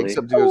 finally.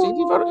 except he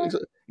goes.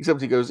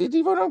 Except he goes.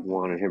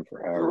 Wanted him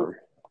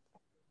forever.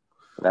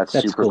 That's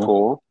That's super cool.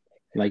 cool.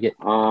 Like it.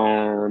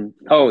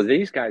 Oh,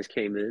 these guys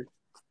came in.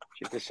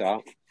 Check this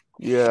out.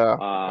 Yeah,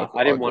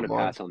 I didn't want to got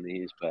mine. pass on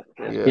these, but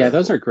Yeah,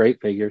 those are great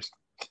figures.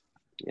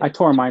 Yeah, I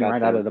tore mine got right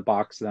them. out of the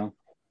box, though.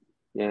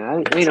 Yeah, I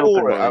ain't Tore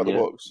opened it out of mine the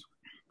yet. box.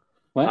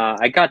 What?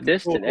 I got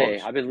this Cool today.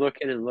 box. I've been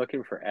looking and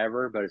looking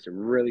forever, but it's a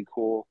really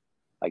cool,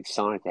 like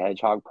Sonic the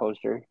Hedgehog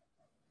poster.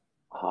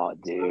 Oh,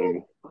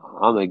 dude,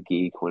 I'm a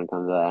geek when it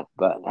comes to that.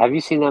 But have you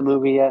seen that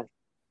movie yet?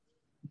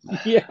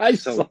 Yeah, I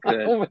So saw.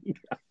 good. Oh, my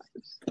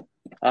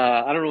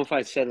I don't know if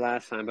I said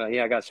last time, but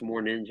yeah, I got some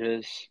more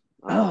ninjas.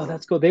 oh,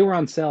 that's cool. They were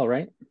on sale,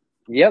 right?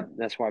 Yep,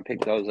 that's why I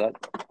picked those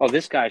up. Oh,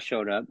 this guy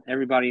showed up.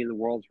 Everybody in the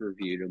world's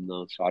reviewed him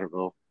though, so I don't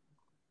know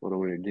what I'm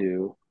gonna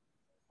do.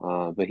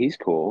 But he's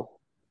cool.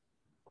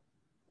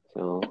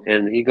 So,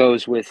 and he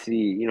goes with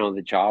the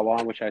the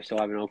Jawa, which I still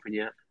haven't opened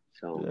yet.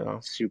 So Yeah.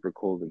 super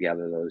cool to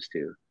gather those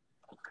two.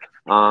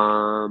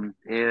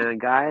 And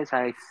guys,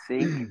 I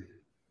think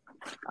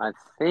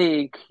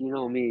you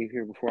know me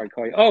here before I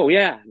call you. Oh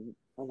yeah,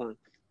 hold on.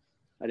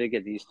 I did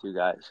get these two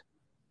guys.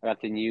 I got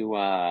the new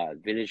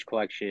vintage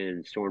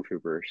collection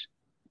Stormtroopers.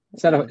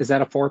 Is that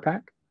a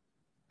 4-pack?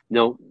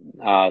 No,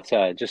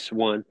 it's just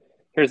one.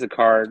 Here's the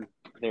card.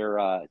 They're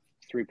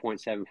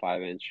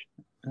 3.75 inch.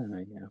 Oh, yeah.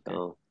 Okay.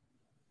 So,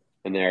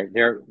 and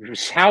they're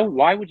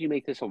why would you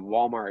make this a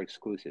Walmart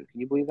exclusive?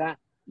 Can you believe that?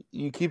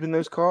 You keeping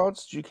those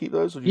cards? Do you keep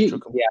those, or do you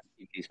chuck them? Yeah, I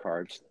keep these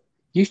cards.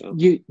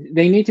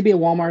 They need to be a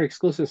Walmart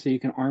exclusive so you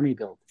can army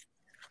build.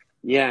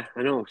 Yeah,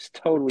 I know it's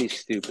totally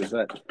stupid,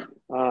 but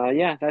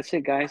yeah, that's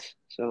it, guys.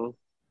 So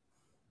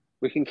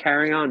we can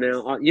carry on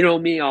now. You know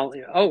me,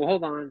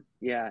 hold on.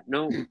 Yeah,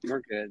 no,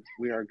 we're good.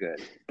 We are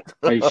good.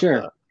 Are you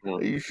sure?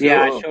 Are you sure?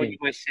 Yeah, I showed you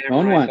my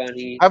samurai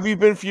bunny. Have you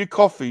been for your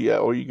coffee yet,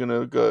 or are you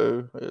gonna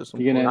go?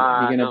 You're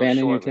gonna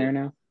abandon your chair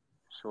now?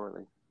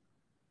 Shortly.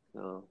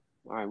 No.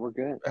 All right, we're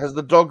good. Has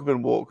the dog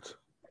been walked?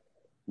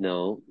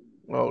 No.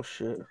 Oh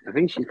shit! I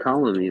think she's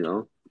calling me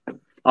though.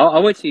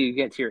 I'll wait till you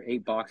get to your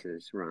 8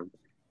 boxes, Rum.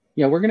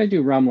 Yeah, we're gonna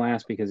do Rum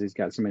last because he's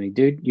got so many.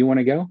 Dude, you want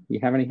to go? You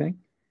have anything?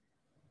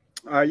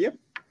 Yep.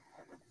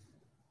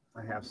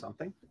 I have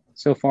something.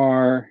 So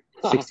far,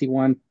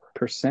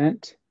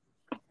 61%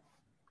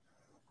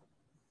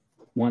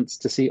 wants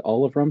to see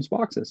all of Rum's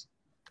boxes.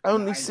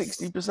 Only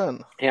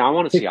 60%. Yeah, I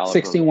want to see all of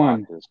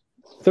 61.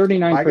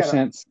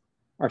 39%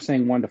 are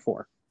saying 1 to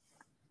 4.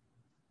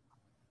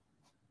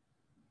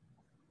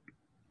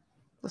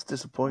 That's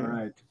disappointing. All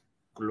right.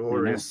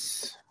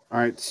 Glorious. All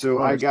right,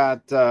 so I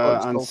got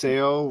on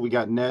sale. We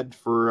got Ned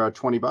for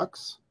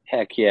 $20.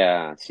 Heck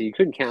yeah! So you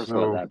couldn't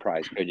cancel at that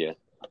price, could you?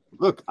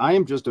 Look, I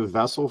am just a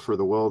vessel for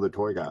the will of the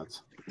toy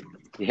gods.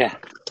 Yeah.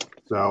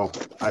 So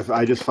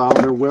I just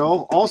followed their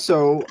will.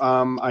 Also,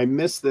 I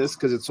missed this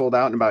because it sold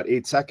out in about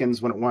 8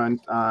 seconds when it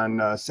went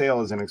on sale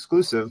as an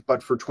exclusive.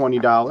 But for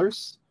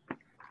 $20,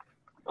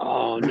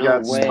 oh we no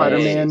got way!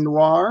 Spider-Man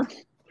Noir.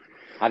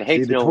 I'd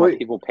hate to know what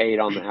people paid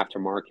on the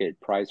aftermarket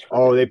price for.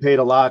 Oh, they paid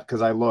a lot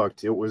because I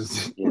looked. It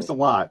was a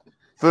lot.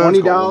 $20.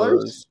 I've got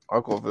those.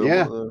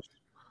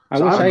 I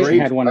wish I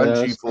had one of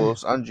those.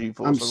 And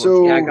GeForce. I'm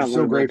so I got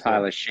so a grateful.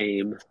 pile of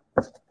shame.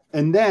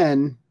 And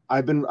then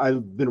I've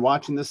been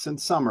watching this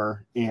since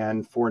summer,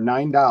 and for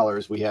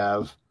 $9 we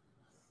have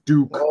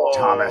Duke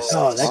Thomas.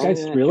 Oh, that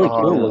guy's really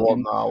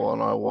cool. I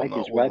want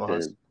his that one.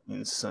 weapon.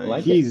 That's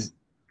insane.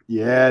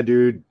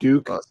 Dude,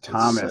 Duke That's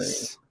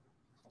Thomas. insane.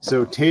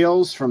 So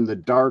Tales from the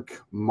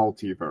Dark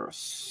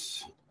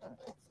Multiverse.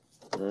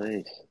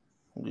 Nice.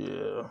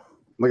 Yeah.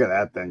 Look at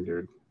that thing,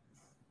 dude.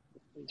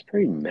 It's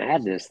pretty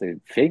madness. The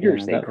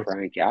figures they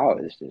crank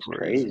out is just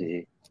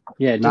crazy.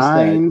 Yeah, just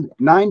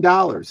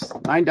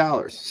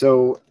 $9.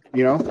 So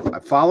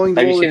following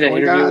the will of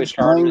toy gods,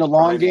 playing the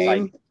long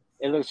game. Like,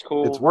 it looks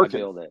cool. It's working. I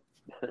build it.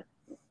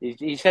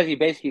 He says he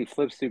basically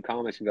flips through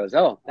comics and goes,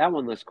 "Oh, that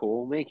one looks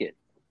cool. Make it."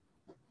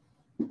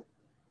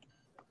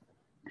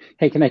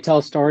 Hey, can I tell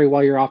a story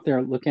while you're off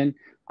there looking?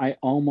 I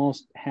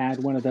almost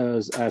had one of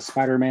those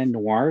Spider-Man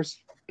Noirs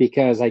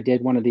because I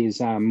did one of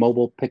these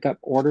mobile pickup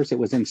orders. It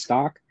was in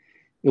stock.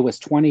 It was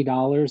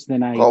 $20.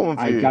 Then I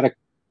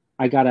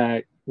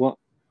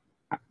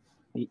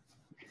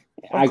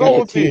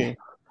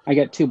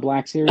got 2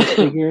 Black Series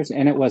figures,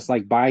 and it was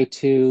like buy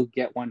 2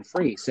 get 1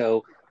 free.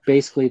 So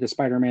basically, the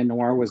Spider-Man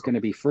Noir was going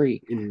to be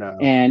free. No.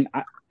 And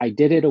I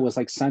did it. It was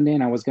like Sunday,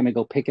 and I was going to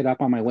go pick it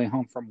up on my way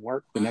home from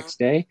work the next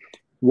day.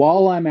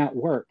 While I'm at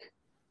work,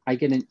 I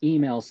get an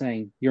email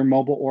saying your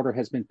mobile order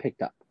has been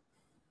picked up.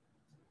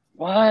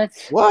 What?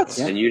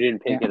 Yeah. And you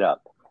didn't pick it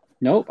up?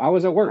 Nope, I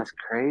was at work. That's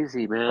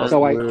crazy, man.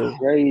 So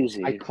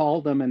crazy. I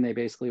called them, and they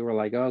basically were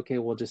like, "Okay,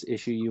 we'll just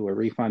issue you a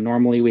refund."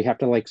 Normally, we have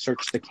to like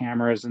search the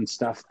cameras and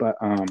stuff, but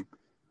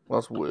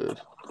that's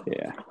weird.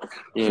 Yeah.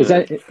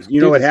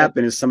 What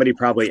happened is somebody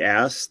probably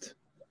asked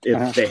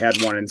if they had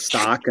one in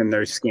stock, and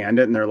they scanned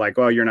it, and they're like,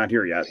 "Oh, you're not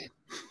here yet."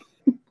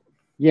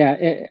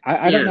 Yeah,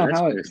 I don't know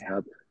how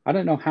I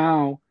don't know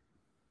how,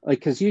 like,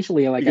 because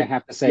usually, like, I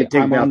have to say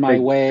I'm on my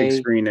way. Big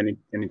screen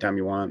anytime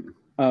you want.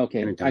 Oh,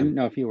 okay, anytime. I didn't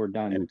know if you were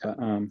done. But,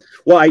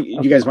 well,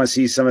 you guys want to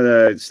see some of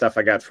the stuff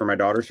I got for my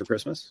daughters for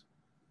Christmas?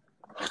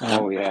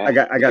 Oh yeah, I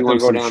got them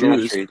some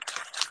shoes.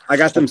 I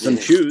got them some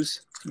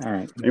shoes. All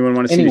right. Anyone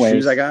want to see the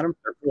shoes I got them?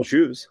 They're cool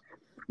shoes.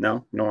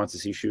 No one wants to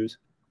see shoes.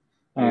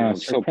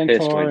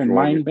 Serpentor and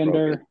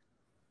Mindbender.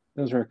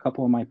 Those are a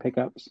couple of my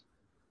pickups.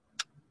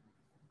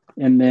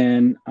 And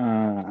then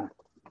I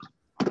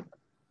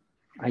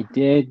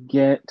did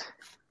get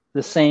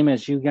the same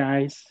as you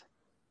guys.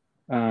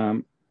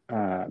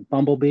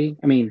 Bumblebee.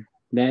 I mean,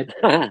 Ned.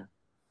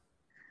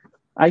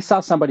 I saw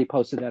somebody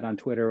posted that on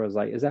Twitter. It was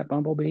like, is that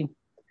Bumblebee?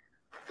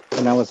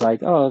 And I was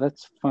like, oh,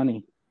 that's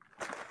funny.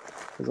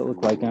 Because it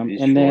looked like him.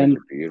 These And toys then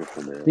are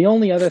beautiful, man. the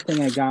only other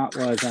thing I got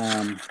was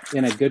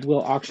in a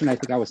Goodwill auction. I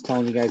think I was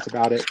telling you guys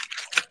about it.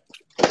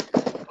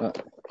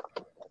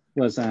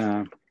 Was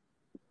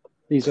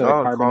these are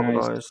the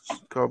carbonized.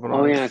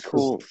 Oh yeah,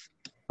 cool.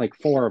 Like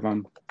 4 of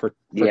them for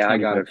yeah, I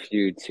got $20. a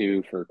few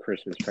too for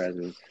Christmas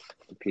presents.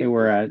 They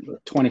were at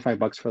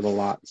 $25 for the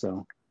lot,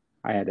 so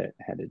I had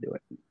to do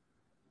it.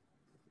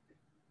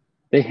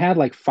 They had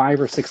like 5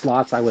 or 6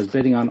 lots. I was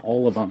bidding on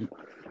all of them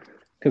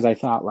because I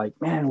thought, like,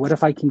 man, what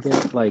if I can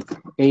get like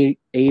 8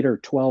 or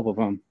 12 of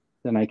them?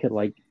 Then I could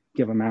like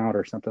give them out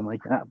or something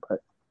like that. But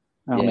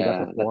I only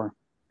got the 4.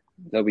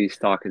 They'll be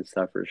stocking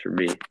stuffers for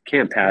me.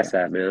 Can't pass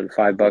that, man.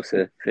 $5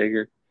 a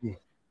figure. Yeah.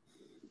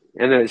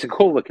 And it's a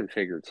cool looking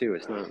figure too.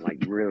 It's not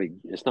like really.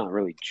 It's not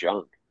really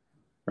junk.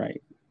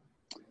 Right.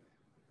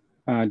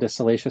 Does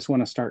Salacious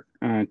want to start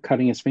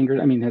cutting his fingers?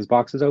 I mean, his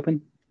box is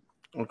open.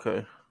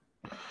 Okay.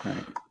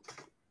 Right.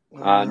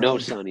 No,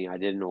 Sonny, I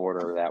didn't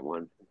order that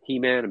one.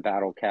 He-Man and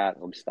Battle Cat,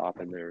 I'm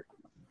stopping there.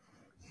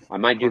 I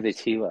might do the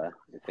Tila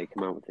if they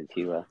come out with the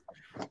Tila.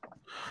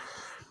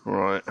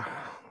 Right.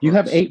 You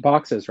have 8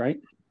 boxes,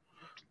 right?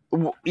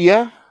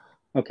 Yeah.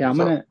 Okay, I'm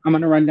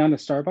gonna run down to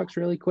Starbucks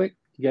really quick.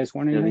 You guys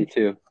want anything? Me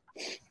too.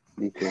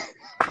 Me too.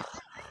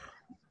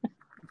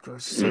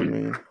 That's so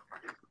mean.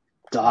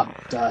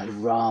 Dr.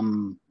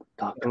 Rum.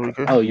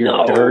 Okay. Oh,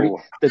 you're dirty.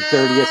 The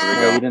dirtiest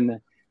blade in the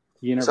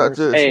universe.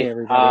 Hey,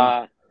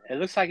 everybody. it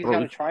looks like he's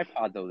got a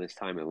tripod though this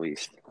time at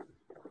least.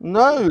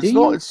 No, it's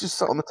not. It's just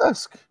sat on the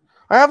desk.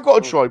 I have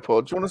got a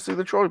tripod. Do you want to see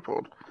the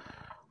tripod?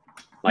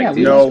 Like,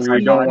 no,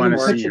 we don't want to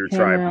see your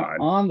tripod.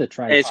 On the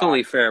tripod. Hey, it's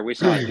only fair. We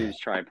saw a dude's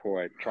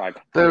tripod.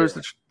 There's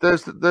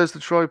the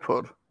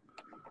tripod.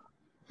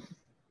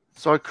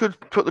 So I could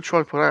put the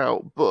tripod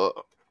out, but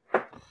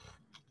all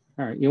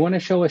right. You want to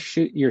show us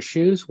your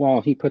shoes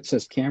while he puts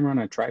his camera on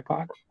a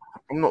tripod?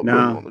 I'm not putting it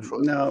on the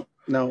tripod.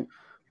 No.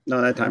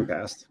 That time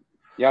passed.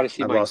 You ought to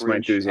see I've my lost my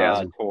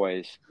enthusiasm.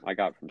 Toys I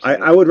got from.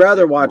 I would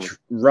rather watch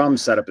Rum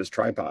set up his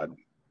tripod.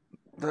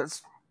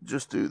 Let's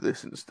just do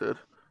this instead.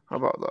 How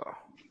about that?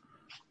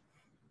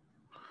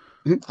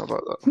 How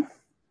about that?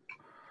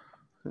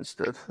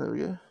 Instead, there we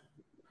go.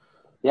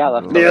 Yeah,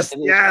 yes.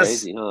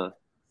 Crazy, huh?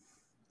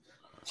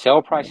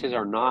 Sale prices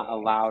are not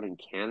allowed in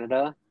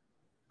Canada.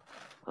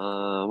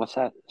 What's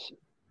that?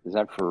 Is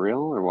that for real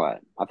or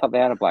what? I thought they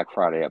had a Black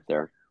Friday up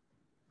there.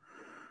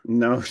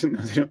 No,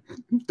 they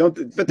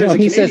don't. But there's a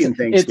Canadian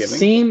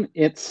Thanksgiving.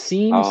 It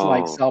seems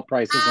like sale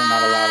prices are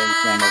not allowed in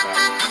Canada.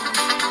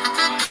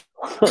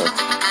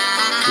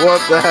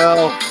 What the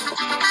hell?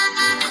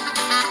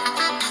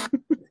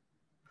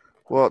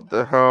 What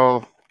the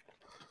hell?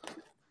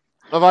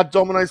 I've had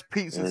Domino's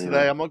pizza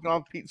today. I'm not going to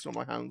have pizza on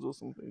my hands or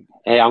something.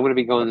 Hey, I'm going to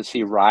be going to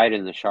see Ride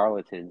in the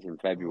Charlatans in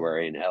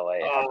February in LA.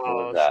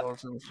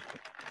 Charlatans.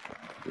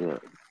 Yeah.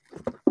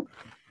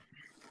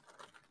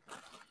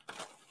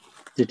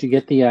 Did you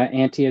get the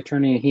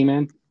anti-attorney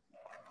He-Man?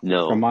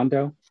 No. From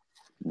Mondo?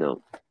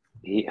 No.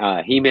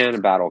 He-Man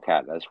and Battle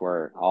Cat. That's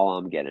where all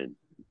I'm getting.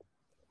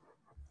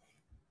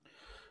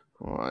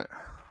 All right.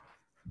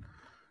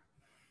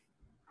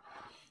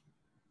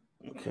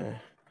 Okay.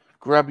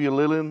 Grab your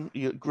linen.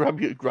 Grab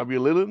your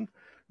linen.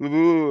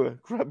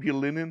 Grab your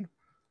linen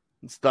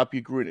and stop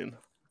your grinning.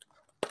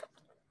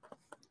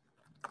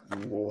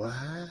 What?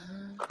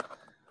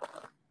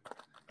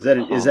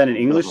 Is that an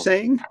English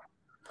saying?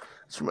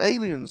 It's from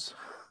Aliens.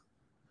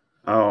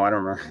 Oh, I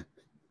don't remember.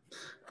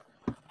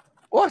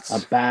 What?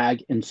 A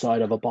bag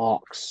inside of a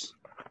box.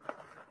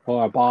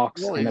 Or a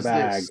box in a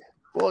bag.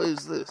 What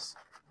is this?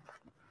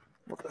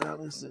 What the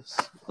hell is this?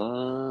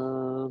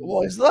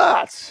 What is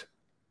that?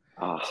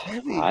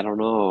 I don't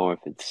know if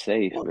it's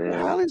safe, what man. What the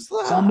hell is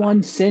that?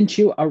 Someone sent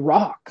you a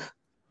rock.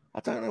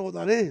 I don't know what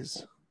that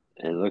is.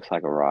 It looks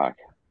like a rock.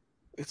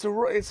 It's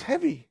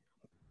heavy.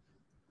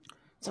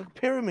 It's like a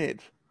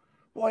pyramid.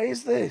 What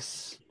is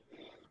this?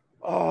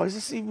 Oh, is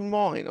this even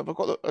mine? Have I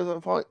got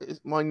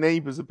my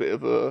neighbour's a bit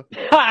of a...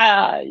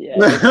 yeah.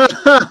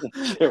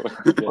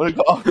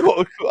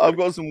 I've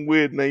got some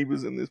weird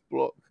neighbours in this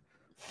block.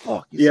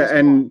 Fuck. Yeah,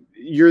 and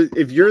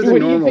if you're the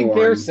what normal do you think one,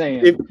 they're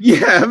saying?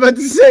 I'm about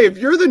to say, if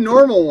you're the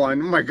normal one,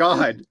 oh my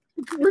God,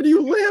 where do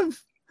you live?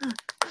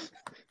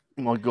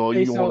 Oh my God,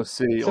 you don't want to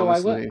see,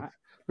 honestly.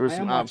 There's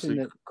some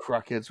absolute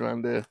crackheads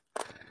around there.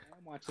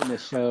 I'm watching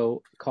this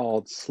show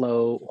called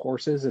Slow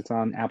Horses. It's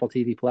on Apple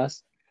TV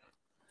Plus.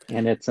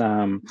 And it's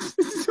Gary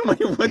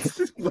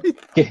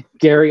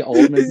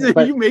Oldman.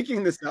 Are you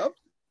making this up?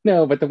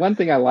 No, but the one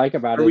thing I like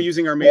about it. Are we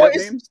using our made-up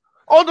names?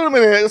 Hold on a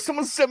minute.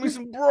 Someone sent me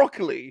some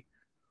broccoli.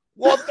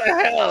 What the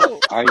hell?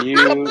 Are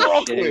you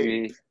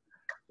kidding me?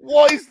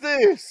 What is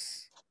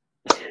this?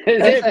 Is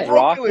it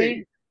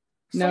broccoli?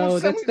 No,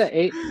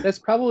 that's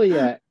probably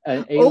an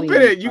alien.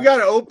 Open it. You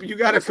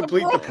gotta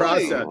complete the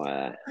process.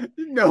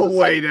 No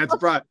way. That's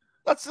broccoli.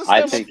 I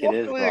think it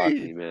is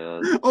broccoli,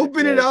 man.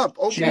 Open it up.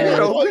 Open it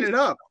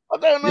up. I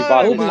don't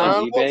know,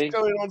 man. What's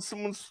going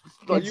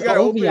on? You gotta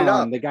open it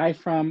up. The guy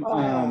from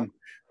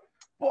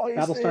What is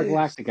Battlestar this?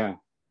 Galactica.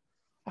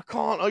 I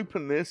can't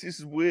open this. This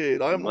is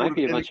weird. I haven't Might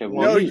be a ordered bunch of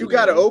anything No, like movies. you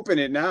got to open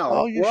it now.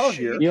 Oh, you we're all shit.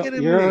 here. You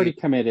kidding You're me? already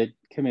committed.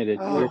 Committed.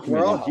 Oh, You're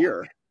We're all committed.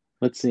 here.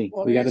 Let's see.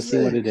 What We got to is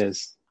see what it this?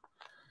 is.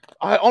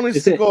 I honest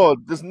Is to it-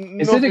 God, there's Is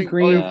nothing. it a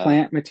green Yeah.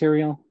 plant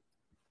material?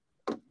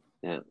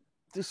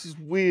 This is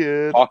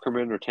weird. Hawker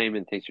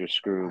Entertainment thinks you're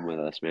screwing with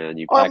us, man.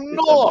 You I'm packed this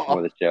not. up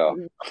before the show.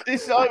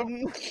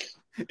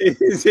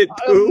 Is it I'm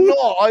poo?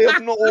 not. I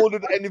have not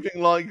ordered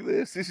anything like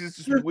this. This is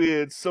just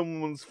weird.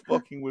 Someone's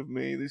fucking with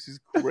me. This is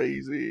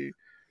crazy.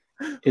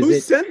 Is Who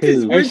it sent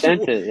this? poo? Who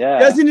sent it? Yeah.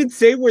 Doesn't it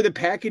say where the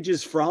package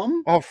is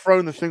from? I've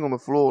thrown the thing on the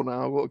floor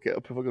now. I've got to get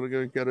up if I'm going to go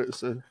and get it.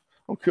 So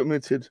I'm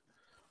committed.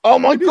 Oh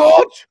my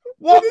God!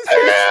 What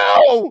the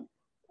hell?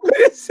 What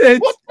is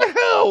it? What the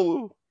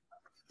hell?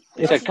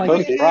 It's It's a like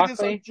cooked It's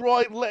broccoli. like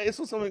dried lettuce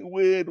or something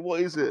weird.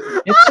 What is it?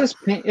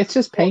 It's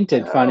just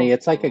painted hell? funny.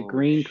 It's like a Oh,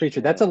 green creature.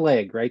 shit. That's a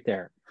leg right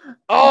there.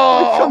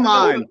 Oh, come I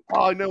know what on. it-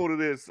 oh, I know what it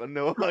is. I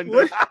know.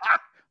 What?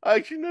 I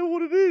actually know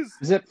what it is.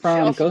 Is it I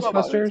from forgot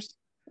about Ghostbusters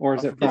or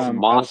is I it forgot. It's from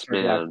Moss Battlestar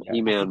Man. Galactica? I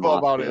He-Man forgot Moss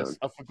about Man. this.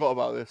 I forgot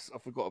about this. I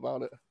forgot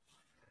about it.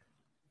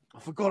 I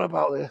forgot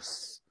about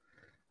this.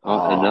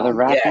 Oh, another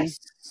wrapping?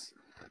 Yes.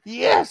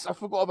 Yes, I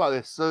forgot about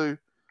this. So,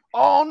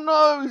 oh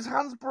no, his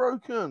hand's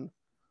broken.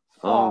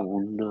 Fuck. Oh,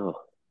 no.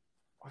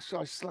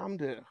 I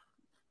slammed it.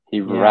 He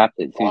Yeah. wrapped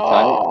it too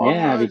tight. Oh,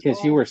 Yeah, no, because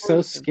it's you were so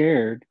broken.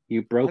 scared,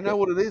 you I broke know it.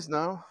 what it is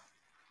now.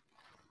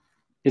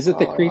 Is it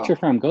the Oh, creature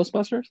from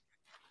Ghostbusters?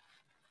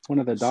 One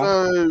of the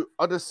dogs? So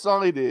I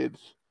decided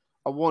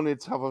I wanted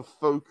to have a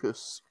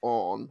focus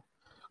on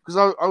because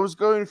I was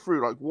going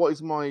through like what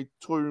is my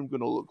toy room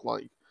gonna look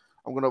like?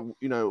 I'm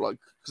gonna like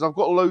because I've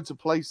got loads of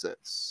play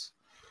sets,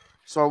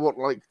 so I want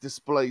like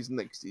displays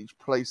next to each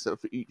play set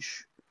for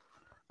each,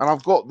 and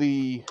I've got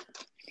the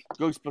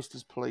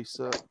Ghostbusters play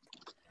set,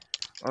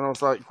 and I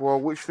was like, well,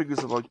 which figures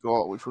have I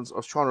got? Which ones? I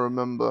was trying to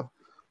remember,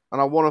 and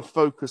I want to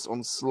focus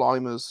on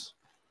Slimers.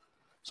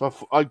 So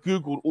I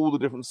googled all the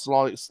different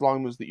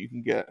Slimers that you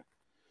can get,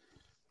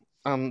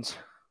 and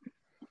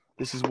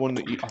this is one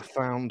that I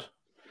found.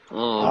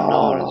 Oh,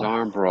 no, his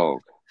arm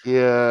broke.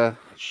 Yeah,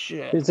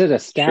 shit. Is it a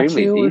Extremely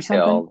statue or something?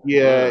 detailed.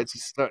 Yeah, it's a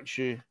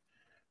statue,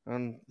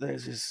 and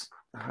there's his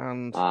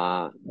hand. Bit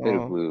Oh.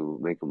 of glue,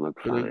 make him look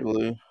Bit of fine.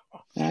 glue.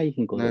 Ah, you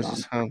can glue it There's on.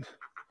 his hand.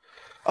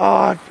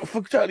 I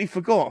totally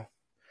forgot.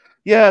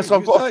 Yeah, so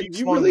I've got a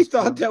few You really Slimers.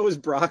 thought that was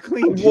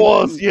broccoli? It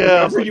was, yeah.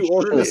 I was Whenever like, you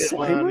ordered a shit,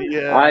 Slimer? man,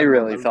 yeah. I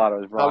really thought it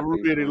was I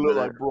broccoli. really for a looked minute.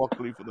 like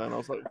broccoli for then. I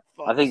was like,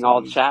 I think fuck, all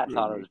someone's chat screwing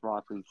thought it me. was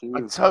broccoli too.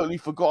 I totally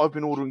forgot I've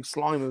been ordering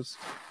Slimers.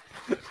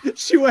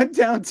 She went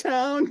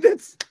downtown.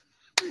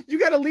 You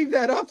got to leave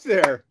that up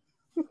there.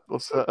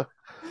 What's that?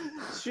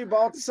 She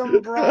bought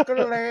some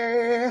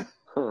broccoli.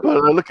 But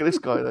look at this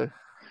guy though.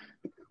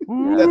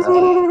 Yeah, That's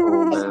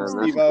oh man, that's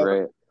Steve-O.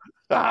 great.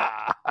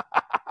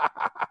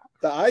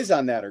 The eyes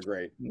on that are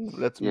great.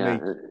 That's Yeah.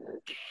 me.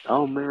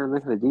 Oh man,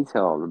 look at the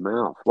detail of the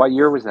mouth. What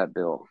year was that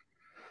built?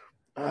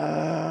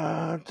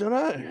 Don't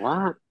know.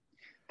 What?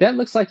 That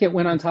looks like it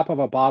went on top of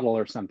a bottle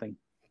or something.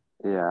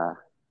 Yeah,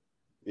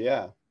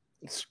 Yeah.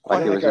 It's like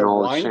Like it was a an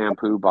old wine-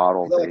 shampoo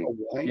bottle Is that like thing.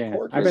 a wine Yeah,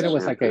 cork I or bet it something?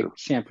 was like a Shampoo.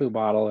 shampoo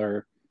bottle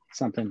or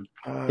something.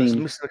 it's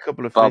Theme. missing a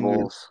couple of fingers.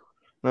 Bubbles,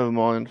 Never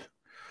mind.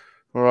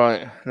 All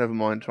right, never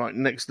mind. Right,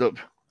 next up,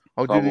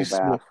 I'll do bubble these.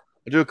 Small, bath.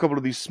 I'll do a couple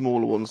of these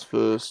smaller ones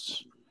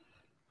first.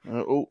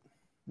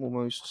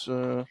 Almost.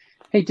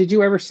 Hey, did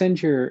you ever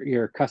send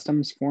your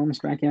customs forms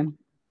back in?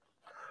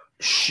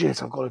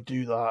 Shit, I've got to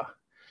do that.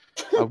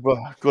 I've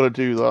got to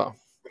do that.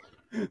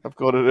 I've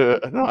got to do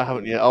it. No, I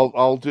haven't yet.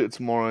 I'll do it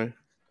tomorrow.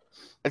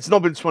 It's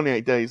not been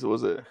 28 days,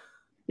 was it?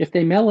 If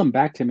they mail them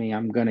back to me,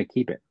 I'm going to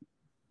keep it.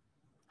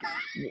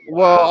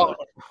 Well,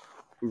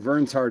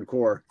 Vern's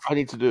hardcore. I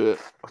need to do it.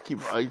 I keep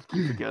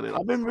forgetting.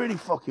 I've been really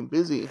fucking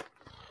busy.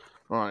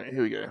 Right,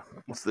 here we go.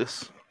 What's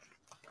this?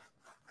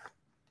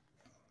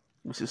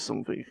 This is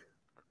something.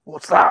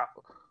 What's that?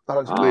 That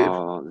looks weird.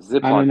 Oh,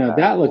 Ziploc I don't know. bag.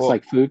 That looks Well-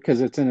 like food because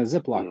it's in a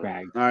Ziploc Yeah.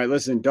 bag. All right,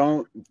 listen,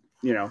 don't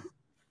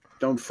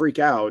freak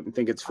out and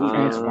think it's food.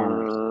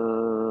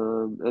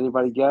 Transformers.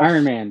 Anybody guess?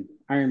 Iron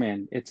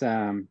Man. It's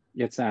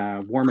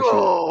War Machine.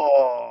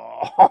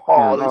 Oh,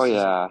 Oh this is-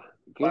 yeah,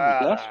 good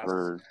badass. guess,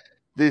 Vern.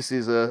 This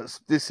is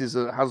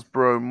a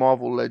Hasbro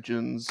Marvel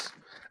Legends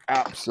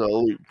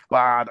absolute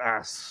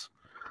badass.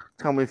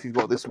 Tell me if you've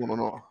got this one or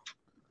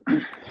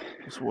not.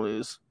 This one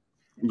is.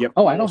 Yep.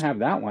 Oh, I don't have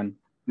that one.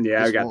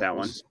 Yeah, I this got that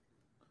one. is-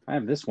 I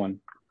have this one.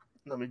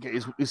 Let me get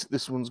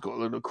this one's got a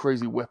load of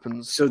crazy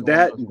weapons. So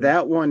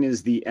that one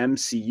is the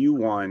MCU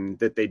one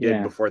that they did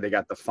Yeah. before they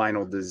got the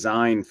final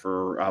design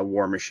for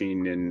War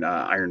Machine and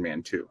Iron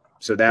Man 2.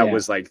 So that Yeah.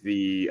 was like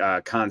the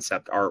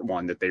concept art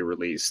one that they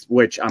released,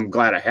 which I'm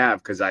glad I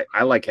have because I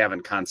like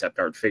having concept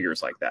art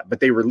figures like that.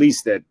 But they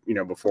released it,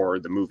 before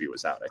the movie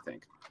was out, I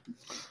think.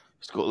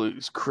 It's got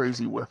these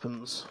crazy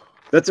weapons.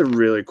 That's a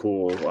really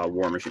cool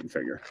War Machine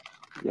figure.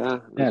 Yeah, Yeah,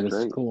 that's this is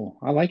great. cool.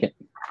 I like it.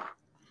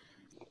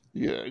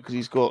 Yeah, because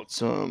he's got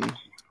some.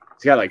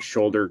 It's got like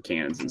shoulder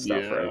cannons and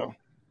stuff, Yeah. right?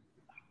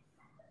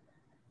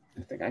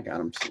 I think I got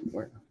them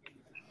somewhere.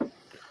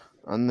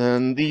 And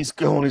then these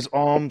go on his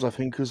arms, I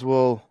think, as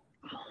well.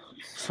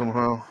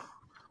 Somehow.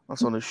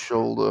 That's on his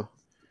shoulder.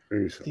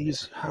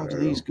 How do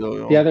these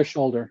go on? The other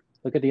shoulder.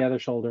 Look at the other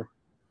shoulder.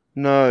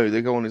 No,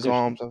 they go on his There's-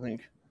 arms, I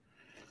think.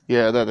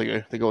 Yeah, there they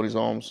go. They go on his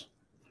arms.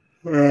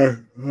 Oh.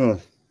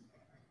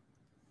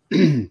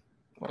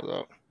 Like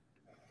that.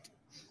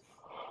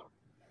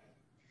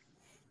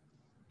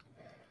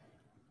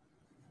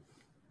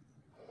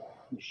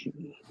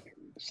 Machine.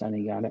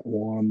 Sonny got it.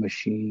 War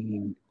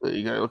Machine. There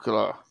you go. Look at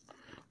that.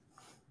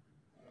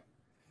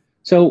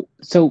 So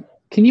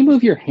can you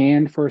move your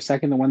hand for a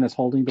second, the one that's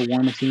holding the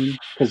War Machine?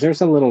 Because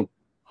there's a little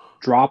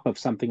drop of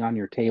something on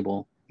your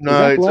table. Is No,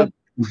 that it's blood?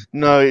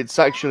 no, it's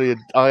actually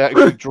I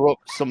actually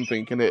dropped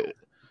something and I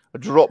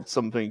dropped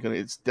something and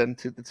it's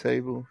dented the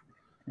table.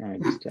 All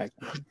right, just check.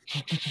 Because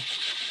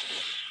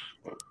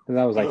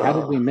I was like, how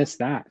did we miss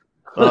that?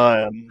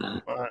 I'm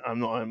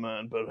not Iron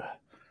Man, but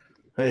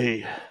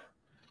hey,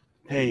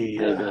 Hey,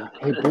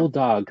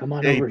 Bulldog, come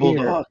on hey, over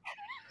Bulldog.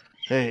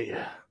 Hey,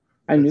 here.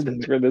 I knew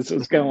that's where this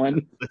was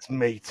going. let's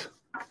mate.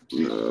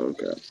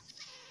 Okay.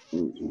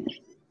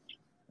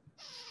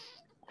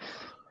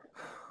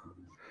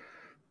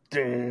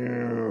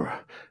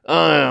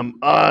 I am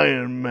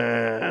Iron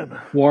Man.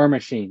 War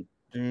Machine.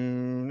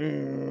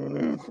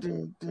 No,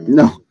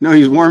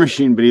 he's War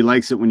Machine, but he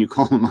likes it when you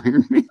call him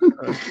Iron Man.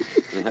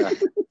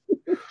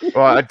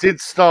 Right, I did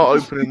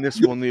start opening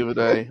this one the other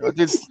day. I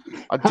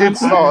did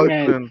start Iron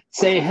Man. opening.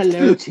 Say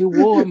hello to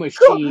War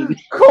Machine.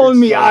 Calling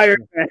me Iron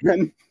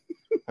Man.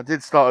 I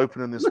did start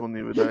opening this one the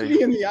other Look day.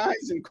 me in the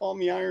eyes and call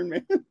me Iron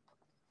Man.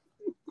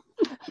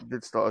 I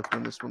did start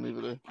opening this one the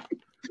other day.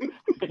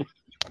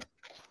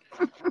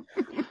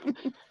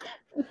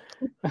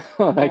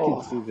 Oh, I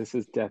can see this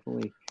is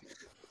definitely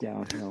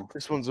downhill.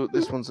 This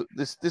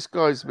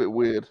guy's a bit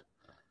weird.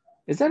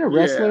 Is that a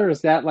wrestler or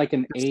is that like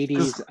an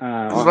 80s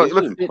Oh, like, he's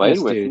look- been fitness played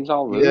with. dude? He's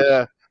all loose.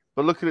 Yeah,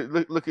 but look at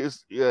it. Look at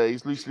his. Yeah,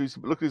 he's loose,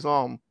 but look at his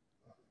arm.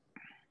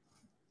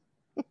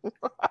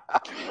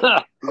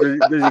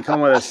 Does he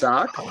come with a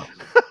sock?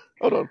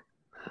 Hold on.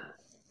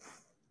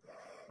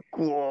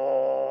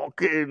 Whoa,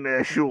 get in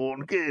there,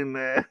 Sean. Get in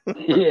there.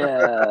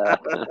 Yeah.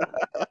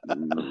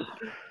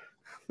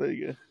 There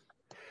you go.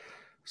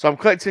 So I'm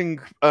collecting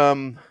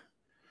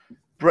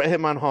Bret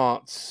Hitman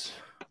Hart's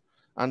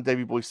and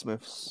Davey Boy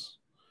Smith's.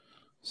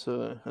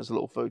 So as a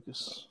little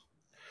focus.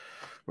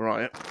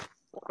 Right.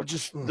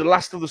 Just the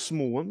last of the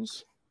small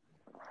ones.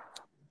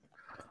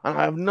 And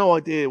I have no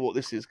idea what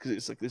this is because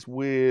it's like this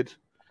weird.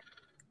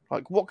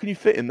 Like, what can you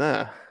fit in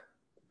there?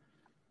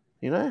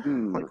 You know?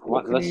 Like,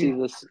 what can Let's you-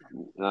 see this.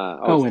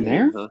 Oh, in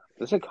there? Huh?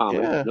 It's a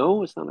comic. Yeah.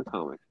 No, it's not a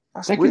comic.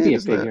 That's That weird, could be a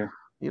isn't it? figure.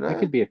 You know? That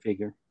could be a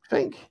figure.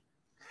 Think.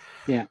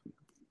 Yeah.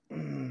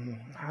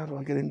 How do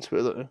I get into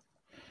it though?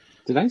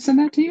 Did I send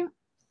that to you?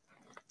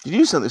 Did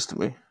you send this to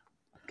me?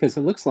 Because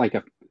it looks like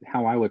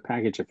how I would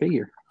package a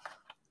figure.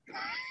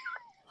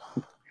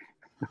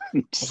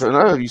 I don't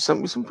know. Have you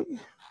sent me something?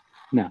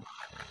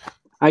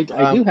 I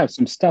do have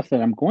some stuff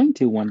that I'm going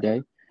to one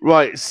day.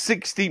 Right,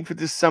 16th of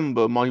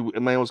December, my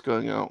mail's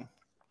going out.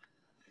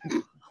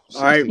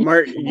 All right,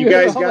 Mark, you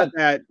guys got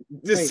that.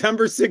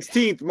 December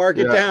 16th. Mark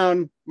it Yeah.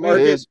 down. Mark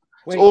It it. is.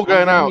 It's all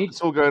going out.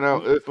 It's all going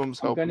out. Earthworm's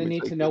I'm helping going to me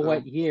need to take know it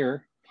what down.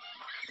 year.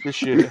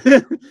 This year.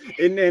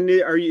 and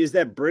is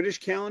that British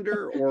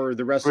calendar or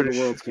the rest of British.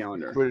 the world's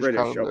calendar? British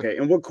calendar. Okay.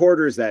 And what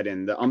quarter is that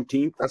in? The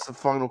umpteenth? That's the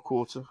final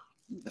quarter.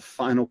 The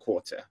final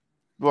quarter.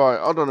 Right,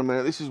 hold on a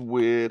minute. This is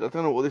weird. I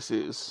don't know what this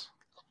is.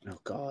 Oh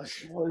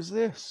gosh. What is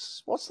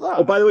this? What's that?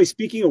 Oh, by the way,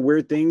 speaking of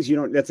weird things,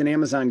 that's an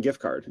Amazon gift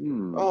card.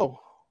 Oh,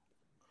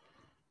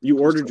 You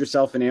ordered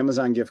yourself an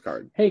Amazon gift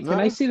card. Hey, can No.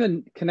 I see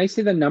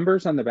the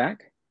numbers on the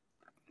back?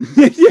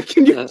 Yeah,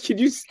 can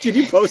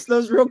you post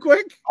those real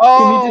quick?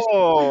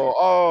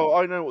 oh,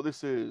 I know what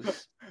this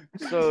is.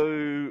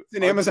 So It's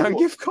an Amazon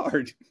gift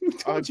card. Who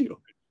told you?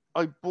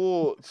 I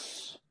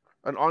bought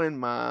an Iron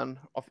Man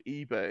off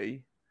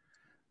eBay,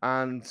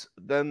 and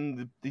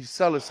then the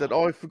seller said,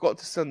 "Oh, I forgot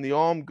to send the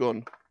arm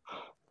gun,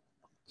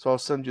 so I'll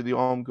send you the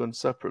arm gun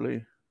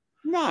separately."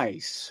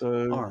 Nice.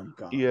 So Arm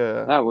gun.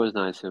 yeah, That was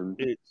nice of him.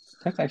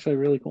 That's actually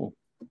really cool.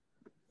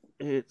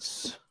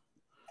 it's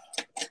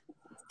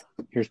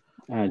Here's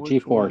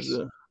which one GeForce. is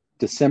it?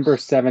 December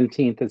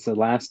 17th is the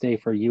last day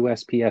for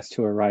USPS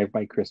to arrive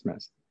by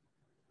Christmas.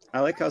 I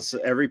like how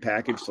every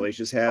package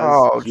Salacious has,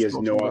 Oh, he has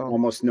it's not well.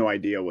 almost no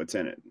idea what's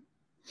in it.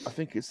 I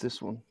think it's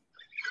this one.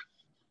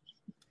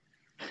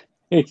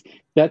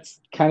 That's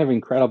kind of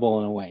incredible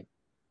in a way.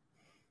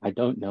 I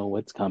don't know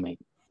what's coming.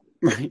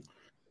 Right.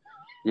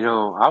 You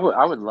know, I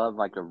would love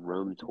like a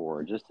room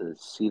tour just to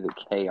see the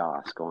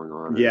chaos going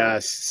on.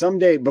 Yes.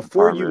 Someday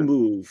before you Department.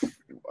 move,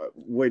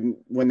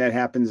 when that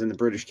happens in the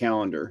British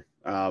calendar,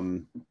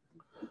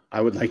 I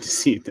would like to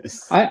see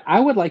this. I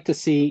would like to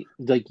see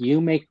like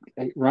you make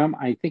Rum.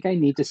 I think I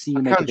need to see you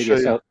I make a can't video.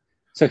 show you.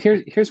 So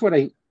here's what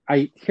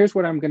here's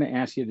what I'm going to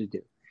ask you to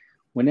do.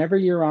 Whenever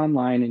you're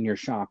online and you're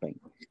shopping,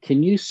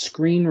 can you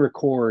screen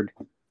record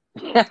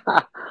Yeah.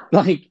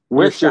 like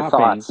With you're your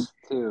shopping, thoughts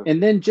too.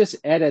 and then just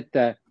edit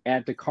the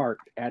add to cart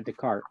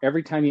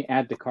every time you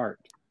add to cart.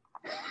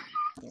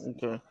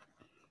 Okay.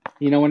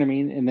 You know what I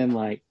mean? And then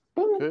like,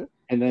 boom, Okay.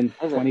 and then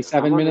Okay. 27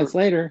 I wonder- minutes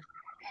later,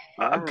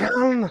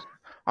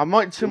 I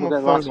might turn People my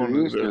get lots phone of on a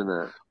views bit. doing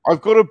that.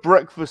 I've got a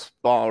breakfast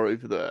bar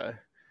over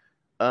there.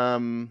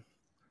 I'm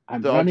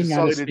That I running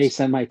out of decided- space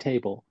on my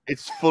table.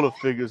 It's full of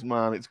figures,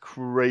 man. It's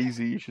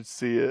crazy. You should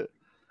see it.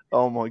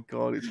 Oh my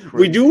god, it's crazy.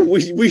 We do.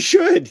 We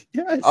should.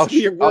 Yes, I'll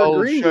we're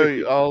agreeing show with you.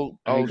 you. I'll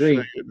show agree.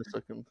 you in a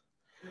second.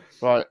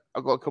 Right,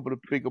 I've got a couple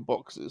of bigger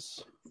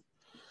boxes.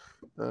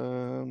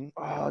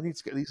 I need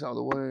to get these out of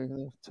the way.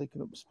 They're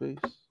taking up space.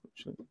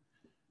 Actually,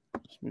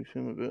 just move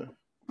him a bit.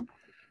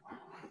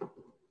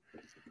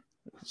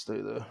 It can stay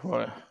there.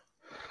 Right.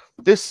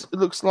 This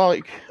looks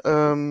like.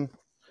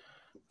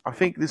 I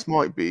think this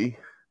might be.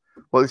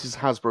 Well, this is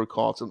Hasbro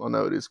carton. I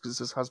know it is because it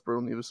says Hasbro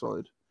on the other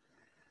side.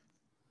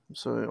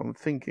 So I'm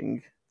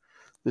thinking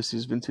this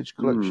is vintage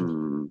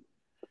collection.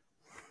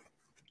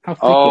 How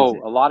thick Oh, is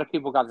it? a lot of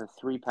people got the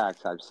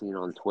 3-packs I've seen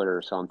on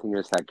Twitter, so I'm thinking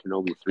it's that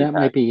Kenobi 3-pack. That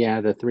might be, yeah,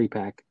 the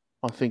 3-pack.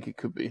 I think it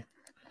could be.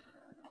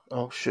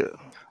 Oh shit!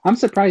 I'm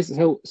surprised.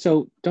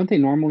 So don't they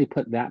normally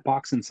put that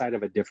box inside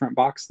of a different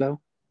box though?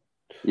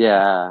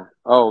 Yeah.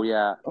 Oh,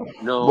 yeah.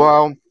 No.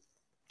 Well,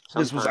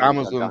 this was sometimes I've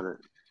Amazon. done it.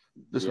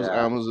 This was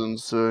Yeah. Amazon,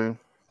 so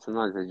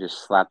Sometimes they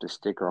just slap the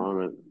sticker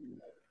on it.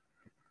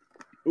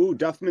 Ooh,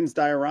 Duffman's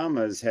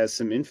Dioramas has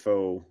some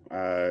info,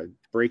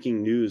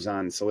 breaking news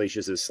on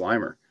Salacious's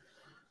Slimer.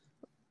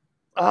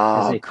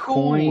 There's a cool,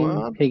 coin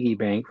man. piggy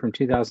bank from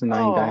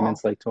 2009 Oh. Diamond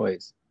Slate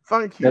Toys.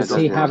 Thank you. Does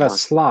he Duffman. have a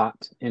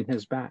slot in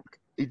his back?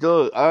 He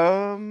does.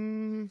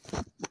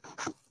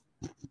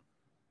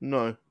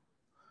 No.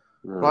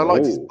 But I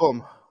liked his Oh.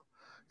 bum.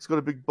 He's got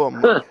a big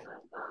bum.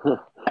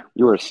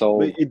 You were sold.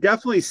 But it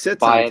definitely sits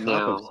Buy on it top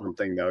now. of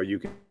something, though. You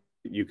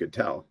could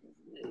tell.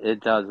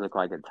 It does look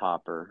like a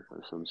topper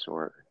of some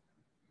sort.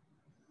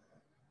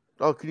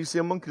 Oh, can you see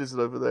a monkey lizard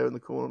over there in the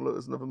corner? Look,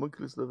 there's another monkey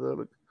lizard over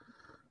there.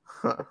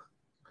 Look.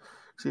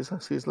 see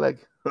his leg.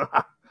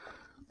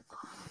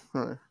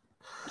 Right.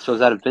 So is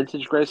that a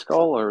vintage Gray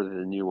Skull or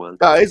the new one?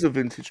 That is a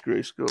vintage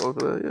grey skull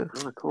over there,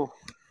 yeah. Oh, cool.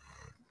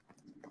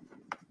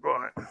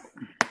 Right.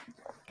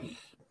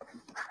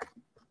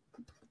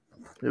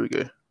 Here we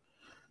go.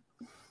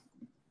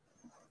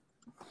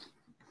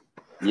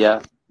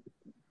 Yeah.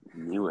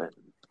 Knew it.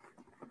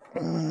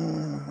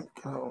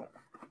 Go.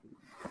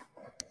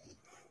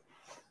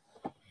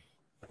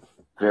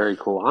 Very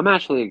cool. I'm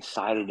actually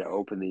excited to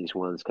open these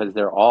ones because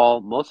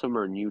most of them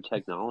are new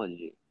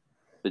technology.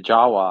 The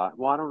Jawa,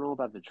 well, I don't know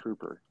about the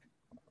Trooper,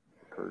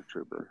 Curve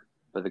Trooper,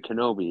 but the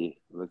Kenobi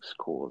looks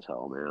cool as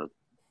hell, man.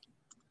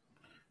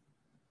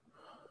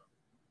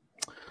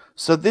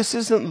 So this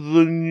isn't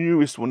the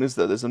newest one, is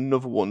there? There's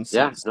another one.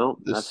 Yeah, Since no,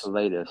 this. that's the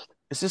latest.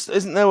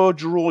 Isn't there a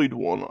droid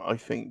one? I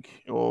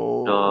think.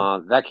 Or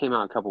That came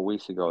out a couple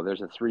weeks ago.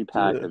 There's a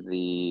 3-pack Yeah. of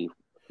the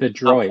The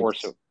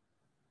droids.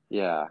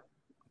 Yeah.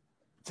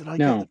 did I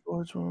No. get the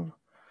droids one?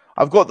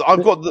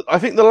 I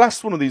think the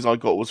last one of these I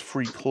got was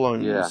free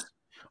clones. Yeah.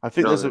 I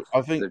think No,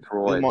 I think the there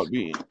droids. might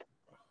be.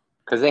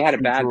 Because they had a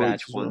Two Bad droids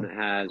Batch as one well. that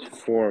has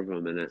 4 of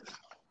them in it.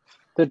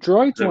 The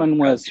droids I've one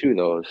got was 2 of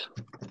those.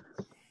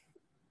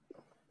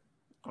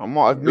 I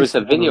might have It was missed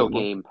a video one.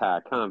 game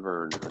pack, huh,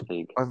 Vern? I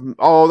think.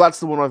 That's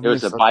the one I've It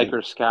was missed. a I think.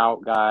 biker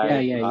scout guy.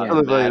 Yeah. Still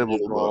a Mad available,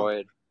 though.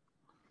 droid.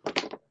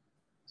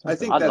 I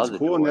think I that's love the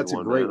cool, and droid that's a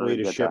one, great man. I way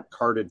to get ship that.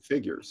 carded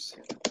figures.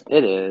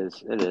 It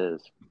is. It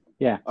is.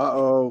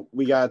 Uh-oh,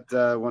 we got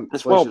one.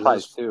 It's well Salacio's-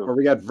 priced, too. Or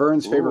we got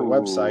Vern's favorite Ooh.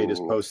 website is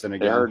posting They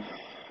again. heard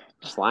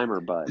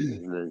Slimer butt,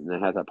 and then they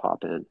had that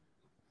pop in.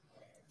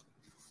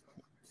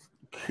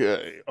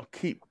 Okay, I'll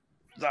keep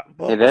that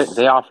Hey, box.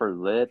 they offer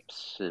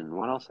lips, and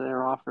what else are they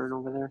offering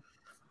over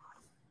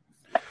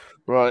there?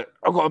 Right,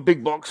 I've got a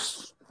big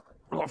box.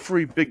 I've got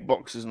 3 big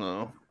boxes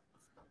now.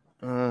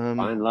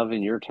 Find love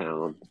in your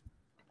town.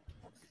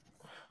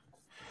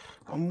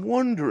 I'm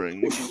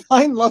wondering.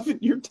 Find love in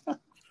your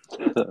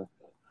town.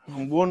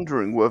 I'm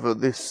wondering whether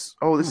this.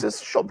 Oh, this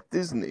says Shop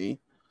Disney,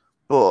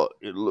 but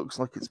it looks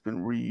like it's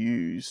been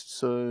reused.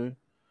 So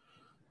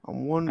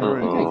I'm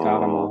wondering. I think I got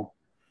them all.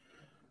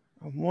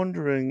 I'm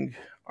wondering.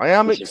 I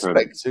am What's your favorite?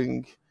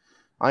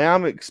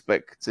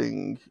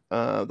 expecting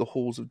the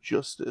Halls of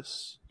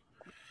Justice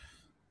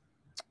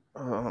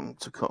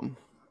to come.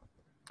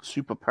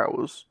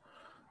 Superpowers.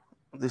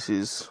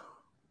 This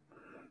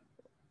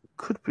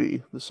could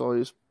be the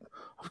size.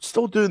 I'm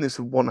still doing this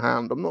with one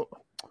hand. I'm not.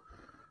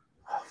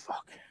 Oh,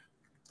 fuck.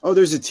 Oh,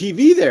 there's a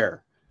TV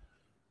there.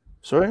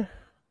 Sorry?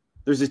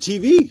 There's a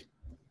TV.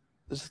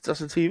 That's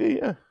a TV,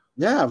 yeah.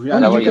 Yeah, Oh,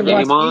 I you mean, can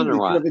watch game on TV. or You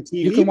what? could have a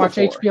TV You can watch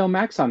before. HBO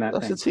Max on that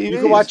That's a thing. TV.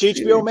 You can watch It's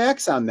HBO TV.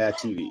 Max on that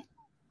TV.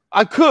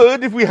 I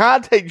could if we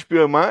had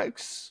HBO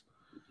Max.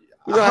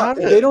 We don't have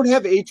it. They don't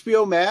have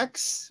HBO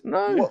Max.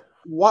 No.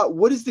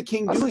 What is the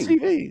king That's a doing?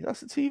 TV.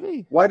 That's a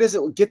TV. Why does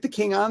it get the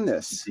king on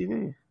That's this?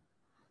 TV.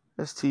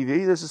 That's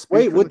TV. There's a speaker.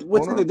 Wait, in the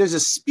what's in corner. there? There's a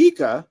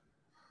speaker.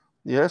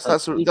 Yes, A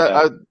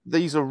speaker.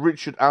 these are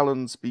Richard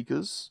Allen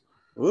speakers.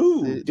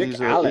 Ooh, Dick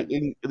Allen.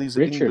 These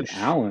are Richard English.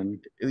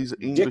 Allen. These are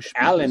Dick English speakers.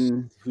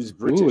 Allen, who's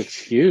British. Ooh,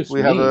 excuse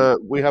We me. have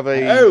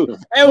a.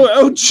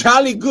 Oh,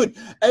 Charlie Good.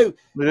 Oh,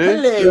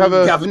 hello, We have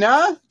a.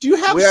 Governor. Do you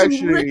have We some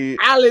actually- Rick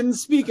Allen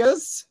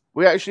speakers?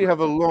 We actually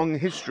have a long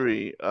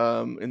history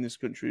in this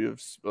country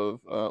of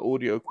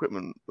audio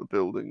equipment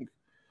building,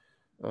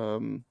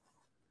 and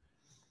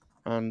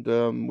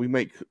we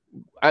make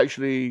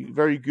actually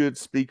very good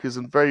speakers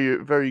and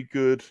very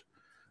good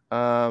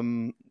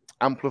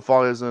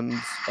amplifiers and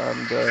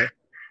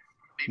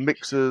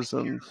mixers.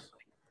 And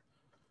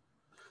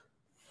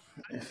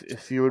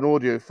if you're an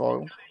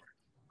audiophile,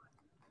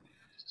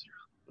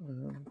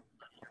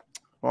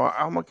 right,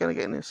 how am I going to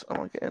get in this? How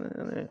am I getting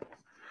in here?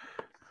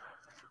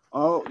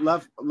 Oh,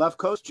 Left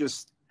Coast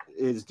just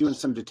is doing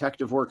some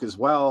detective work as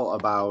well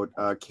about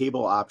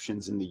cable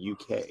options in the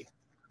UK.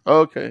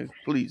 Okay,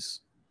 please.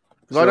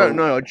 Because I So- don't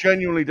know. I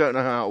genuinely don't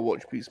know how to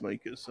watch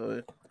Peacemaker.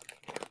 So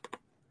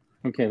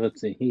Okay, let's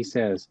see. He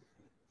says,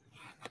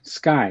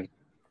 Sky.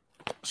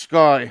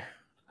 Sky.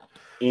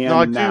 And No,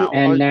 I do- now.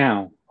 And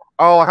now.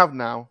 Oh, I have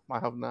now.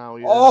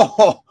 Yeah.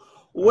 Oh,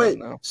 wait.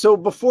 know. So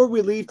before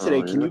we leave today,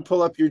 Oh, can yeah. you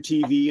pull up your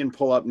TV and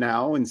pull up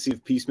now and see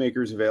if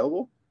Peacemaker's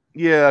available?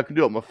 Yeah, I can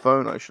do it on my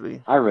phone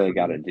actually. I really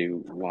got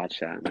to watch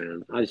that,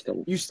 man. I just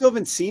don't You still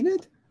haven't seen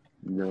it?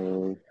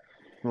 know.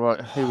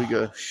 Right, here we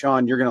go.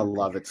 Sean, you're going to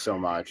love it so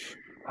much.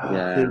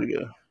 Yeah. Here we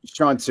go.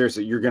 Sean,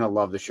 seriously, you're going to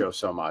love the show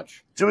so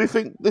much. Do we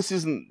think this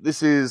is a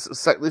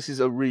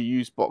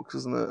reuse box,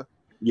 isn't it?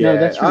 Yeah.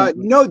 that's right.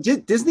 No,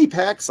 Disney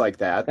packs like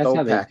that. That's They'll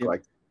how they pack do.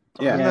 like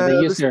Yeah. Yeah, they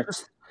use this their- is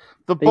just-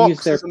 the they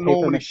use their boxes are paper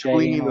normally mache and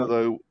cleaner all-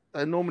 though.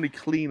 They're normally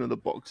cleaner, the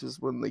boxes,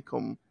 when they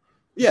come.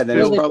 Yeah, then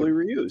Feels it's like- probably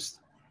reused.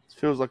 It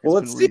feels like Well,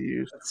 it's let's been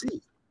reused. Let's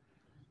see.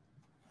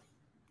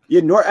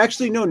 Yeah,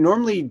 actually no.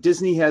 Normally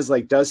Disney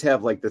does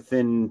have like the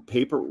thin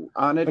paper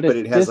on it, But but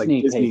it's it has like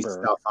Disney Disney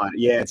paper. stuff on it.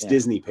 Yeah, it's Yeah.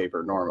 Disney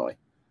paper normally.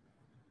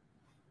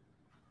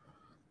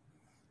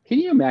 Can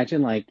you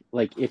imagine, like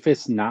if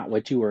it's not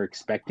what you were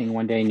expecting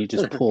one day and you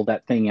just pull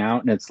that thing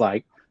out and it's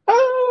like, ah!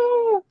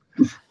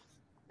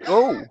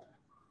 Oh,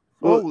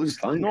 Well, it's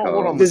fun not color.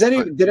 what I'm.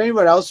 Did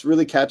anyone else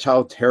really catch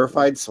how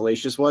terrified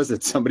Salacious was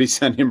that somebody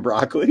sent him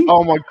broccoli?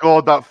 Oh my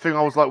god, that thing!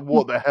 I was like,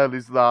 what the hell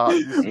is that?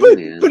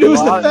 but it was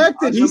the I- fact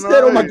I that he don't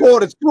said, "Oh my know.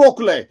 god, it's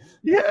broccoli."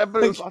 Yeah,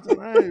 but it was, I don't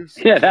know. It's-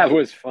 Yeah, that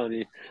was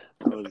funny.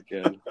 That was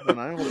good. I don't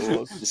know what it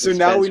was. The So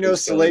now we suspense know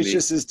was killing me.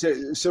 Salacious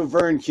is. So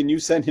Vern, can you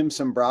send him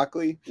some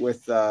broccoli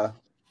with that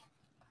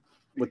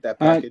Uh,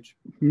 package?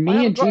 Me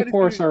haven't and got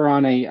G-Force anything- are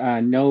on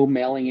a no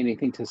mailing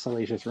anything to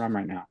Salacious Rum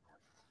right now.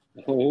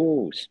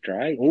 Oh,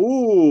 strike.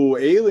 Ooh,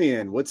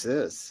 Alien! What's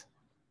this?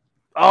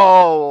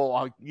 Oh,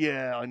 I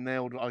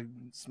nailed it. I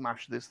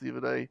smashed this the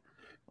other day.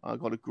 I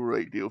got a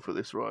great deal for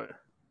this, right?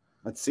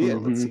 Let's see it.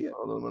 Let's Mhm. see it.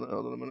 Hold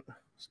on a minute.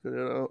 Let's get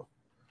it out.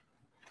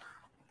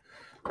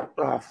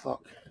 Oh,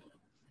 fuck.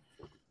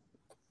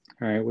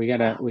 All right, we got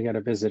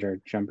a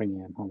visitor jumping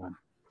in. Hold on.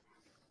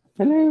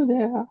 Hello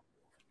there.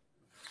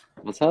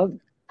 What's up?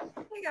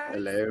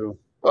 Hello.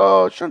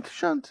 Oh,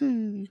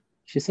 Shanti.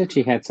 She said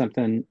she had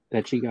something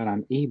that she got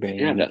on eBay.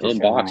 Yeah, and the to show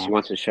unbox. off. She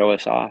wants to show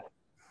us off.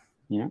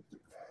 Yeah.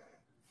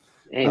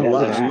 Hey, I that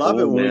love, looks I love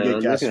it cool, when we man. get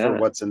Look guests at for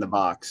that. what's in the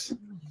box.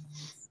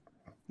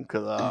 Look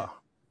at that.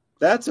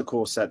 That's a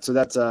cool set. So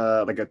that's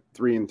like a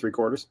 3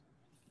 3/4.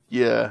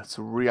 Yeah, it's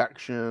a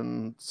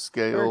reaction Very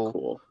scale,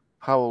 cool.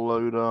 power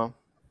loader,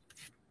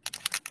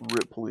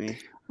 Ripley.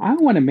 I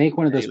want to make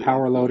one of those Alien.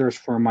 power loaders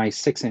for my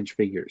 6-inch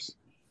figures.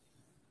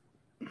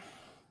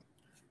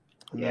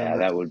 Yeah,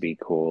 that would be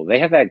cool. They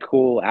have that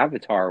cool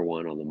Avatar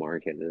one on the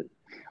market. That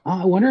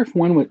Oh, I wonder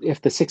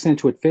if the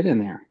 6-inch would fit in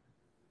there.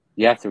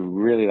 you have to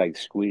really like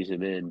squeeze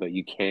them in, but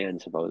you can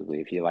supposedly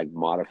if you like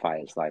modify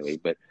it slightly.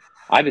 But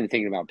I've been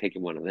thinking about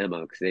picking one of them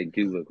up because they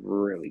do look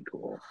really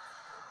cool.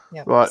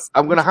 Yeah. Right,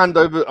 I'm going to hand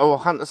over. Oh,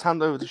 let's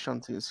hand over to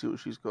Shanti and see what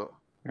she's got.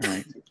 All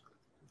right.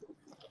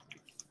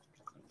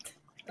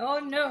 Oh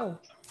no.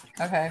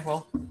 Okay,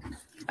 well,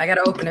 I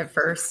gotta open it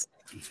first,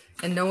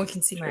 and no one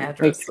can see my Wait,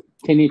 address.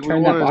 can you We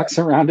turn that wanna- box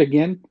around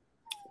again?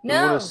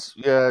 No.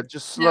 Yeah,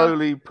 just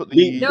slowly put the.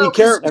 Be, No, be,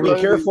 care- be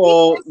everybody-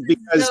 careful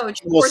because No,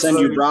 we'll send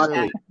you G-Force-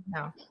 broccoli.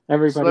 No.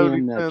 Everybody slowly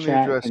in the turn the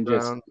chat address can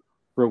just down.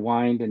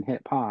 rewind and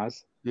hit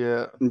pause.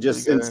 Yeah, And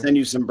just there you and go. send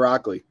you some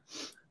broccoli.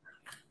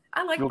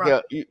 I like You'll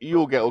broccoli.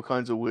 you'll get all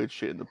kinds of weird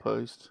shit in the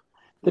post.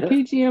 The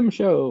PGM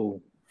show.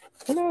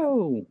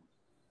 Hello.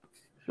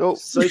 Oh,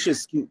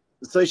 Salacious,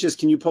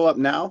 can you pull up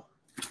now?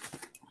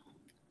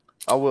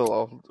 I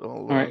will. I'll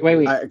All right,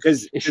 wait.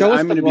 Because Show us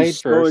I'm the going to be blade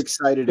so first.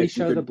 excited Please if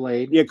you show the could.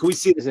 blade. Yeah, can we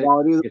see Is the it?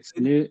 quality of the It's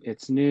new.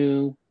 It's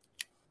new.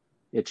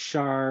 It's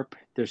sharp.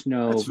 There's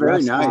no That's very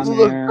rust nice. on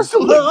Look, there.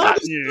 look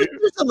at you.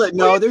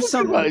 No, there's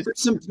some tape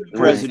There's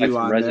residue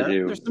like on residue,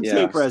 there. There's some yeah.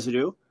 tape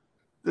residue.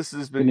 This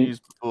has been Can you-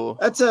 used before.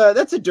 That's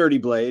a dirty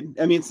blade.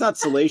 I mean, it's not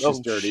salacious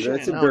Oh, dirty. shit,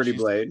 That's a no, dirty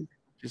she's- blade.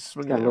 Just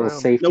swing Got it a little around.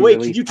 safety. No, wait.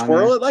 Can release you on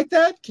twirl there. it like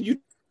that? Can you?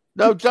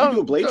 No, Can you don't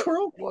do a blade don't-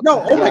 twirl? what No.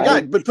 the Oh my hell?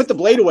 god! But put the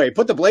blade away.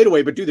 Put the blade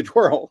away. But do the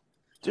twirl.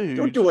 Dude,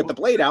 Don't do it with the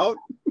blade out.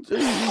 Dude,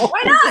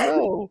 Why not?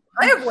 no.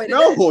 I avoided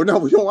it. No,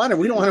 we don't want it.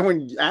 We don't want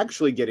anyone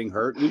actually getting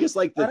hurt. We just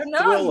like the I don't know.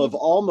 thrill of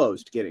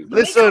almost getting hurt.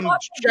 Listen,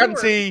 watch the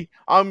Shanty,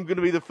 I'm going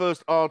to be the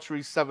first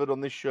artery severed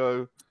on this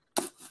show.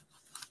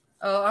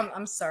 Oh,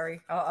 I'm sorry.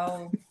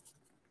 I'll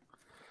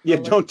Yeah,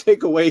 don't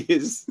take away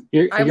his. I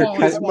You're won't.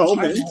 cut- I won't.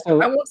 moment.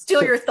 So- I won't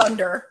steal your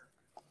thunder.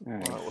 all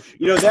right.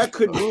 You know, that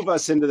could move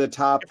us into the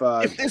top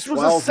If this was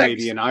a 12 sex,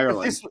 maybe in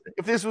Ireland.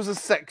 if this was a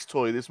sex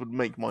toy, this would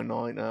make my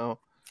night now.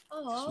 This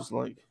Oh, was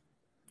like,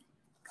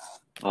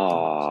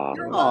 Aw.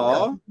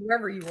 Aw.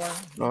 whoever you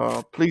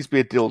are. please be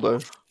a dildo.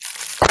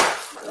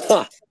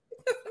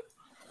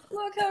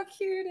 Look how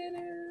cute it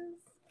is.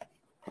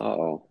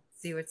 Uh-oh.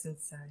 See what's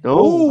inside.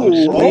 Oh,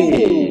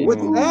 sweet.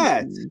 what's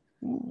that?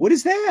 What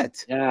is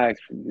that? Yeah,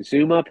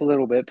 zoom up a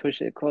little bit,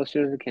 push it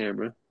closer to the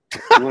camera.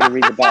 You want to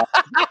read the box?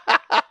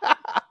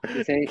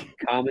 This ain't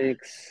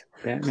comics.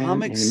 Batman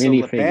Comics, and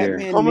minifigure.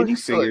 Batman Comic minifigure,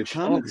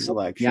 selection. comic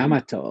selection.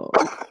 Yamato.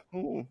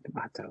 Ooh.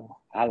 Yamato.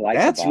 I like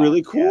That's the box.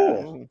 really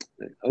cool.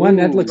 Yeah. One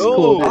that looks Oh,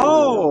 cool.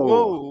 whoa,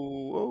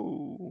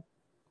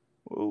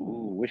 whoa.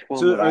 Ooh, which one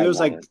So would are I those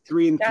like want?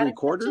 3 Gotta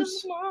 3/4?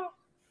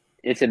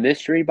 It's a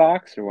mystery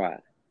box or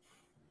what?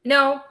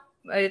 No,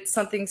 it's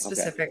something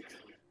specific.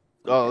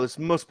 Oh, this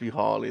must be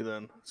Harley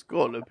then. It's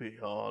got to be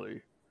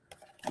Harley.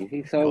 You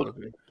think It's so? got to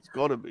be. It's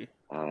got to be.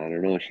 I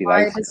don't know.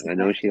 Why I does-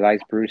 know she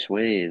likes Bruce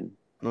Wayne.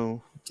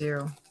 No.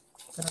 Do.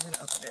 But I'm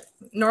gonna open it.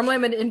 Normally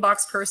I'm an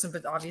inbox person,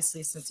 but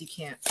obviously since you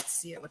can't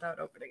see it without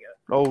opening it.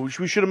 Oh, we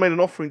should have made an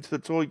offering to the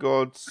toy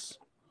gods.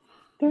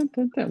 Dun,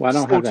 dun, dun. Well, I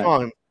don't still have that.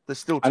 time. There's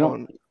still I time.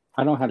 don't-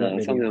 I don't have that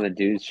It's something video. on the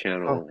dude's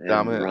channel Oh,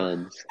 damn and it.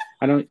 runs.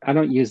 I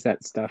don't use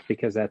that stuff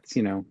because that's,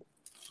 you know.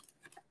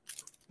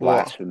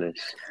 Blasphemous.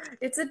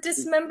 It's a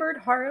dismembered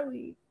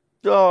Harley.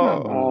 Oh.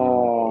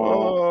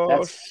 Oh, Oh.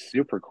 that's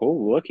super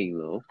cool looking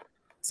though.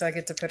 So I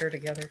get to put her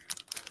together.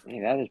 Hey,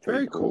 that is pretty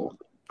Very cool.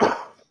 I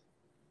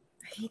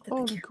hate that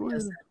Oh, the camera cool.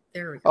 does that.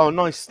 There we go. Oh,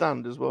 nice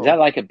stand as well. Is that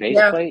like a base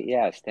Yeah. plate?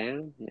 Yeah,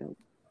 Stan. Yeah.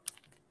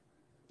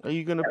 Are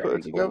you going to put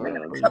it together? Cut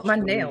Or are you Cut my just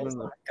gonna leave nails. it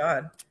Oh in my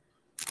god. there?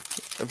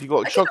 Have you got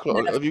I can chocolate?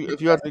 open it up.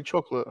 Have you had any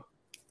chocolate?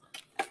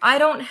 I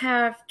don't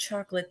have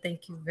chocolate,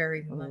 thank you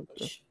very Okay.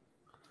 much.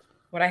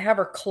 What I have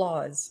are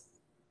claws.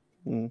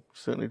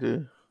 Certainly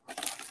do.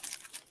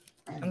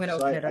 I'm gonna So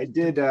open it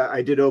up.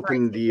 I did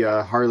open the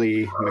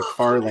Harley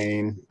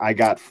McFarlane I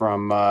got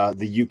from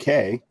the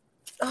UK.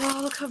 Oh,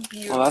 look how Oh,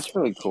 beautiful. that's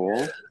really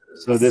cool.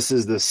 So this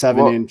is the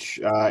 7-inch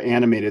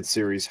animated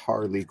series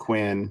Harley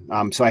Quinn.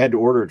 So I had to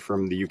order it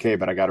from the UK,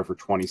 but I got it for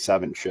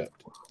 27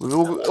 shipped.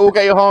 We'll all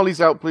get your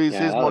Harleys out, please. Yeah,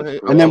 Here's that my. looks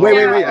cool. And then wait,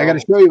 Yeah. I got to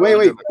show you.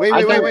 Wait.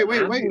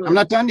 don't- I'm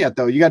not done yet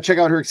though. You got to check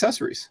out her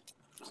accessories.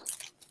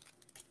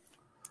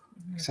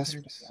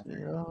 Accessories.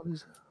 Yeah,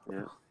 Harleys.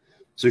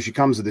 So she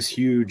comes with this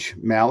huge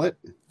mallet,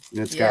 and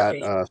it's Yeah.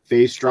 got a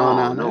face drawn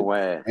Oh, on no it,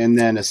 way. and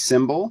then a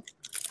symbol,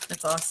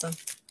 That's awesome.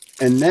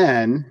 and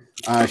then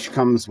she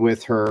comes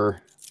with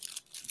her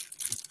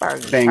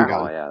bang Oh,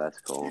 gun. yeah, that's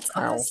cool. That's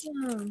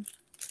awesome.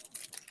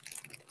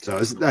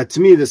 So to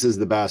me, this is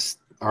the best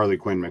Harley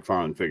Quinn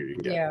McFarlane figure you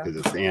can get Yeah. because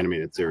it's the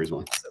animated series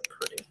one. So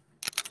pretty.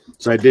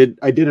 So I did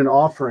an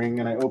offering,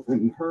 and I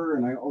opened her,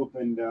 and I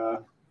opened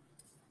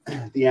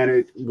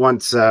the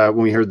once when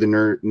we heard the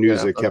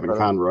news Yeah, of Kevin that's better.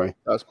 Conroy.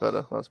 That's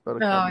better. That's better. Oh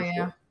camera yeah.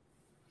 shot.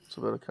 It's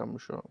a better camera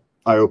shot.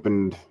 I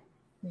opened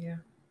Yeah.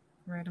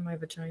 Right in my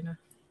vagina.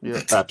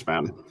 Yeah.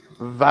 Batman.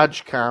 Vag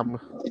cam.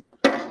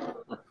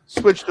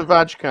 Switch to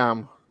Vag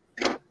cam.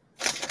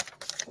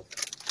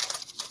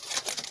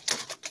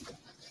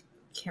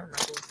 Can't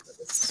remember what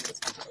this is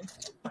supposed to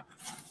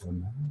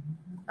be.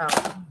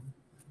 Oh.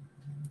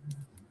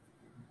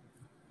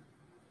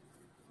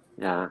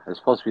 Yeah, it's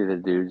supposed to be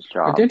the dude's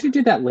Or job. don't you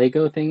do that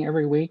Lego thing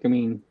every week? I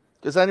mean,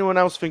 Is anyone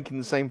else thinking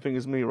the same thing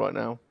as me right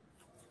now?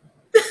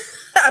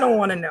 I don't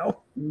want to know.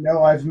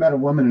 No, I've met a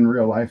woman in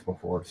real life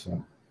before,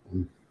 so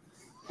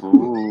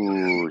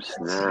Ooh,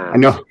 snap. I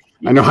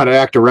know how to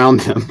act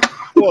around them.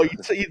 Well,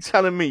 you're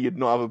telling me you'd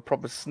not have a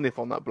proper sniff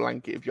on that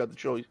blanket if you had the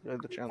choice, you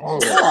had the chance.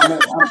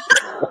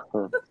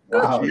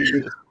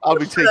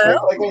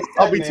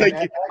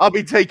 I'll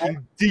be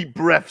taking deep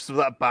breaths of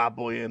that bad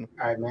boy in.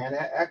 All right, man.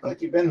 Act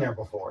like you've been there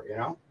before, you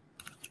know?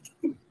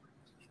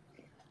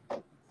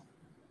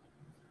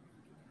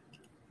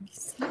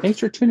 thanks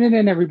for tuning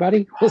in,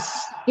 everybody. We'll see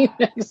you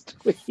next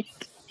week.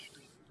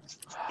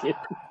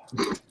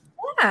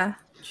 Yeah.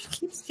 She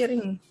keeps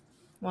getting.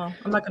 Well,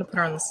 I'm not going to put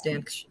her on the stand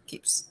because she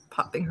keeps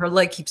popping. Her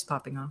leg keeps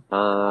popping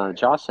off.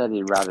 Josh said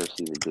he'd rather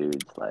see the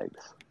dude's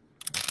legs.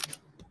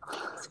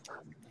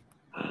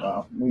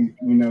 Well, we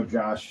know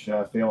Josh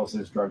fails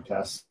his drug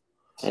tests.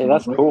 Hey,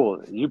 that's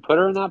cool. You put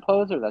her in that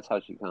pose, or that's how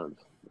she comes?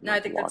 No, I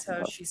think that's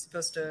Walking how up. she's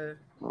supposed to.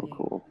 Oh, be.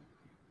 cool.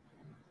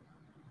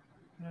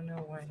 I don't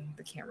know why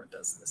the camera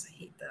does this. I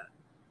hate that.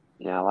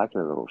 Yeah, I like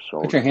her little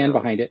shoulder. Put your hand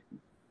behind it.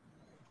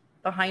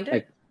 Behind it?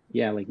 Like,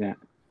 yeah, like that.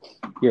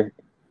 Your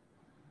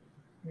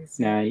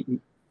now,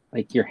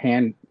 like your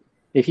hand.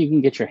 If you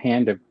can get your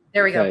hand to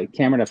There we go. the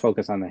camera to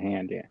focus on the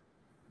hand, yeah.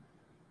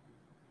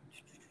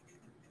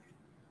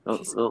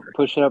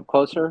 Push it up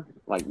closer,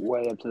 like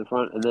way up to the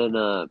front, and then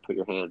put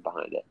your hand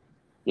behind it.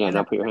 Yeah,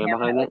 now put your hand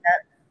behind it.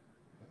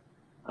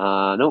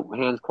 Nope,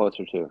 hands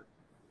closer too.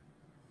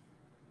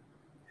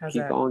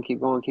 Keep going.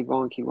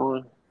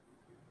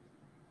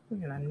 I'm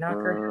gonna knock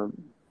her.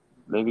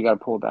 Maybe you gotta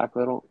pull it back a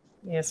little.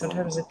 Yeah,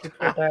 sometimes if you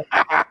pull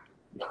back.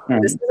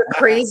 This is a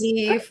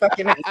crazy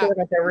fucking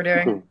experiment that we're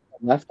doing.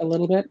 Left a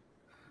little bit.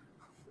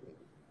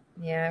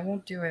 Yeah, I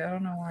won't do it. I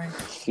don't know why.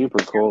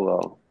 Super cool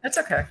though. That's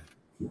okay.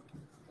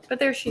 But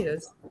there she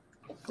is.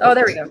 Oh,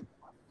 there we go.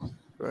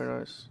 Very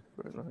nice.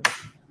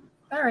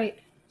 All right.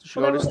 Does she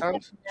go on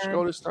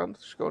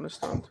a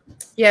stand?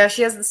 Yeah,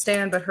 she has the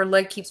stand, but her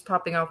leg keeps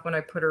popping off when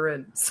I put her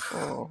in.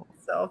 So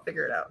I'll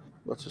figure it out.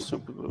 That's a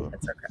super glue.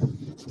 That's okay.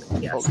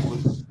 Yes. Hot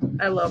glue.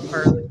 I love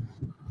Harley.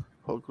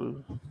 Hot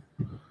glue.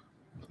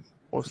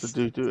 What's the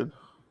dude doing?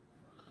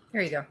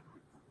 Here you go.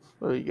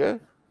 There you go.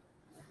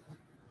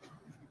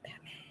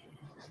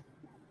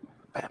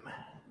 Batman.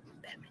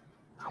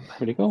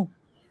 Pretty cool.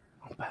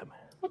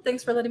 Well,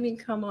 thanks for letting me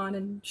come on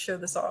and show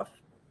this off.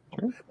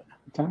 Sure.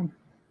 Time.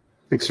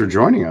 Thanks for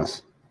joining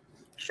us.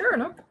 Sure,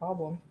 no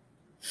problem.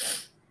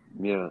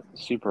 Yeah,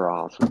 super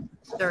awesome.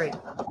 All right.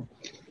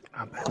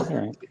 All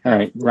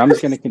right. Rum's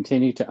going to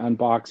continue to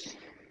unbox.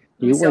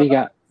 What do you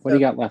got? What do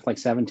you got left? Like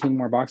 17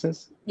 more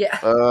boxes? Yeah.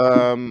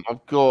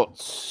 I've got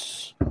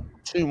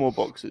 2 more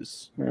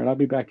boxes. All right, I'll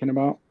be back in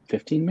about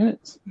 15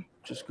 minutes.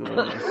 Just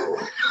gonna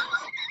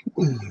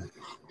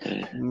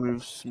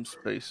move some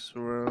space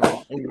around.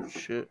 Oh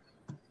shit!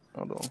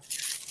 Hold on.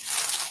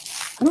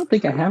 I don't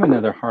think I have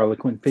another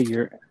Harlequin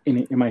figure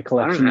in my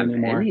collection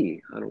anymore.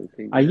 I don't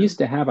think. I used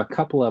to have a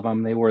couple of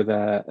them. They were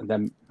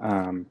the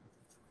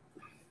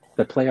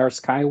Play Our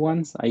Sky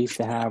ones. I used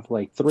to have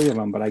like 3 of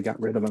them, but I got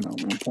rid of them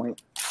at one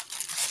point.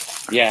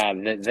 Yeah,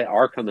 the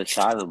Arkham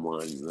Asylum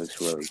one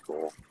looks really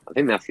cool. I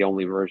think that's the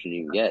only version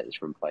you can get is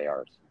from Play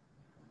Ours.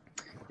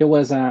 It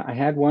was. I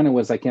had one. It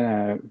was like in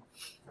a.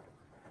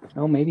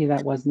 Oh, maybe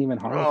that wasn't even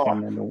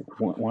Harlequin. And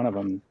one of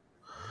them.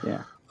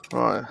 Yeah. All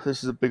right,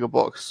 this is a bigger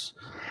box.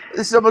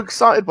 I'm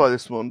excited by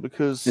this one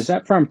because is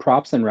that from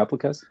Props and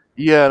Replicas?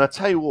 Yeah, and I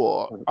tell you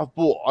what,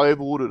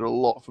 I've ordered a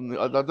lot from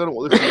I don't know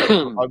what this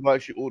is. I've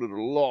actually ordered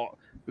a lot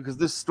because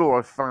this store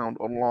I found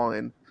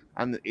online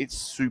and it's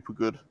super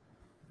good,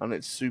 and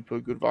it's super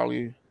good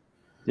value.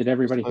 Did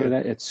everybody hear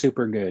that? It's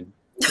super good.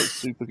 It's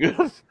super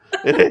good.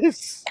 It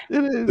is.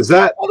 Is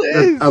that?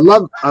 It is. I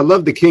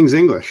love the King's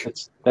English.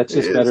 That's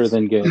just better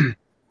than good.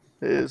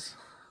 It is.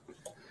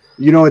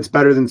 You know, it's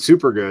better than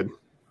super good.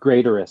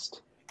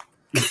 Greaterist.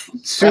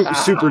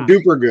 Super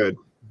duper good.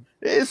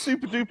 It is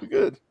super duper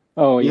good.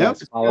 Oh yeah,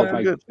 followed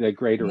by the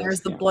greaterist.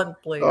 There's the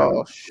blunt blade.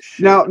 Oh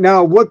shit.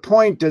 Now, what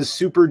point does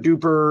super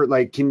duper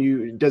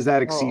does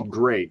that exceed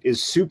great?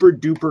 Is super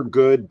duper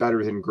good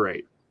better than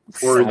great?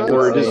 Or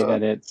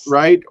that it's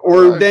right?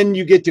 Or then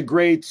you get to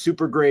great,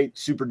 super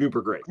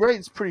duper great.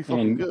 Great's pretty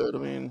fucking good. I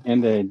mean,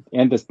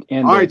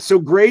 all right, so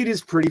great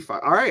is pretty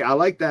fun. All right, I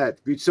like that.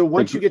 So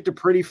once you get to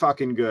pretty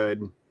fucking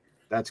good,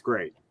 that's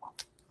great.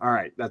 All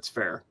right, that's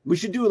fair. We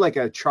should do like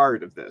a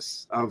chart of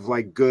this, of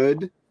like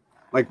good,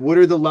 like what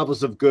are the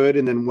levels of good,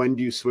 and then when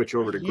do you switch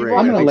over to great?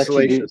 I'm going to let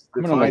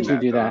you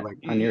do that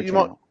on your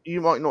channel.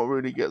 You might not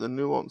really get the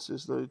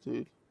nuances though,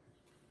 dude.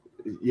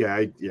 Yeah,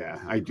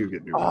 I do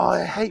get nuances. Oh,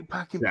 I hate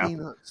packing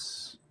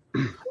peanuts.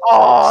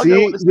 Oh, see,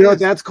 you know what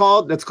that's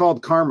called? That's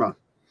called karma.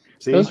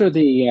 See? Those are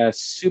the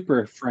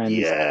Super Friends.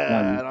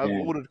 Yeah, and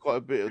I've ordered quite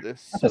a bit of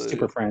this. Not the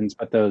Super Friends,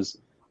 but those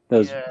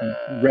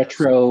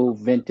retro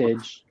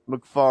vintage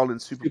McFarlane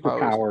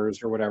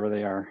Superpowers or whatever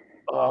they are.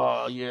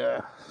 Oh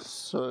yeah.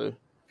 So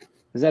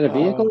is that a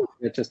vehicle? Or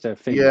is it just a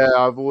figure? Yeah,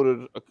 I've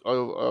ordered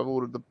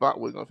the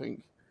Batwing, I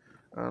think,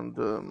 and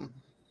right,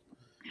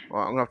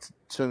 I'm gonna have to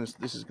turn this.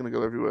 This is gonna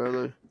go everywhere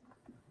though,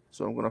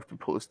 so I'm gonna have to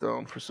pull this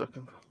down for a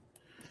second.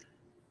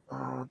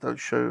 Don't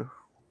show.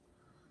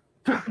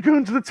 Don't go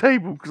into the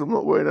table because I'm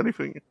not wearing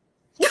anything.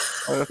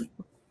 I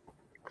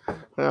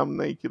am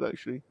naked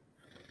actually.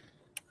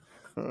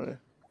 All right.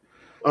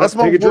 That's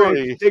take a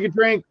drink. Take a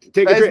drink.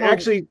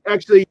 Actually,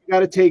 you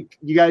gotta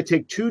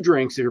take 2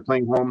 drinks if you're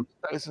playing home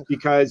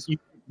because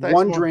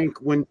one drink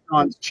when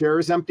Sean's chair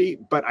is empty,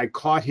 but I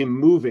caught him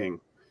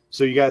moving.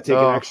 So you gotta take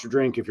an extra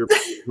drink if you're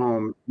playing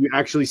home. You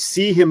actually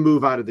see him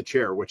move out of the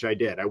chair, which I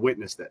did. I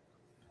witnessed it.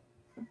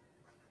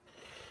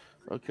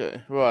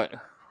 Okay, right.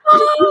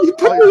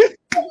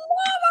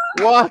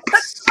 What?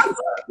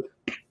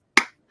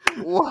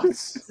 What?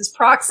 This is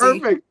proxy.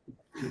 Perfect.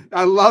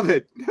 I love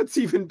it. That's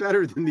even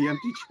better than the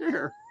empty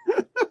chair.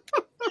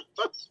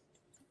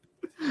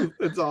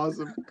 That's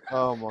awesome.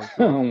 Oh my god.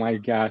 Oh my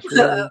gosh.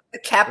 The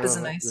cap is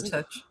a nice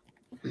touch.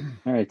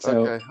 All right,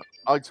 so okay.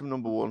 Item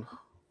number 1.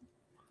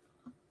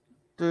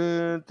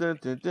 Dun, dun,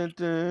 dun, dun,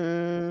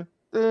 dun.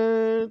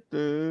 Dun,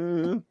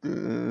 dun,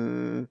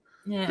 dun.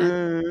 Yeah.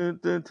 Dun,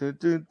 dun, dun,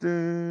 dun,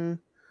 dun.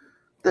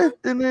 Dun,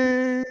 dun,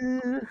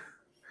 dun.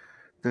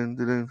 Dun,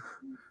 dun,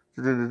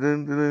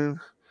 dun.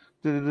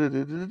 Dun, dun,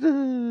 dun,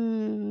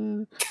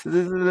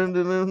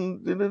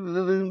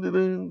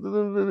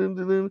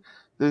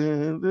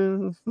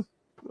 dun.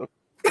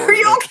 Are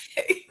you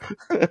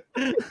okay?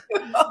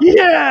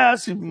 Yeah,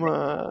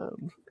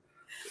 Superman.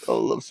 I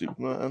love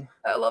Superman.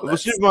 I love But that.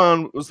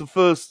 Superman was the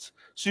first.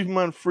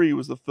 Superman 3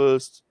 was the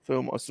first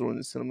film I saw in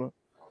the cinema,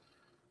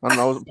 and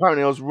I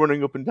was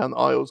running up and down the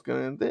aisles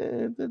going.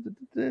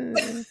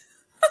 Oh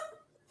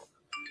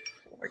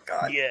my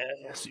god! Yeah,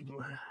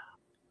 Superman.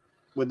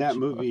 When that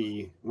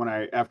movie,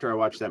 after I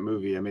watched that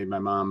movie, I made my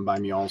mom buy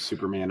me all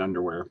Superman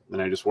underwear,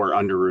 and I just wore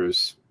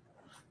underoos.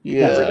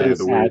 Yeah, every day of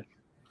the week.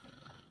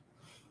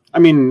 I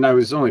mean, I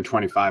was only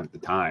 25 at the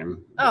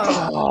time.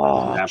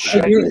 Oh,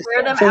 check did you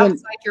wear them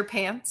outside your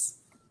pants?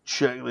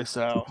 Check this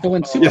out. So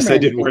when Yes, I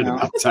Superman did wear came them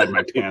out- outside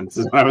my pants.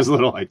 When I was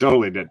little, I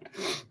totally did.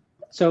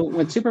 So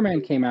when Superman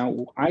came out,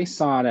 I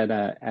saw it at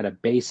a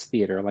base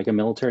theater, like a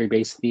military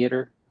base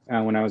theater.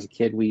 When I was a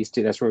kid,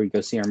 that's where we go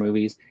see our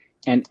movies.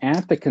 And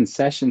at the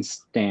concession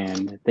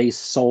stand, they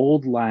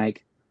sold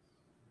like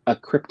a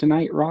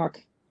kryptonite rock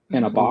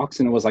in a box,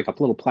 and it was like a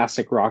little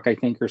plastic rock, I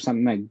think, or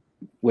something that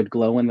would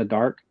glow in the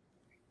dark.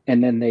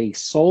 And then they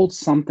sold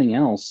something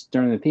else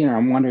during the theater.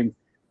 I'm wondering,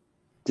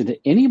 did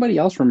anybody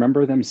else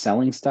remember them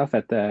selling stuff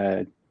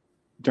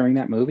during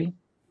that movie?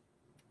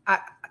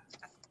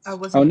 I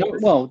wasn't. Oh no!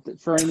 Well,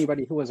 for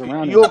anybody who was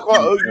around, You're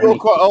quite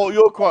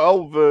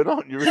old, Vern,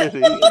 aren't you?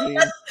 Really? I mean,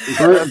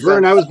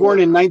 Vern, I was born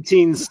in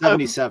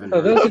 1977.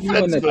 So those of you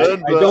in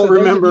the I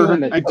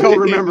don't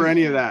remember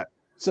any of that.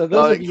 So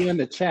those of you in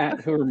the chat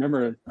who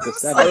remember the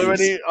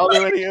 70s, are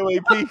there any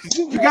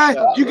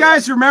OAPs? You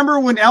guys remember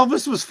when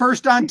Elvis was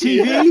first on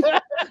TV?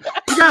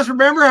 You guys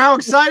remember how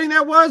exciting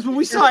that was when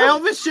we saw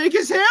Elvis shake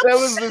his hips? There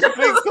was this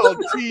thing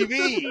called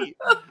TV.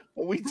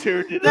 We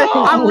turned it I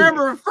on.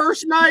 remember the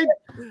first night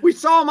we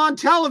saw him on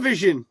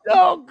television.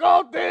 Oh,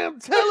 goddamn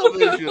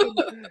television.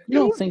 you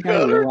don't think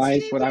I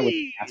realized what I was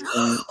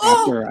asking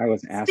after I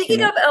was asking?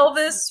 Speaking of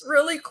Elvis,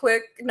 really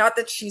quick, not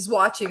that she's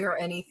watching or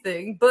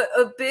anything, but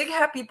a big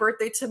happy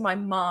birthday to my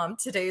mom.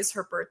 Today is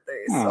her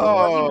birthday. So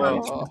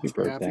Oh, happy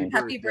birthday.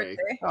 Happy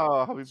birthday.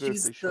 Oh, happy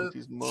birthday,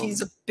 Shanti's mom.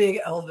 She's a big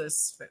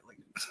Elvis fan.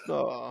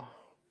 Oh.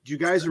 Do you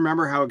guys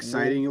remember how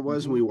exciting it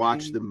was when we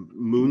watched the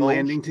moon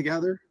landing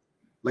together?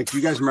 Like, do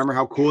you guys remember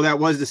how cool that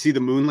was to see the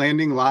moon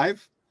landing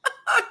live?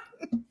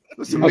 It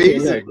was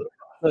amazing. Okay,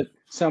 look,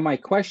 so my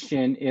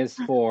question is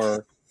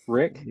for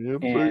Rick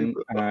and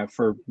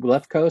for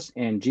Left Coast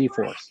and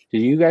G-Force. Do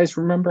you guys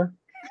remember?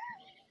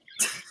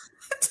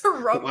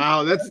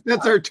 Wow,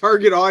 that's our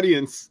target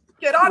audience.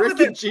 Get on Rick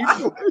with and it.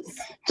 G-Force.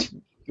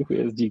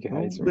 Do you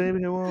guys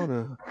Baby, I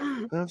wanna.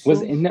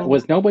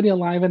 was nobody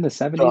alive in the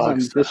 70s on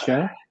this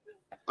show?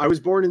 I was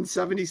born in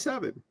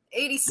 77.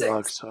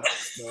 86.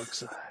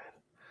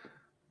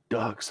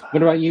 Dark side.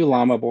 What about you,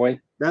 Llama Boy?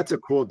 That's a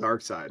cool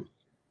dark side.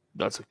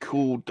 That's a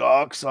cool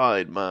dark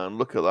side, man.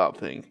 Look at that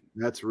thing.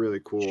 That's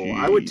really cool. Jeez.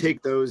 I would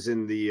take those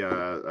in the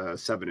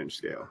 7-inch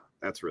scale.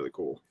 That's really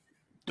cool.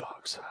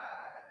 Dark side.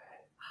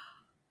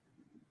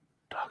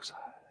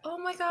 Oh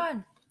my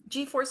god.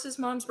 G-Force's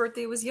mom's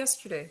birthday was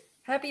yesterday.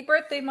 Happy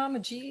birthday, Mama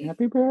G.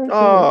 Happy birthday.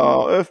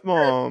 Oh, Earth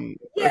Mom.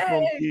 Yay. Earth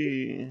Mom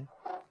G.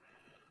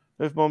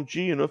 Earth Mom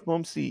G and Earth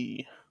Mom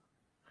C.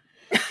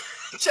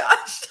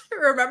 Josh,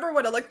 remember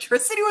when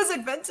electricity was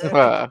invented?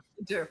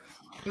 It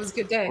was a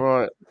good day.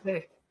 Right. Good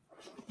day.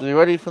 Are you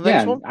ready for the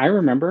next one? I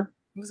remember.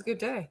 It was a good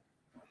day.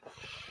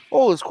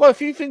 Oh, there's quite a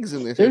few things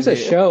in this. There's a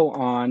here. show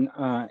on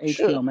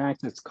HBO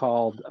Max. It's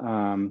called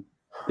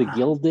The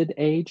Gilded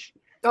Age.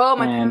 Oh,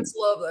 my parents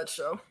love that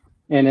show.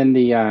 And in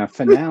the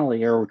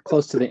finale, or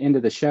close to the end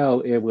of the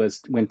show, it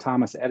was when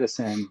Thomas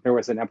Edison. There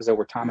was an episode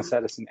where Thomas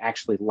Edison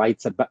actually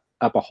lights up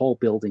a whole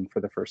building for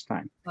the first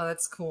time. Oh,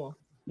 that's cool.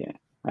 Yeah,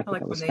 I thought like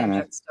that when was they kind of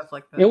inject stuff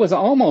like that. It was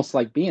almost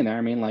like being there.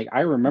 I mean, like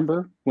I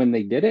remember when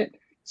they did it,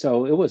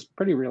 so it was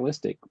pretty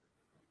realistic.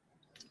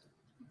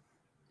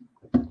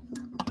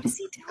 What is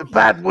he doing? The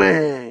Bat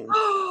Wing.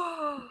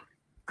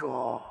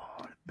 God.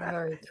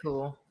 Very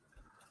cool.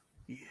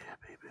 Yeah,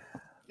 baby.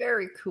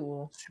 Very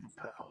cool.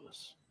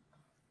 Superpowers.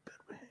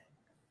 Batwing.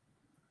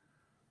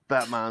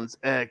 Batman's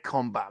air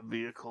combat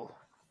vehicle.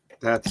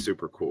 That's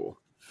super cool.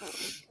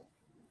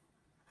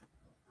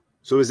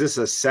 So is this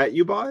a set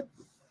you bought?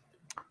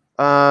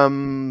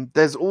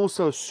 There's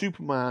also a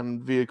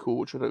Superman vehicle,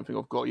 which I don't think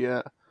I've got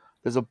yet.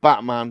 There's a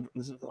Batman.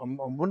 I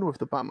wonder if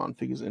the Batman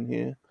figure's in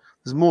here.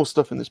 There's more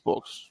stuff in this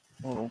box.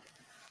 Hold on.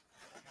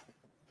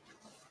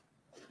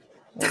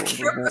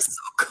 Camera's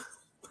so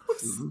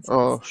close.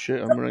 Oh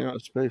shit! I'm running out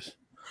of space.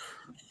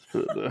 Let's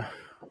put it there.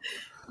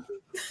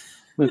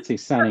 Let's see,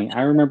 Sonny.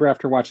 I remember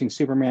after watching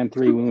Superman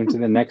 3, we went to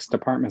the next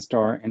department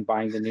store and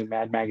buying the new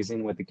Mad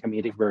magazine with the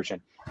comedic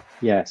version.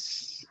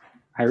 Yes,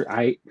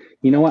 I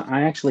you know what?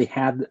 I actually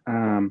had.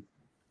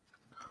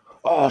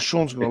 Oh,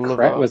 Sean's gonna love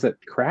that. Was it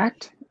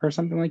Cracked or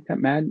something like that?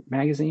 Mad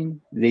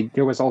magazine.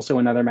 There was also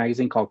another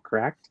magazine called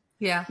Cracked.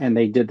 Yeah. And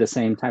they did the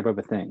same type of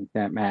a thing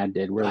that Mad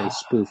did, where they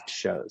spoofed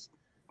shows.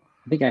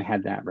 I think I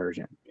had that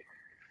version.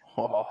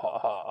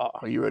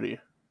 Are you ready?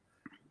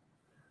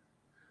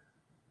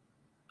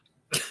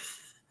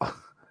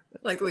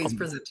 Like the way he's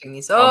presenting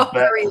these. Oh,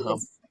 there he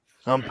is.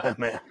 I'm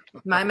Batman.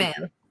 My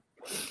man.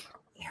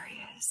 There he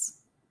is.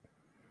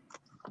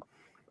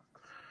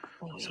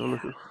 So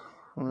look at,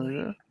 there we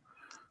go.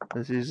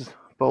 There's his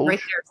bulge. Right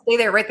there. Stay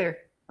there, right there.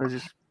 There's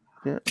his,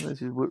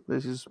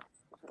 there's his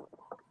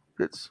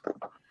bits.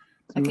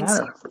 I can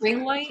see a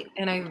ring light,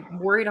 and I'm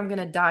worried I'm going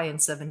to die in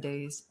 7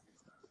 days.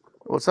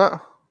 What's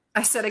that?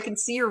 I said I can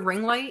see your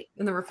ring light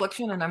in the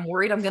reflection, and I'm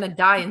worried I'm going to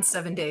die in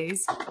 7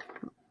 days.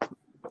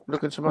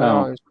 Look into my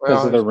eyes.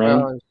 Because of the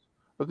ring?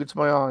 Look into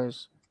my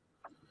eyes.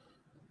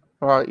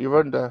 All right, you're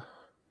under.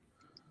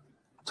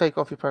 Take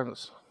off your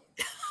pants.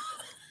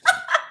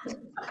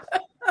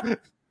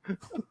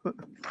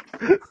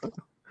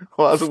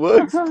 Well, that's a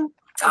word.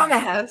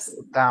 Dumbass.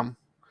 Damn.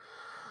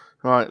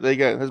 Right, there you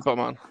go. There's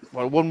Batman.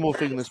 Right, one more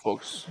thing in this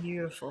box.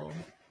 Beautiful.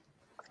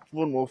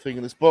 One more thing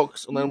in this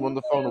box, and then one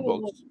the final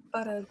box.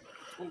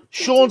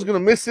 Sean's gonna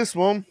miss this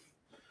one.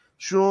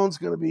 Sean's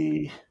gonna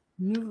be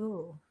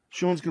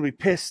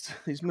pissed.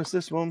 He's missed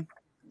this one.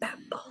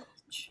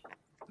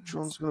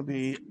 Sean's gonna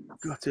be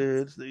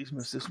gutted that he's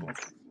missed this one.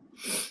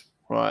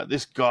 Right,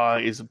 this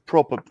guy is a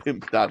proper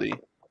pimp daddy.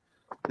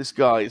 This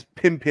guy is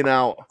pimping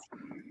out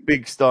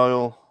big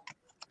style.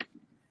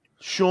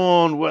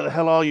 Sean, where the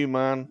hell are you,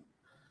 man?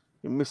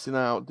 You're missing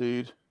out,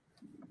 dude.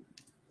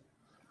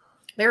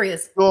 There he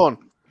is. Sean.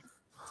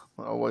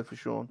 I'll wait for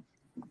Sean.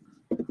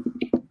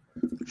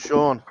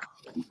 Sean,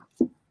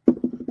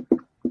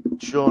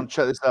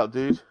 check this out,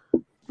 dude.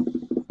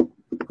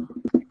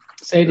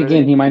 Say it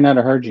again. He might not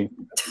have heard you.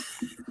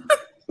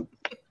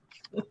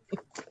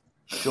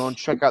 Sean,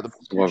 check out the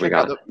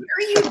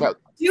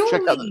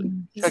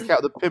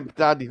pimp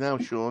daddy now,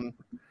 Sean.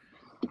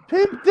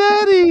 Pimp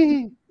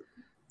daddy,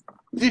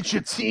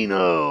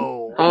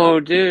 Digitino. Oh,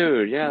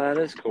 dude, yeah, that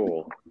is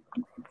cool.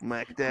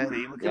 Mac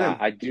Daddy, look at him.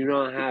 I do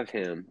not have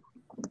him.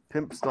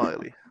 Pimp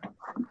styly.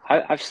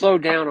 I've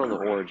slowed down on the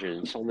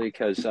Origins only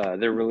because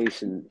they're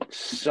releasing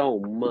so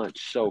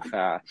much so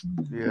fast.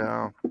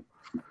 Yeah.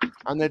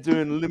 And they're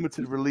doing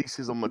limited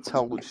releases on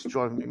Mattel, which is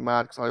driving me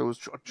mad because I always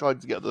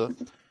tried to get the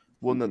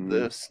one that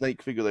the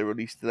Snake figure they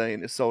released today,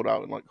 and it sold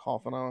out in like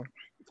half an hour.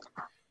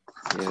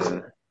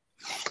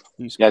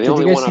 Yeah, the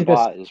only one I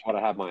bought is what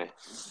I have my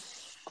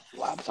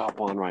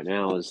laptop on right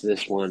now is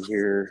this one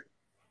here,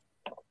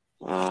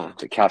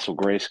 the Castle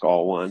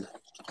Grayskull one.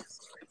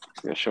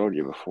 I showed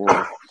you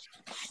before.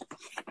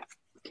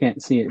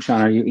 Can't see it,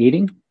 Sean. Are you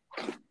eating?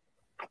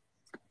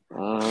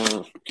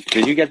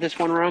 Did you get this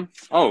one, Rum?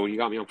 Oh, you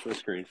got me on full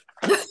screen.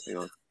 Hang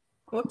on.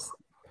 Whoops.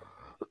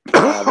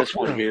 This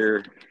one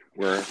here,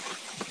 where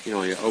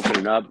you open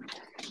it up,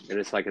 and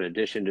it's like an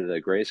addition to the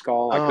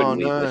Grayskull. I couldn't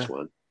leave this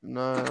one.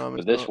 No,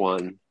 but this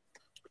one,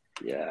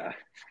 yeah,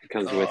 it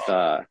comes with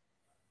the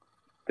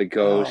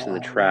ghost and the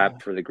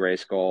trap for the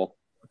Grayskull.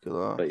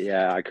 But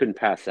yeah, I couldn't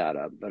pass that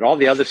up. But all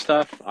the other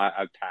stuff,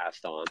 I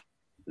passed on.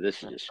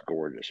 This is just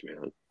gorgeous,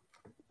 man.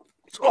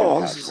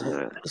 Oh, this is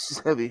heavy.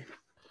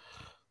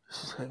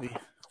 This is heavy.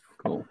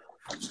 Cool.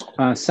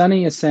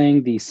 Sonny is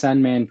saying the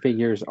Sunman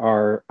figures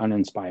are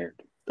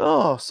uninspired.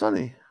 Oh,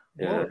 Sonny.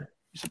 Yeah. Whoa.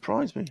 You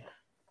surprised me.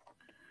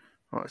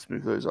 All right, let's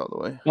move those out of the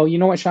way. Oh, you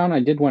know what, Sean? I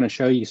did want to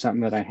show you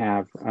something that I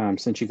have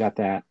since you got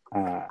that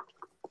the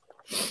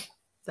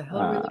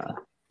hell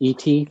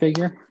E.T.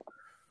 figure.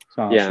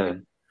 So I'll show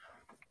you.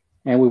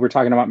 And we were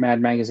talking about Mad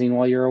Magazine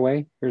while you're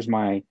away. Here's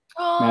my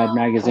Mad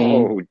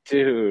Magazine. Oh,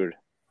 dude.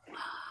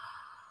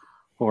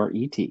 For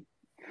E.T.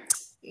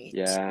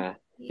 Yeah.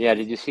 Yeah,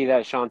 did you see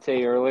that,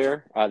 Shantae,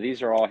 earlier?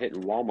 These are all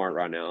hitting Walmart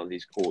right now,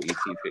 these cool E.T.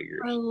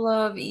 figures. I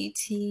love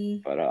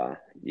E.T. But,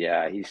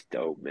 yeah, he's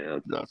dope,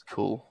 man. That's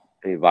cool.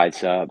 He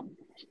lights up.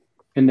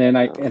 And then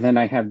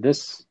I have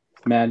this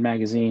Mad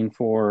Magazine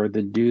for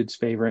the dude's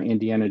favorite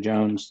Indiana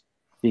Jones,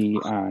 the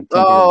Temple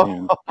of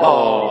Doom.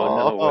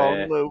 No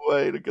way. No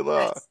way. Look at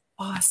that. That's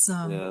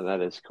awesome. Yeah,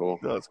 that is cool.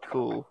 That's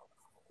cool.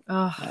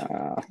 I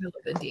love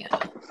Indiana.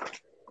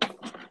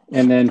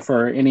 And then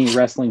for any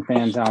wrestling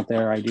fans out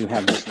there, I do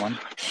have this one.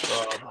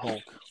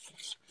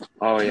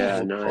 Oh,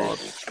 yeah,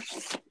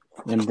 nice.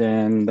 And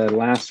then the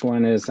last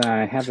one is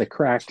I have the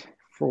Cracked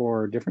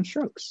for Different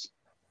Strokes.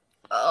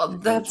 Oh,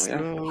 that's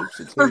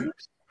different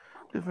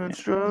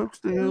strokes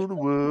to heal the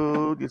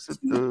world. Yes, it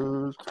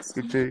does.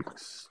 It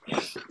takes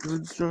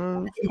different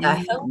strokes.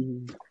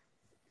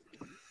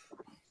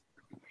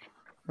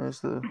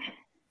 There's the.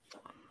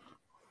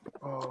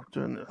 Oh,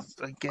 doing this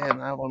again.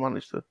 How have I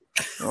managed to?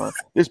 Right.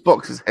 This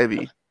box is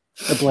heavy.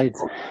 The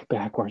blade's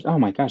backwards. Oh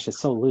my gosh, it's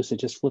so loose. It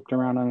just flipped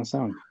around on its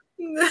own.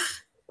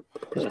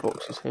 This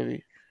box is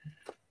heavy.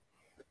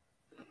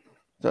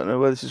 Don't know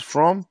where this is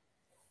from.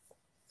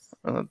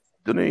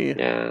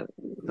 Yeah,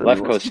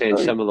 Lefko's saying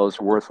some of those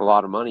are worth a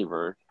lot of money,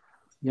 Vern.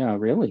 Yeah,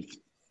 really.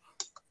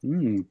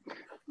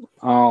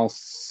 I'll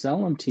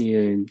sell them to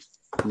you,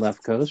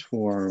 Lefko's,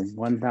 for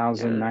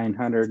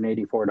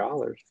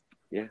 $1,984.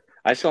 Yeah,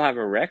 I still have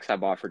a Rex I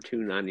bought for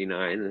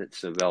 $299, and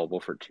it's available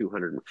for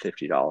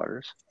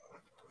 $250.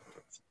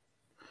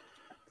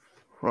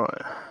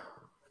 Right.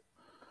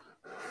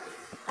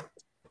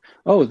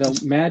 Oh, the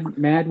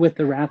Mad with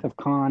the Wrath of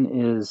Khan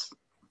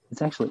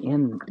it's actually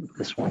in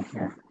this one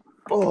here.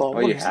 Oh,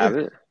 you have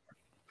it?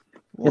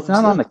 It's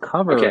not on the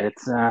cover. Okay.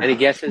 It's any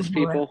guesses,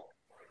 people?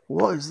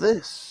 What is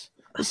this?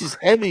 This is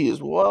heavy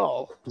as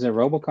well. Is it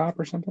RoboCop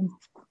or something?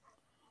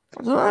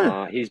 I don't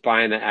know. He's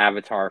buying the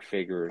Avatar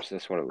figures.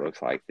 That's what it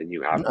looks like. The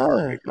new Avatar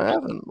No, figures. I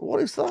haven't.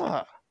 What is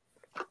that?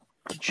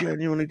 I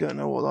genuinely don't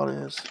know what that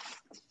is.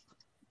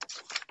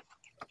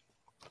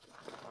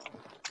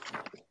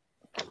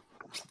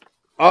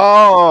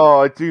 Oh,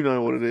 I do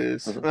know what it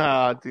is.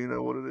 I do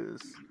know what it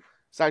is.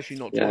 It's actually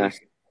not toys.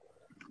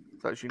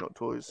 It's actually not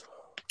toys.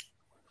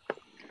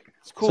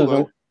 It's cool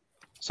though.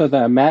 So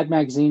the Mad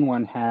Magazine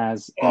one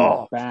has in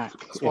the back,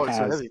 it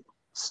has so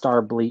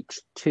Star Bleach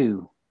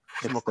 2.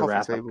 It's the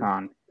Wrath of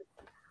Khan.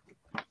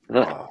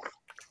 Oh.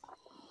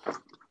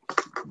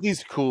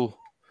 These are cool.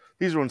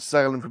 These are on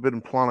sale in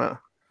Forbidden Planet.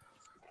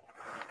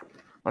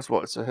 That's why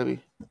it's so heavy.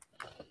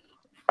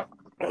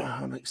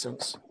 That makes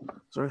sense.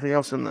 Is there anything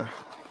else in there?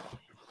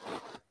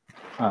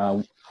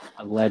 A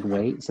lead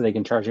weight, so they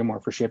can charge you more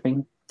for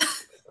shipping.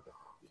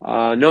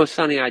 No,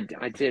 Sonny, I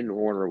didn't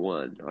order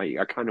one.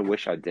 I kind of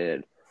wish I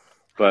did,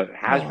 but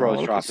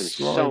Hasbro's dropping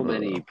so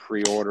many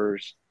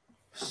pre-orders.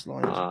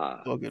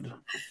 Bugged.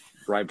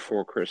 Right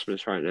before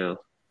Christmas, right now.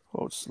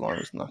 Oh,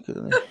 Slime's knackered,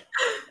 isn't he?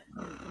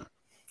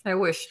 I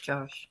wish,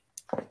 Josh.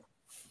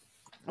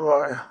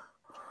 Right.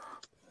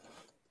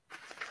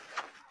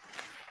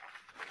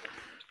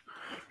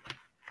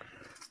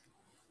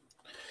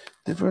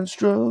 Different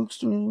strokes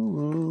to the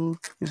road.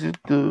 Is it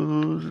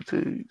does it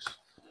takes?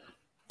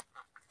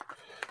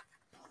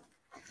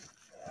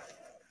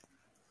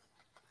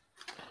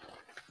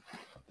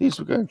 These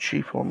were going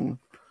cheap on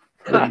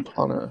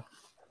Planet.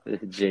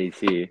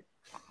 JT.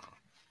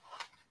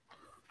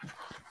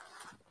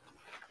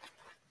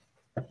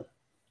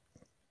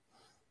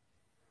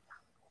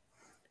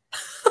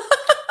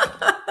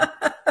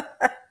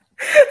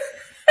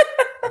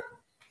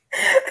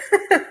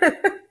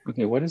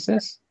 Okay, what is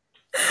this?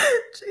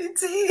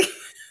 JT.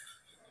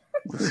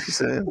 What's he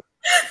saying?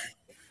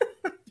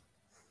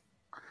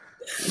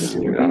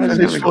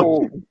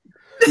 Cool.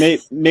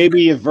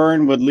 Maybe if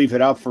Vern would leave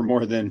it up for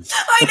more than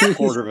a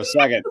quarter of a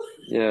second.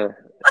 Yeah,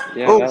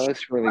 that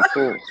looks really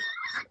cool.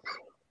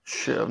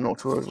 Shit, I've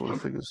not heard all the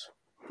figures.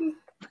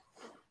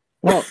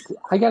 Well,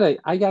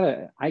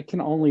 I can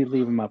only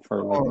leave them up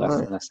for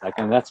less than a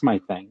second. That's my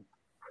thing.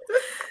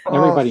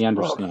 Everybody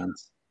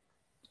understands.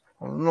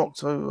 I'm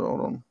knocked over.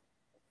 Hold on.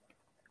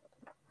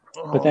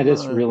 But that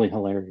is really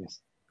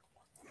hilarious.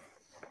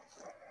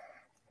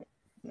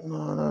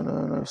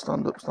 No.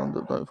 Stand up.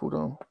 Don't fall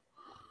down.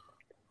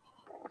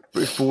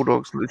 British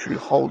Bulldog's literally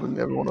holding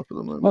everyone up at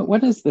the moment.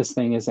 What is this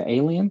thing? Is it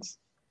aliens?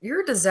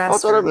 You're a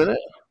disaster. Hold on a minute.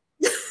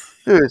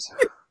 Here it is.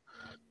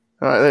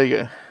 All right, there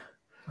you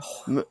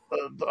go.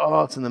 The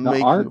art and the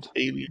making of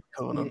Alien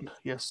Covenant.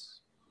 Yes.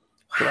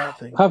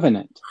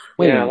 Covenant.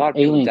 Wait, a lot of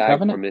people Alien died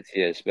Covenant?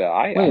 Prometheus, but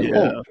I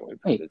enjoyed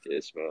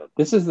Prometheus, man.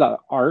 This is the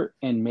art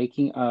and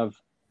making of...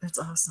 That's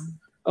awesome.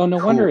 Oh,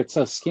 no wonder it's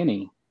so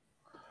skinny.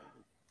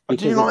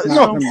 Because it's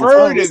not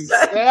burning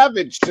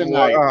savage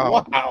tonight.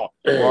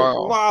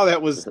 Wow, that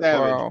was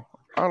savage.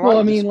 Well,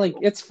 I mean, like,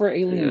 it's for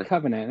Alien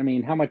Covenant. I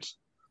mean, how much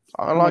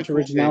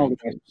originality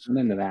went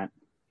into that?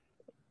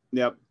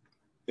 Yep.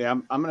 Yeah,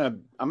 I'm gonna.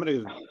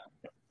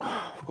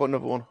 I've got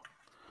another one.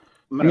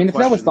 I mean, if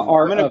that was the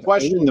art, I'm gonna of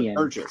question Alien. the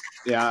purchase.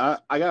 Yeah,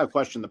 I gotta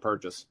question the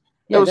purchase.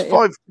 Yeah, it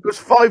was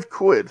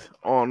 £5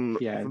 on.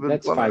 Yeah,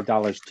 that's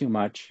 $5 too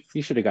much.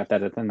 You should have got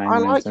that at the 99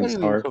 I like cent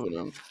Alien store.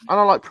 Covenant, and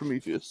I like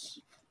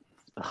Prometheus.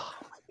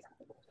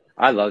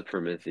 I loved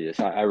Prometheus.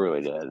 I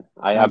really did.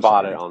 I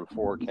bought it on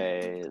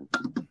 4K. And...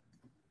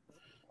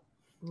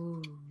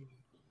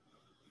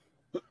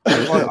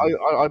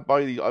 I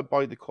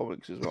buy the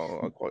comics as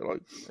well. I quite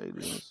like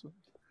Aliens.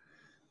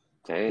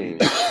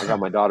 Dang! I got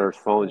my daughter's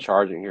phone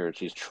charging here, and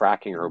she's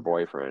tracking her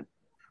boyfriend.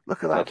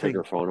 Look at that! Take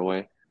her phone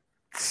away.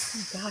 Oh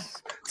my God.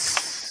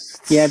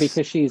 Yeah,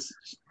 because she's,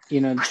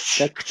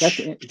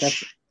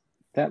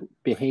 that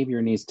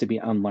behavior needs to be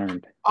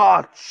unlearned.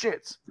 Ah,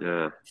 shit!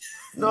 Yeah.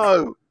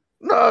 No,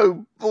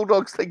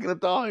 Bulldog's taking a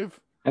dive.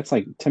 That's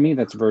like, to me,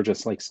 that's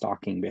Burgess like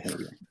stalking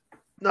behavior.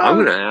 No. I'm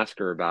gonna ask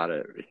her about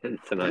it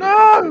tonight.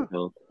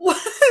 No. What?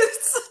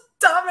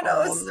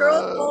 Dominoes,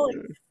 girl.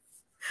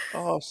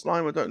 Oh,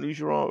 Slimer, don't lose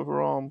your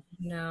arm.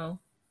 No.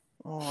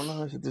 Oh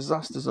no, it's a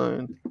disaster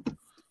zone.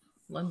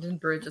 London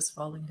Bridge is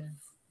falling down.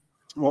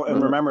 Well,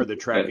 and remember the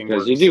tracking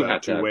because works you do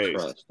have two ways.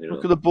 Trust,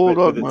 Look at the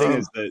Bulldog. But the thing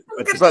is that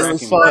it's like the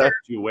Messiah.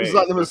 Two ways. It's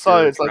like the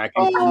Messiah. It's like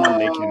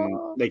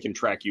they can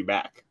track you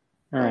back.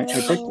 All right,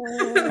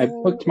 I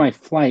booked my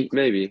flight.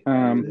 Maybe.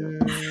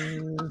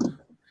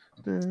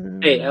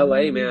 Hey,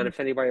 LA, man, if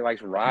anybody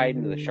likes Ride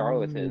and the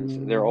Charlatans,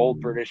 they're old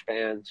British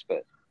bands,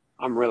 but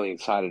I'm really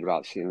excited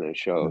about seeing those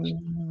shows.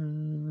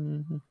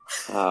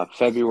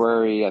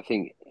 February, I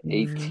think,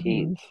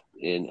 18th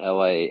in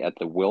LA at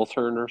the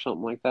Wiltern or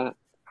something like that.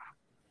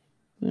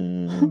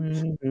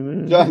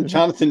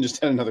 Jonathan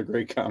just had another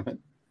great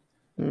comment.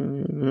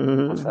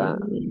 What's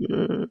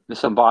that?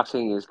 This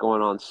unboxing is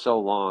going on so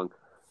long.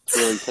 It's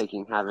really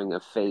taking having a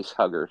face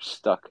hugger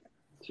stuck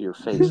to your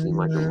face seem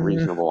like a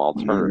reasonable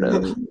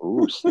alternative.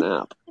 Ooh,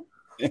 snap.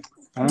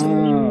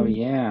 Oh,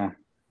 yeah.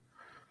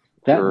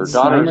 Your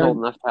daughter's old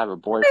enough to have a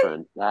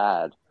boyfriend.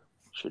 Dad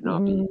should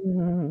not be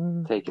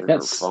taking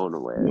her phone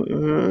away.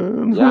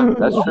 Yeah,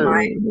 that's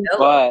true.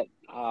 But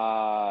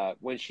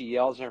when she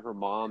yells at her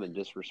mom and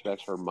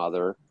disrespects her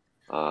mother,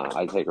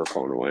 I take her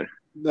phone away.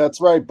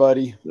 That's right,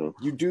 buddy.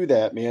 You do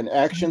that, man.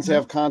 Actions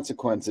have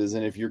consequences,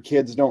 and if your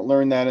kids don't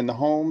learn that in the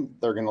home,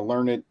 they're going to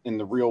learn it in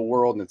the real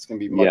world, and it's going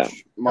to be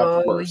much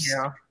worse.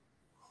 Yeah.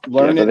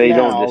 Learn it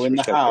now in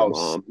the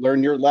house.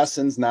 Learn your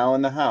lessons now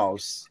in the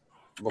house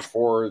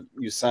before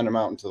you send them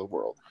out into the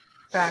world.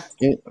 Fact.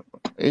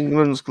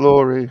 England's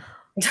glory.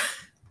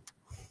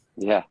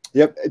 Yeah.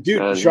 Yep,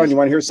 dude. Sean, you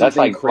want to hear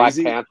something that's like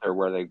crazy? Black Panther,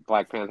 where the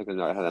Black Panther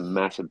had a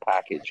massive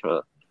package,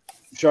 huh?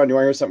 Sean, you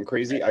want to hear something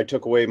crazy? I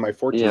took away my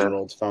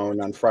 14-year-old's phone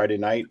on Friday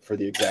night for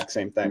the exact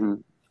same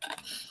thing.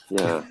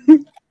 Yeah.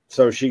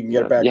 So she can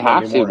get it back. You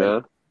have to,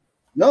 man.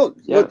 No,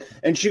 look,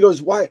 and she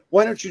goes, "Why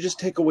don't you just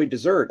take away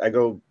dessert?" I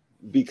go,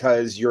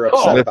 "Because you're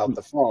upset about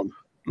the phone."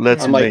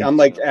 I'm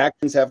like,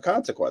 actions have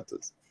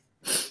consequences.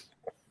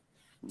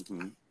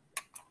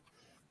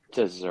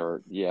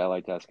 Dessert, yeah,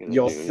 like that's gonna.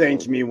 You'll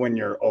thank me when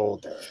you're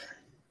older.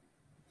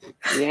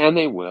 Yeah, and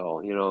they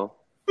will, you know.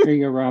 Here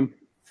you go, Rum.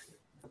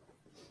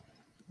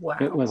 Wow.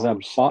 It was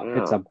it's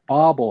a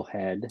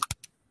bobblehead,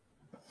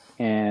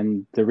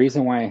 and the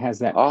reason why it has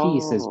that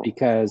piece is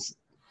because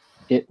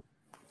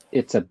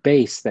it's a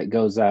base that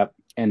goes up,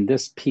 and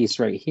this piece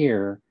right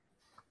here.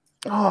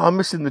 Oh, I'm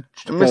missing the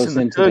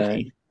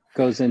turkey.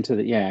 Goes into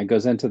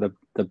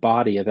the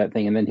body of that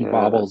thing, and then he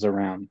bobbles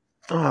around.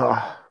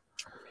 Oh,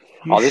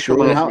 this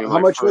reminds me of how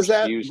my first was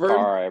that? used Vern?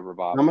 car I ever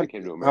bought. How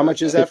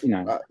much is that?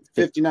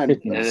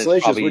 59.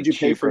 Salacious, what'd you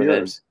pay for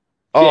yours?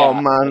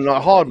 Man,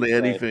 like, hardly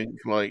anything.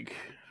 Like,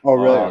 oh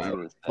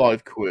really?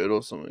 £5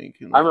 or something.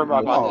 I remember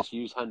I bought this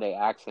used Hyundai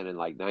Accent in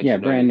like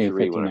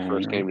 1993 when I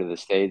first came to the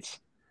States.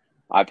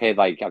 I paid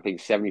like I think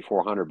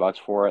 $7,400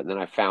 for it, and then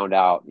I found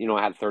out, you know,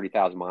 I had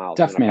 30,000 miles.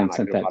 Duff Man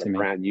sent that to me. A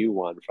brand new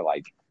one for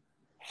like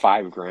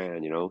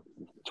 $5,000, you know,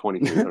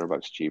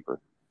 $2,300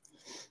 cheaper.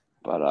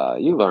 But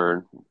you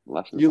learn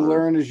lessons. You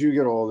learn as you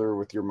get older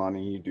with your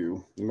money. You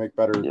do. You make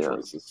better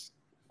choices.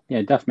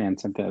 Yeah, Duff Man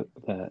sent the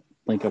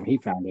link of he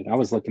found it. I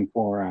was looking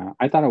for.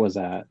 I thought it was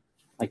a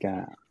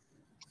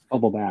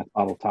bubble bath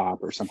bottle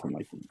top or something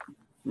like that.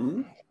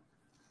 Mm-hmm.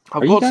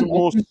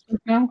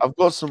 I've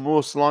got some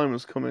more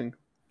Slimers coming.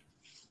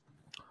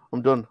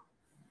 I'm done.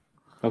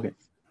 Okay.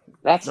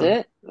 That's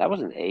it? That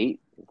wasn't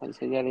 8. I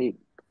said you had 8.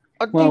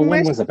 Well,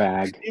 one was a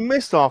bag. You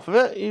missed half of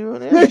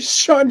it.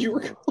 Sean, you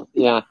were...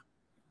 Yeah.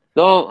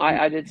 No,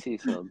 I did see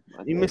some.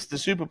 You missed the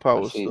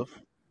superpower stuff.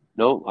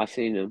 No, I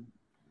seen him.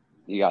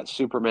 You got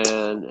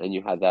Superman, and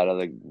you had that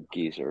other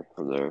geezer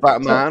from there.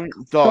 Batman,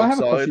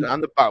 Darkseid,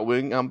 and the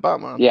Batwing, and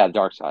Batman. Yeah,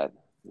 Darkseid.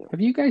 Yeah.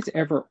 Have you guys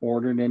ever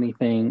ordered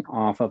anything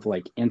off of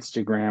like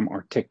Instagram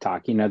or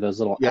TikTok? You know, those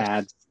little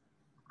ads.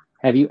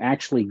 Have you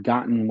actually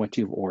gotten what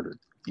you've ordered?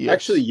 Yes.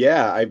 Actually,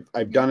 yeah,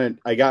 I've done it.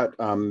 I got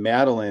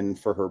Madeline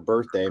for her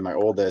birthday, my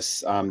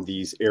oldest,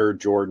 these Air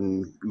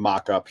Jordan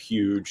mock-up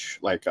huge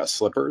like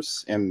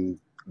slippers, and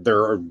they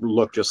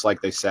look just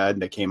like they said.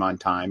 They came on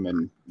time,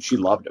 and she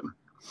loved them.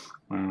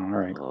 All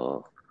right.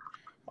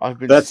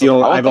 That's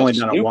I've only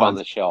done it Snoop once. On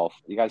the shelf.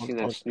 You guys seen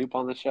that Snoop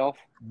on the shelf?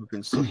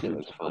 Shit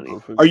was funny.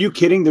 Are you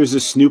kidding? There's a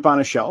Snoop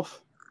on a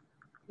shelf?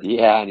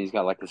 Yeah, and he's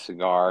got like a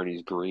cigar, and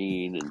he's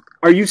green. And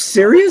are you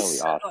serious?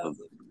 Totally awesome.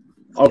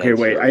 Okay, yeah,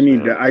 wait. Serious, I need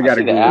man. to. I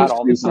gotta go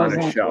Snoop on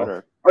a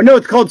shelf. Oh no,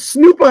 it's called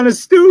Snoop on a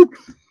Stoop.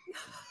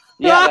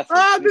 Yeah,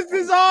 this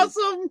is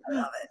awesome.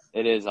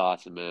 It is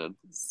awesome, man.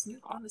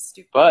 Snoop on a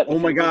stoop. But oh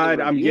my god,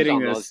 I'm getting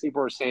this.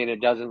 People are saying it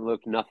doesn't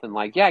look nothing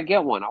like. Yeah,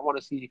 get one. I want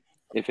to see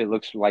if it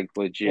looks like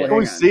legit. Can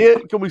we see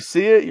it? Can we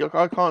see it?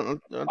 I can't.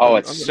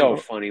 It's so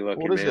funny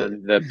looking,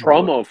 man. The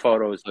promo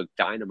photos look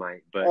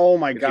dynamite, but oh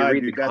my if god, you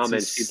read dude, the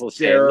comments, hysterical. people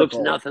say it looks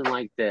nothing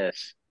like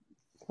this.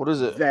 What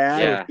is it?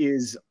 That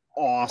is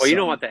awesome. Well, you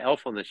know what the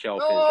elf on the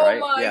shelf is, right?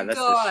 My that's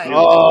god. the Snoop.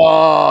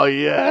 Oh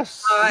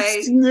yes,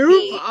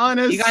 Snoop on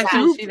a You guys Stoop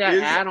don't see that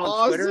is ad on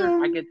awesome.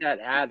 Twitter? I get that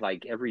ad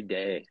like every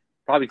day.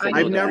 Probably.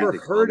 I've never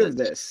heard of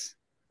this.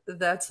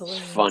 That's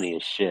hilarious. It's funny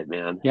as shit,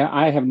 man. Yeah,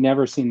 I have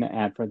never seen the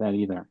ad for that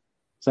either.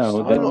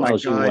 So that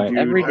tells you what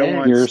every day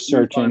you're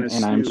searching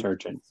and I'm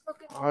searching.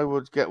 I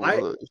would get one of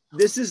those.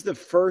 This is the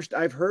first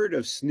I've heard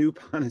of Snoop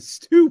on a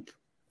stoop.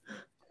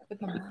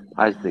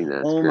 I think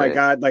that's oh great. my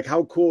god! Like,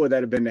 how cool would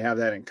that have been to have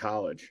that in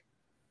college?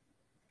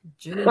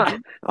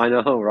 I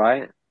know,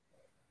 right?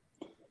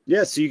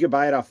 Yeah, so you could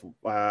buy it off.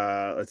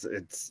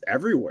 It's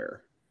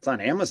everywhere. It's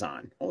on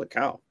Amazon. Holy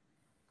cow!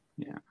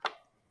 Yeah,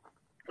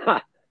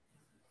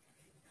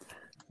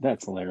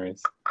 that's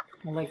hilarious.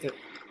 I like it.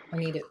 I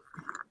need it.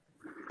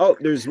 Oh,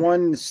 there's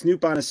one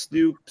Snoop on a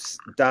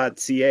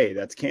Stoops.ca.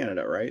 That's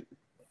Canada, right?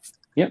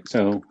 Yep.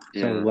 So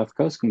Left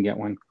Coast can get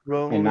one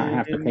and not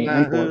have to pay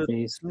import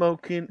fees.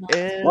 Smoking.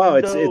 Wow,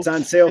 it's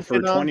on sale for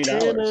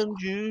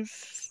 $20.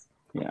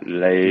 Yeah.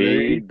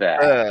 Laid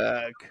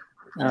back.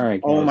 All right.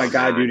 Oh my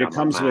god, dude! It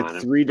comes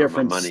with 3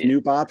 different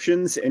Snoop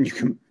options, and you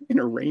can in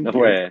a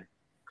reindeer.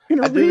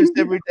 I do this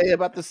every day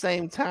about the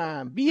same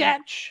time,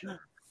 biatch.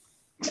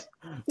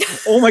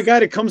 Oh my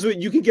God! It comes with.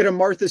 You can get a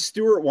Martha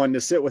Stewart one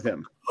to sit with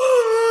him.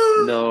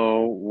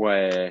 No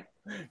way.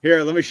 Here,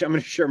 I'm going to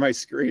share my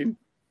screen.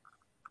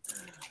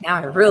 Now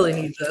I really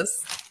need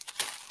this.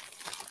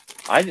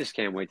 I just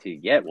can't wait till you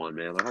get one,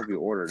 man. I hope you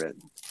ordered it.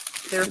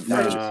 They're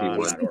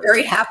one.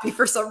 very happy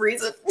for some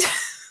reason.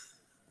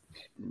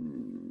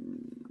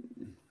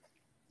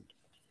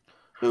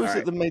 Who was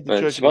it that made the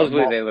joke?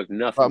 Supposedly they look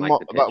nothing like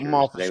the pictures.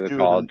 Martha They Stewart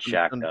look all and,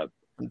 jacked up.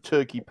 And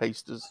turkey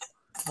pasters.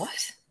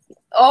 What?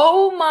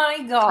 Oh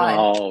my God.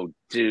 Oh,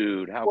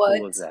 dude. How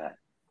cool is that?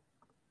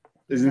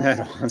 Isn't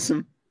that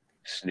awesome?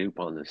 Snoop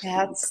on this.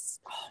 That's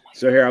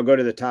so here I'll go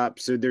to the top.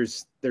 So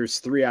there's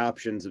 3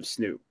 options of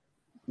Snoop.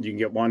 You can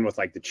get one with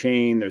like the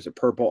chain. There's a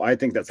purple. I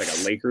think that's like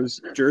a Lakers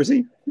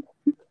jersey.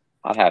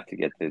 I'd have to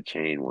get the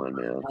chain one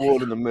now.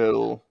 One in the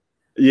middle.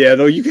 Yeah,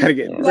 though you gotta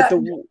get but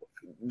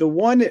the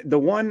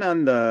one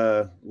on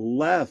the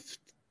left.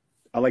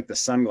 I like the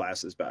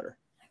sunglasses better.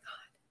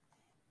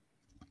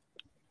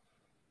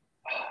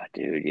 Oh,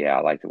 dude, yeah,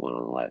 I like the one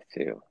on the left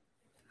too.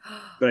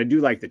 But I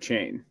do like the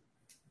chain.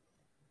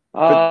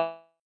 That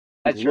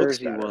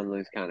jersey one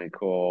looks kind of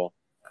cool.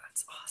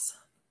 That's awesome.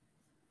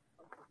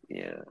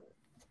 Yeah.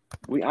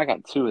 I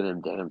got 2 of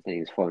them damn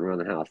things floating around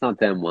the house. Not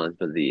them ones,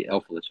 but the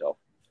Elf on the Shelf.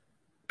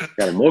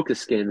 Got a mocha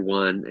skin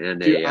one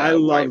and a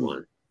white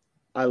one.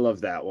 I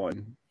love that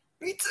one.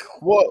 Me too.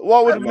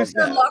 What would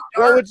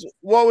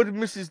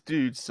Mrs.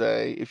 Dude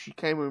say if she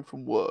came in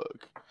from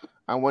work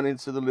and went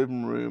into the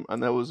living room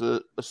and there was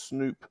a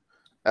Snoop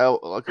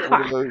out like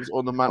one of those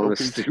on the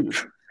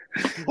mantelpiece?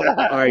 All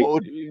right.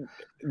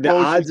 The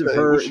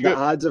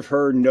odds of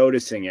her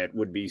noticing it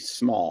would be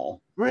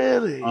small.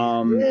 Really?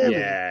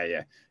 Really?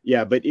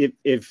 Yeah. But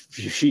if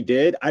she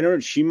did, I don't know.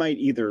 She might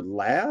either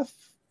laugh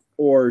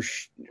or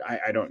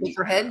I don't. Shake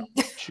her head.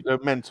 She go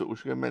mental.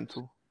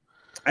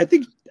 I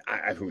think.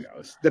 Who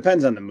knows?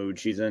 Depends on the mood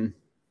she's in.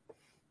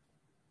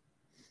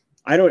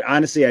 I don't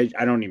honestly.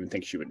 I don't even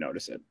think she would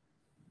notice it.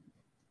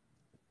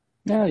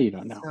 No, you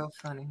don't know. So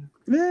funny.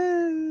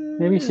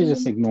 Maybe she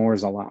just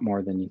ignores a lot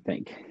more than you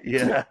think.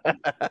 Yeah.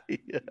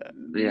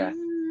 Yeah.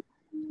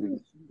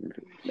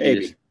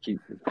 Maybe.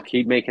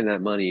 Keep making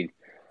that money,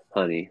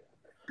 honey.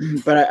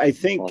 But I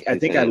think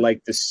I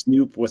like the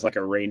Snoop with like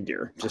a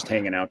reindeer just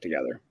hanging out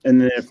together. And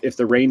then if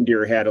the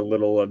reindeer had a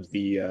little of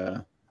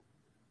the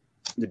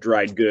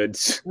dried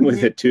goods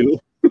with it too,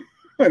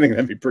 I think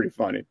that'd be pretty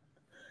funny.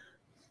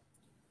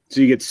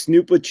 So you get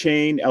Snoop with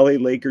chain, LA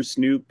Lakers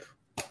Snoop,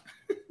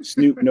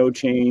 Snoop no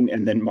chain,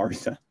 and then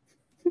Martha.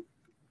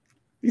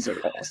 These are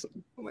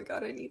awesome. Oh my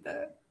God, I need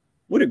that.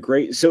 What a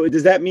great. So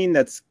does that mean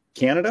that's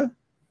Canada.ca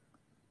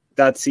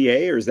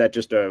or is that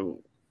just a?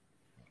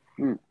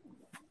 No,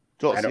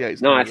 I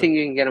think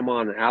you can get them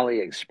on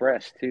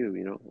AliExpress too.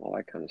 You know, all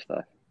that kind of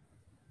stuff.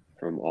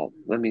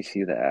 Let me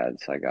see the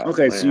ads I got.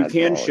 Okay, so you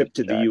can ship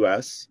to the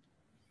US.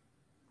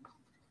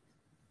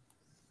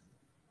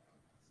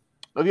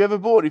 Have you ever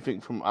bought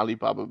anything from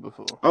Alibaba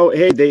before? Oh,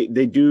 hey,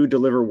 they do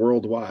deliver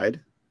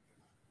worldwide.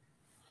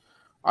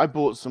 I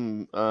bought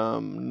some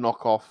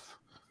knockoff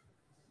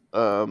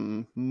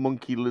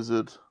monkey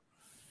lizard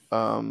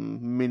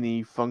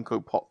mini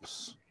Funko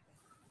Pops,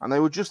 and they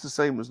were just the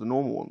same as the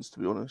normal ones, to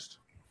be honest.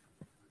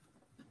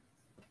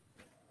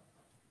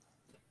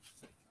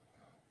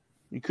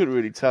 You couldn't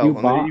really tell. You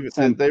bought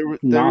some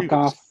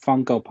knockoff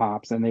Funko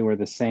Pops, and they were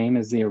the same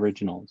as the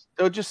originals.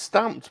 They were just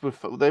stamped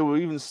with. They were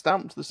even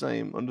stamped the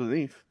same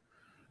underneath.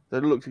 They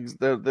looked.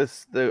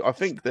 I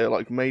think they're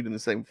like made in the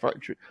same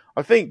factory.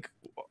 I think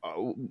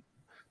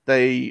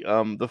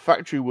the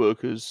factory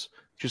workers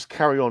just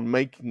carry on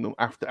making them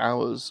after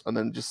hours and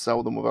then just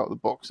sell them without the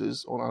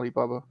boxes on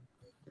Alibaba.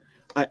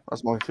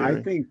 That's my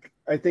theory.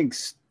 I think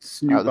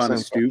Snoop on a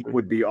stoop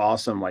would be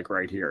awesome. Like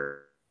right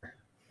here.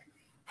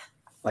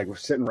 Like we're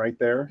sitting right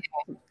there,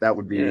 that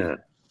would be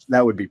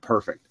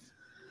perfect.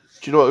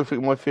 Do you know if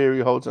my theory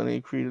holds any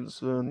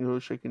credence? You're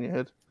shaking your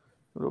head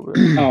a little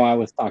bit. Oh, I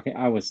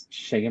was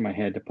shaking my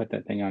head to put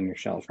that thing on your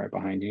shelf right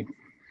behind you.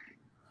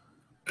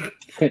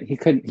 He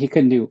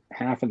couldn't do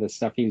half of the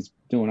stuff he was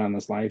doing on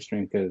this live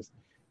stream because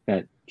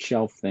that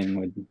shelf thing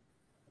would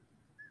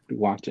be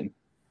watching.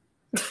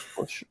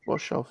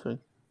 What shelf thing?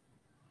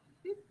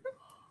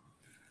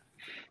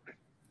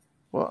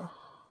 What?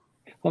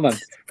 Hold on.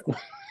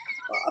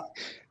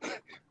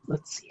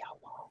 Let's see how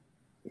long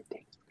it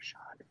takes for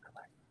Sean to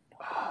collect.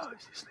 Oh,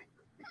 is he asleep?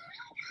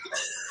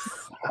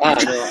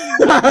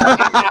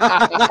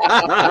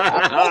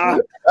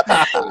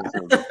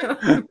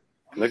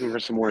 Looking for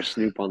some more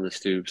Snoop on the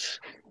stoops.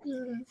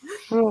 You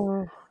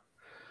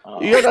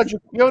haven't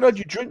had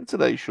your drink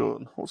today,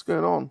 Sean. What's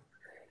going on?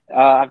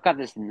 I've got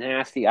this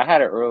nasty. I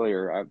had it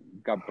earlier. I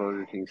got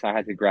Burger King, so I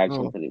had to grab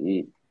something to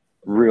eat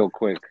real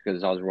quick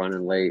because I was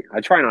running late.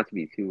 I try not to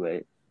be too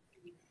late.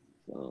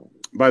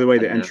 By the way,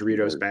 the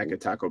Enchilito's back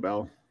at Taco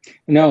Bell.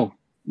 No,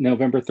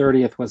 November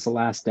 30th was the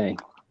last day.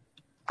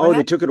 Oh,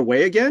 they took it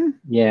away again?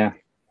 Yeah.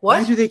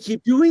 Why do they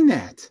keep doing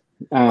that?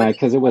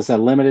 Because it was a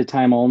limited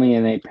time only,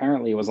 and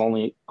apparently it was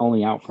only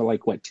out for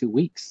 2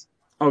 weeks.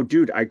 Oh,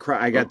 dude, I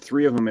got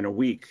 3 of them in a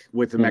week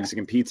with the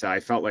Mexican pizza. I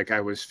felt like I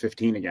was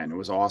 15 again. It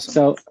was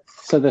awesome.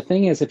 So the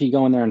thing is, if you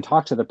go in there and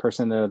talk to the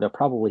person, they'll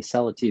probably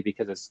sell it to you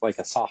because it's like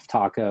a soft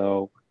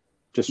taco.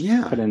 Just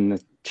put in a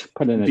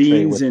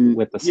beans tray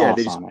with the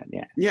sauce on it.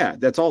 Yeah. Yeah,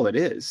 that's all it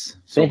is.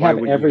 So they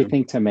have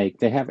everything to make.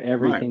 They have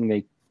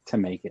everything to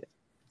make it.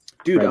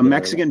 Dude, regularly. A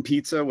Mexican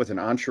pizza with an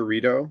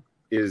enchilada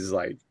is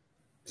like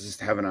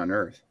just heaven on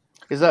earth.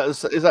 Why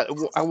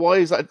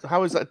is that?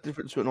 How is that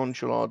different to an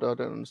enchilada? I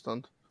don't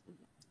understand.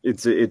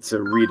 It's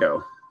a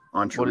Rito,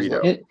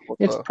 enchilada.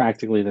 It's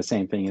practically the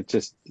same thing. It's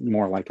just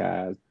more like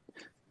a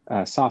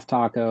soft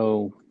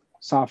taco,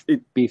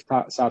 beef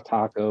soft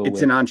taco.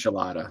 It's an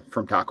enchilada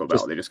from Taco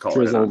Bell. They just call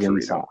it an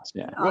enchilada. Sauce,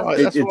 yeah. Right,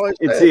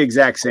 it's the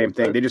exact same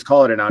thing. They just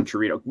call it an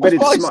enchilada, but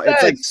it's small.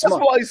 It's like small.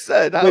 That's what I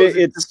said.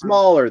 It's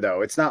smaller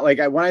though. It's not like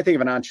when I think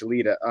of an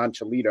enchilada,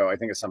 I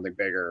think of something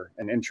bigger.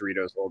 An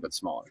enchilada is a little bit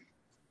smaller.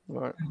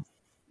 Right.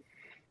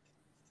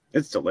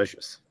 It's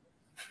delicious.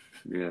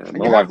 Yeah,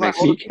 my wife makes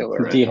a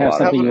killer. Do you have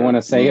something you want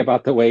to say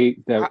about the way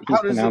that he's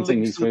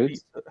pronouncing these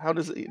foods? How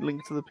does it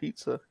link to the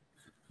pizza?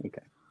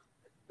 Okay.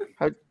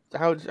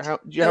 How do you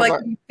have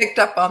that? You picked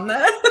up on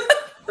that?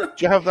 Do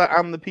you have that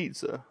and the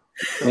pizza?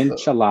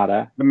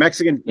 Enchilada. The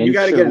Mexican. You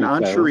got to get an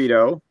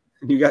enchilada.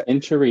 You got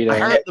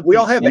enchilada. We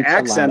all have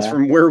accents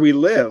from where we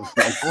live.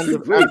 and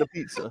the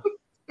pizza.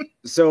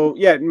 So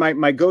yeah,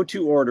 my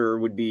go-to order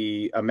would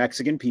be a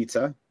Mexican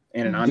pizza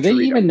and an enchilada. Do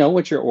they even know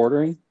what you're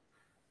ordering?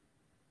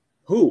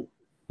 Who?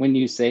 When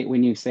you say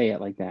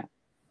it like that?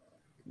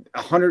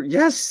 100.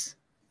 Yes.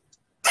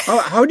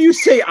 How do you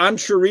say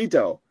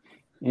enchilada?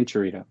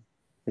 Enchilada.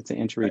 It's an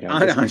enchilada.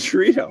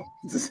 Enchilada.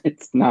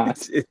 It's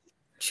not.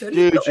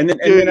 Dude, and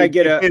then I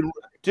get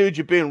Dude,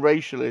 you're being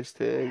racialist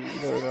here.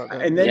 You know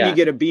that, and then you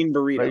get a bean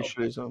burrito.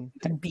 Racialism.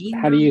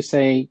 How do you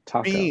say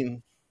taco?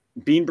 Bean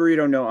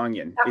burrito, no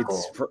onion.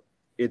 Taco.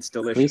 It's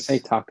delicious. Please say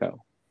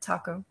taco.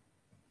 Taco.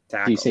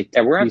 Taco. Do you say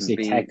we're having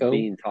taco?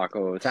 bean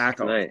tacos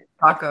tonight.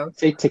 Taco.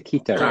 Say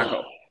taquito.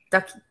 Taco.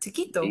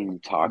 Taquito. Bean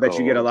taco. I bet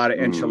you get a lot of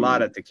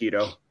enchilada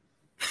taquito.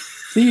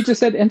 So you just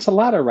said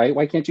enchilada, right?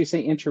 Why can't you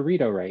say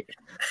enchilada, right?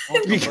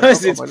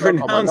 Because it's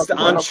pronounced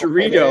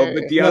enchilada,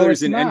 but the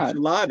other's an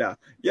enchilada.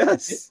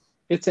 Yes.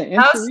 It's an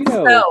How's it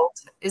enchilada. spelled?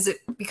 Is it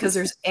because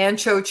there's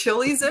ancho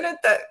chilies in it?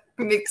 That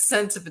makes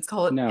sense if it's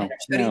called No,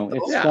 enchilada.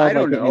 it's Yeah, spelled I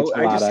don't like an know.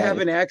 I just enchilada. have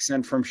an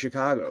accent from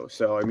Chicago,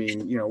 so I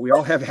mean, we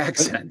all have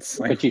accents.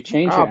 But you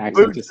change your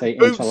accent to say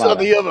boots on enchilada.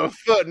 the other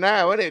foot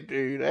now, isn't it,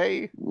 dude?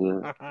 Eh?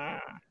 Yeah.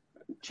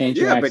 Change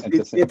your but accent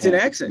to say it's an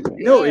accent.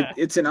 No,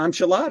 it's an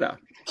enchilada.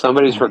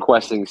 Somebody's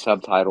requesting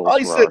subtitles.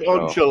 I for said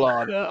our show.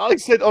 enchilada. I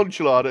said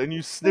enchilada, and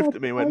you sniffed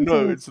at me and went,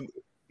 no, it's an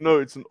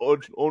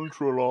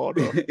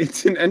enchilada.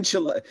 It's an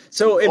enchilada.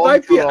 So if I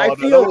feel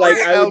like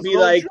I would be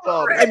like,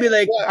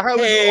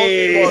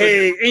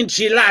 hey,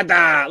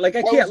 enchilada. Like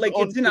I can't, like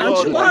it's an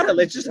enchilada.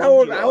 That's just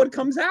how it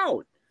comes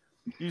out.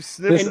 You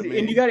sniffed at me.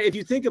 And you got to, if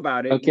you think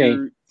about it, Okay.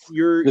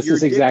 your This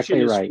is exactly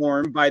diction is right.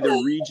 formed by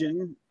the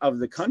region of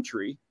the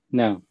country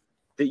No.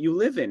 that you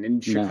live in. In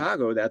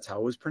Chicago, that's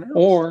how it was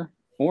pronounced.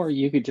 Or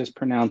you could just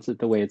pronounce it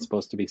the way it's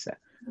supposed to be said.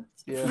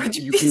 Yeah,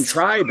 you can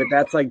try, but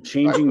that's like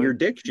changing your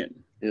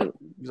diction. Yeah.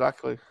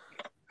 exactly.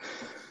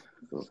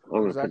 I'm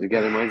going to put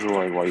together my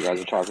droid while you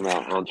guys are talking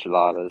about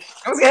enchiladas.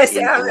 I was gonna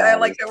say, I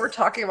like that we're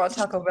talking about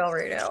Taco Bell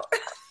right now.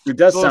 It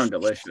does sound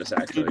delicious,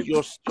 actually.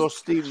 You're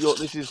Steve.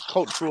 This is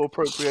cultural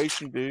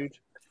appropriation, dude.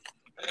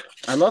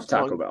 I love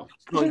Taco Bell.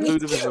 It's not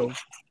inclusivism.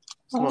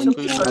 It's not I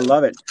inclusivism.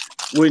 love it.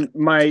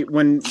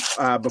 When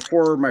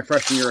before my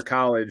freshman year of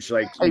college,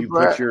 like you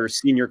put your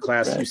senior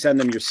class, you send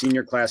them your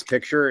senior class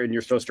picture, and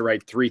you're supposed to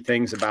write 3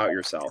 things about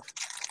yourself.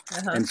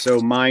 And so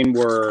mine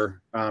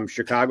were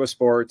Chicago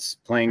sports,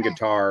 playing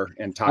guitar,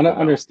 and Taco I don't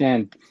Bell.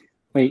 understand.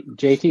 Wait,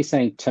 JT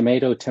saying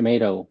tomato,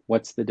 tomato.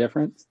 What's the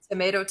difference?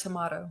 Tomato,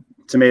 tomato.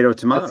 Tomato,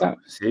 tomato.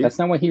 That's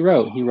not what he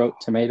wrote. He wrote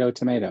tomato,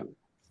 tomato.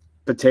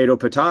 Potato,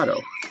 potato.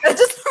 That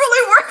doesn't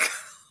really work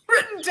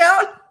written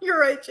down. You're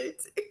right,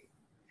 JT.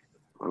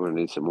 I'm going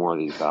to need some more of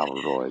these battle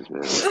droids,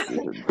 man. These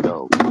are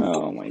dope.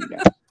 Oh, my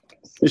God.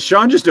 Is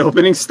Sean just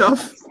opening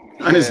stuff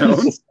on his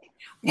own?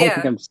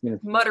 Yeah,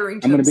 muttering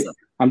to himself.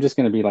 I'm just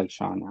going to be like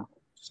Sean now.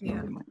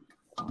 Yeah.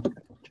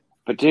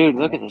 But, dude,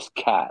 look at this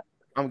cat.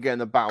 I'm getting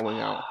the Batwing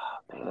out.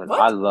 Man,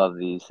 I love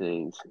these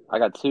things. I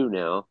got 2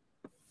 now.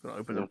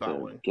 Open the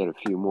Batwing. Get a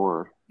few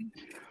more.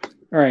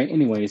 All right.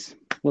 Anyways,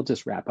 we'll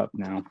just wrap up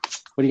now.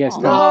 What do you guys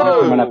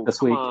got coming up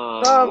this week? No,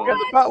 I'm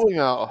getting the Batwing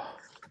out.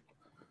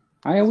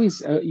 I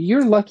always,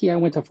 you're lucky I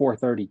went to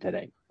 4:30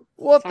 today.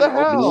 What the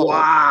hell?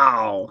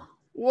 Wow.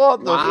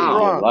 What the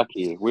Wow, fuck?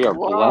 lucky. We are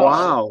blessed.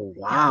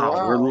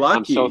 Wow. We're lucky.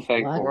 I'm so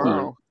thankful.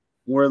 Lucky.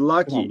 We're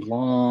lucky.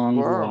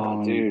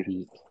 Long dude.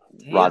 week.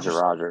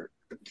 Roger.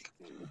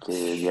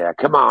 Dude, yeah,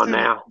 come on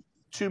now.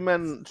 Two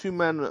men,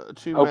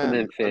 Open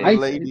and a face.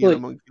 lady and a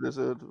monkey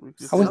lizard.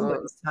 I was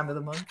like this time of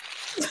the month.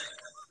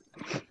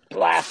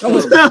 Blast.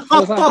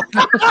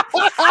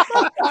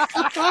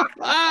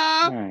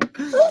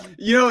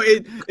 You know,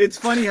 it's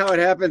funny how it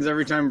happens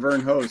every time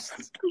Vern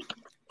hosts.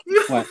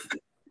 What?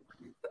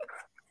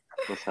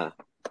 What's that?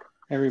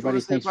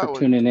 Everybody, thanks for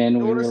tuning in.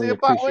 We really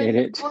appreciate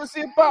it. You want to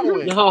see a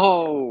Batwing?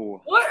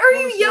 No. What are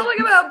you yelling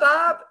about,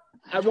 Bob?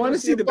 I want to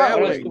see the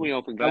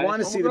Batwing. I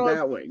want to see the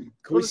Batwing.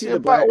 Can we see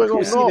the Batwing? Can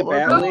we see the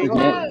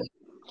Batwing?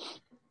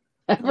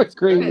 Have a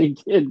great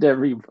weekend,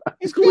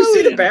 everybody. Can we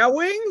see the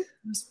Batwing?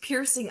 Those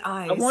piercing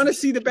eyes. I want to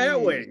see the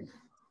Batwing.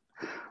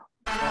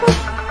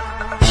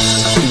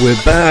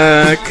 We're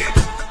back.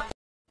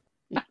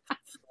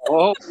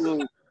 Oh.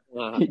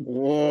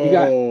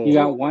 You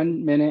got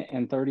 1 minute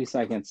and 30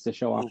 seconds to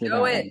show off your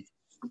Batwing.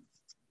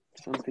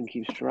 Something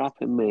keeps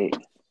dropping me.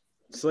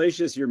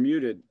 Salacious, you're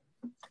muted.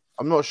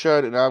 I'm not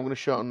showing it now. I'm going to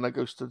show it on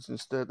Lego Studs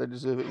instead. They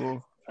deserve it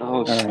more.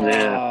 Oh,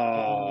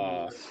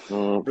 snap.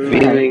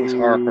 Feelings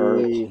are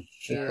hurt.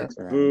 Yeah.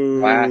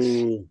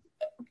 Boo.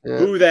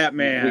 Boo that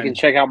man. We can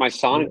check out my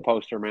Sonic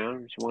poster, man.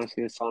 Do you want to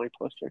see the Sonic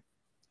poster?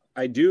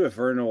 I do if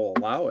Vern will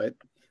allow it.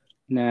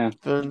 Nah.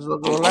 Vern's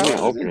not I'm going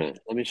to open it.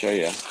 Let me show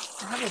you. All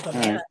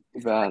right.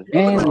 Too bad.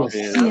 And we'll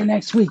see you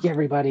next week,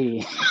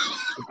 everybody.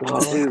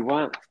 Oh, dude,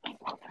 what?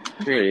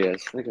 Here he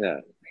is. Look at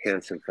that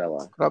handsome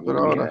fella.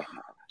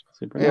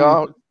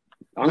 Yeah.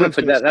 I'm going to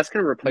put that. That's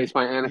going to replace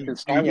my Anakin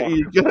Skywalker.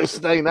 You're going to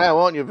stay now,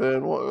 aren't you,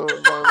 Vern?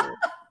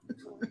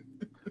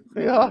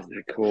 Yeah.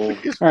 Cool. All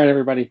right,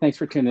 everybody. Thanks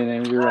for tuning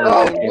in. We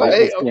really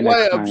wait,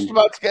 I'm just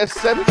about to get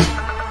sent.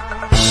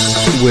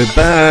 We're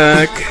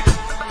back.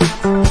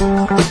 A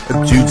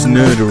Dude's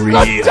Nerdery.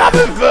 God damn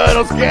it, Vern, I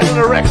was getting an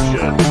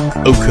erection.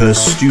 Oka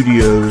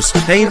Studios.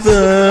 Hey,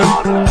 Vern.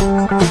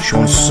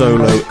 Sean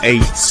Solo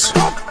 8.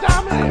 God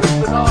damn it,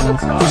 banana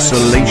time.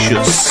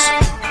 Salacious.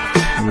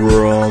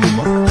 Rom.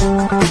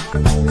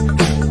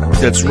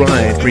 That's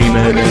right,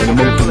 Freeman and a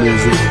Monkey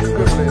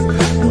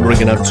Lizard.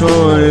 Bringing out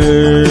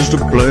toys to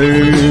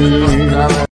play.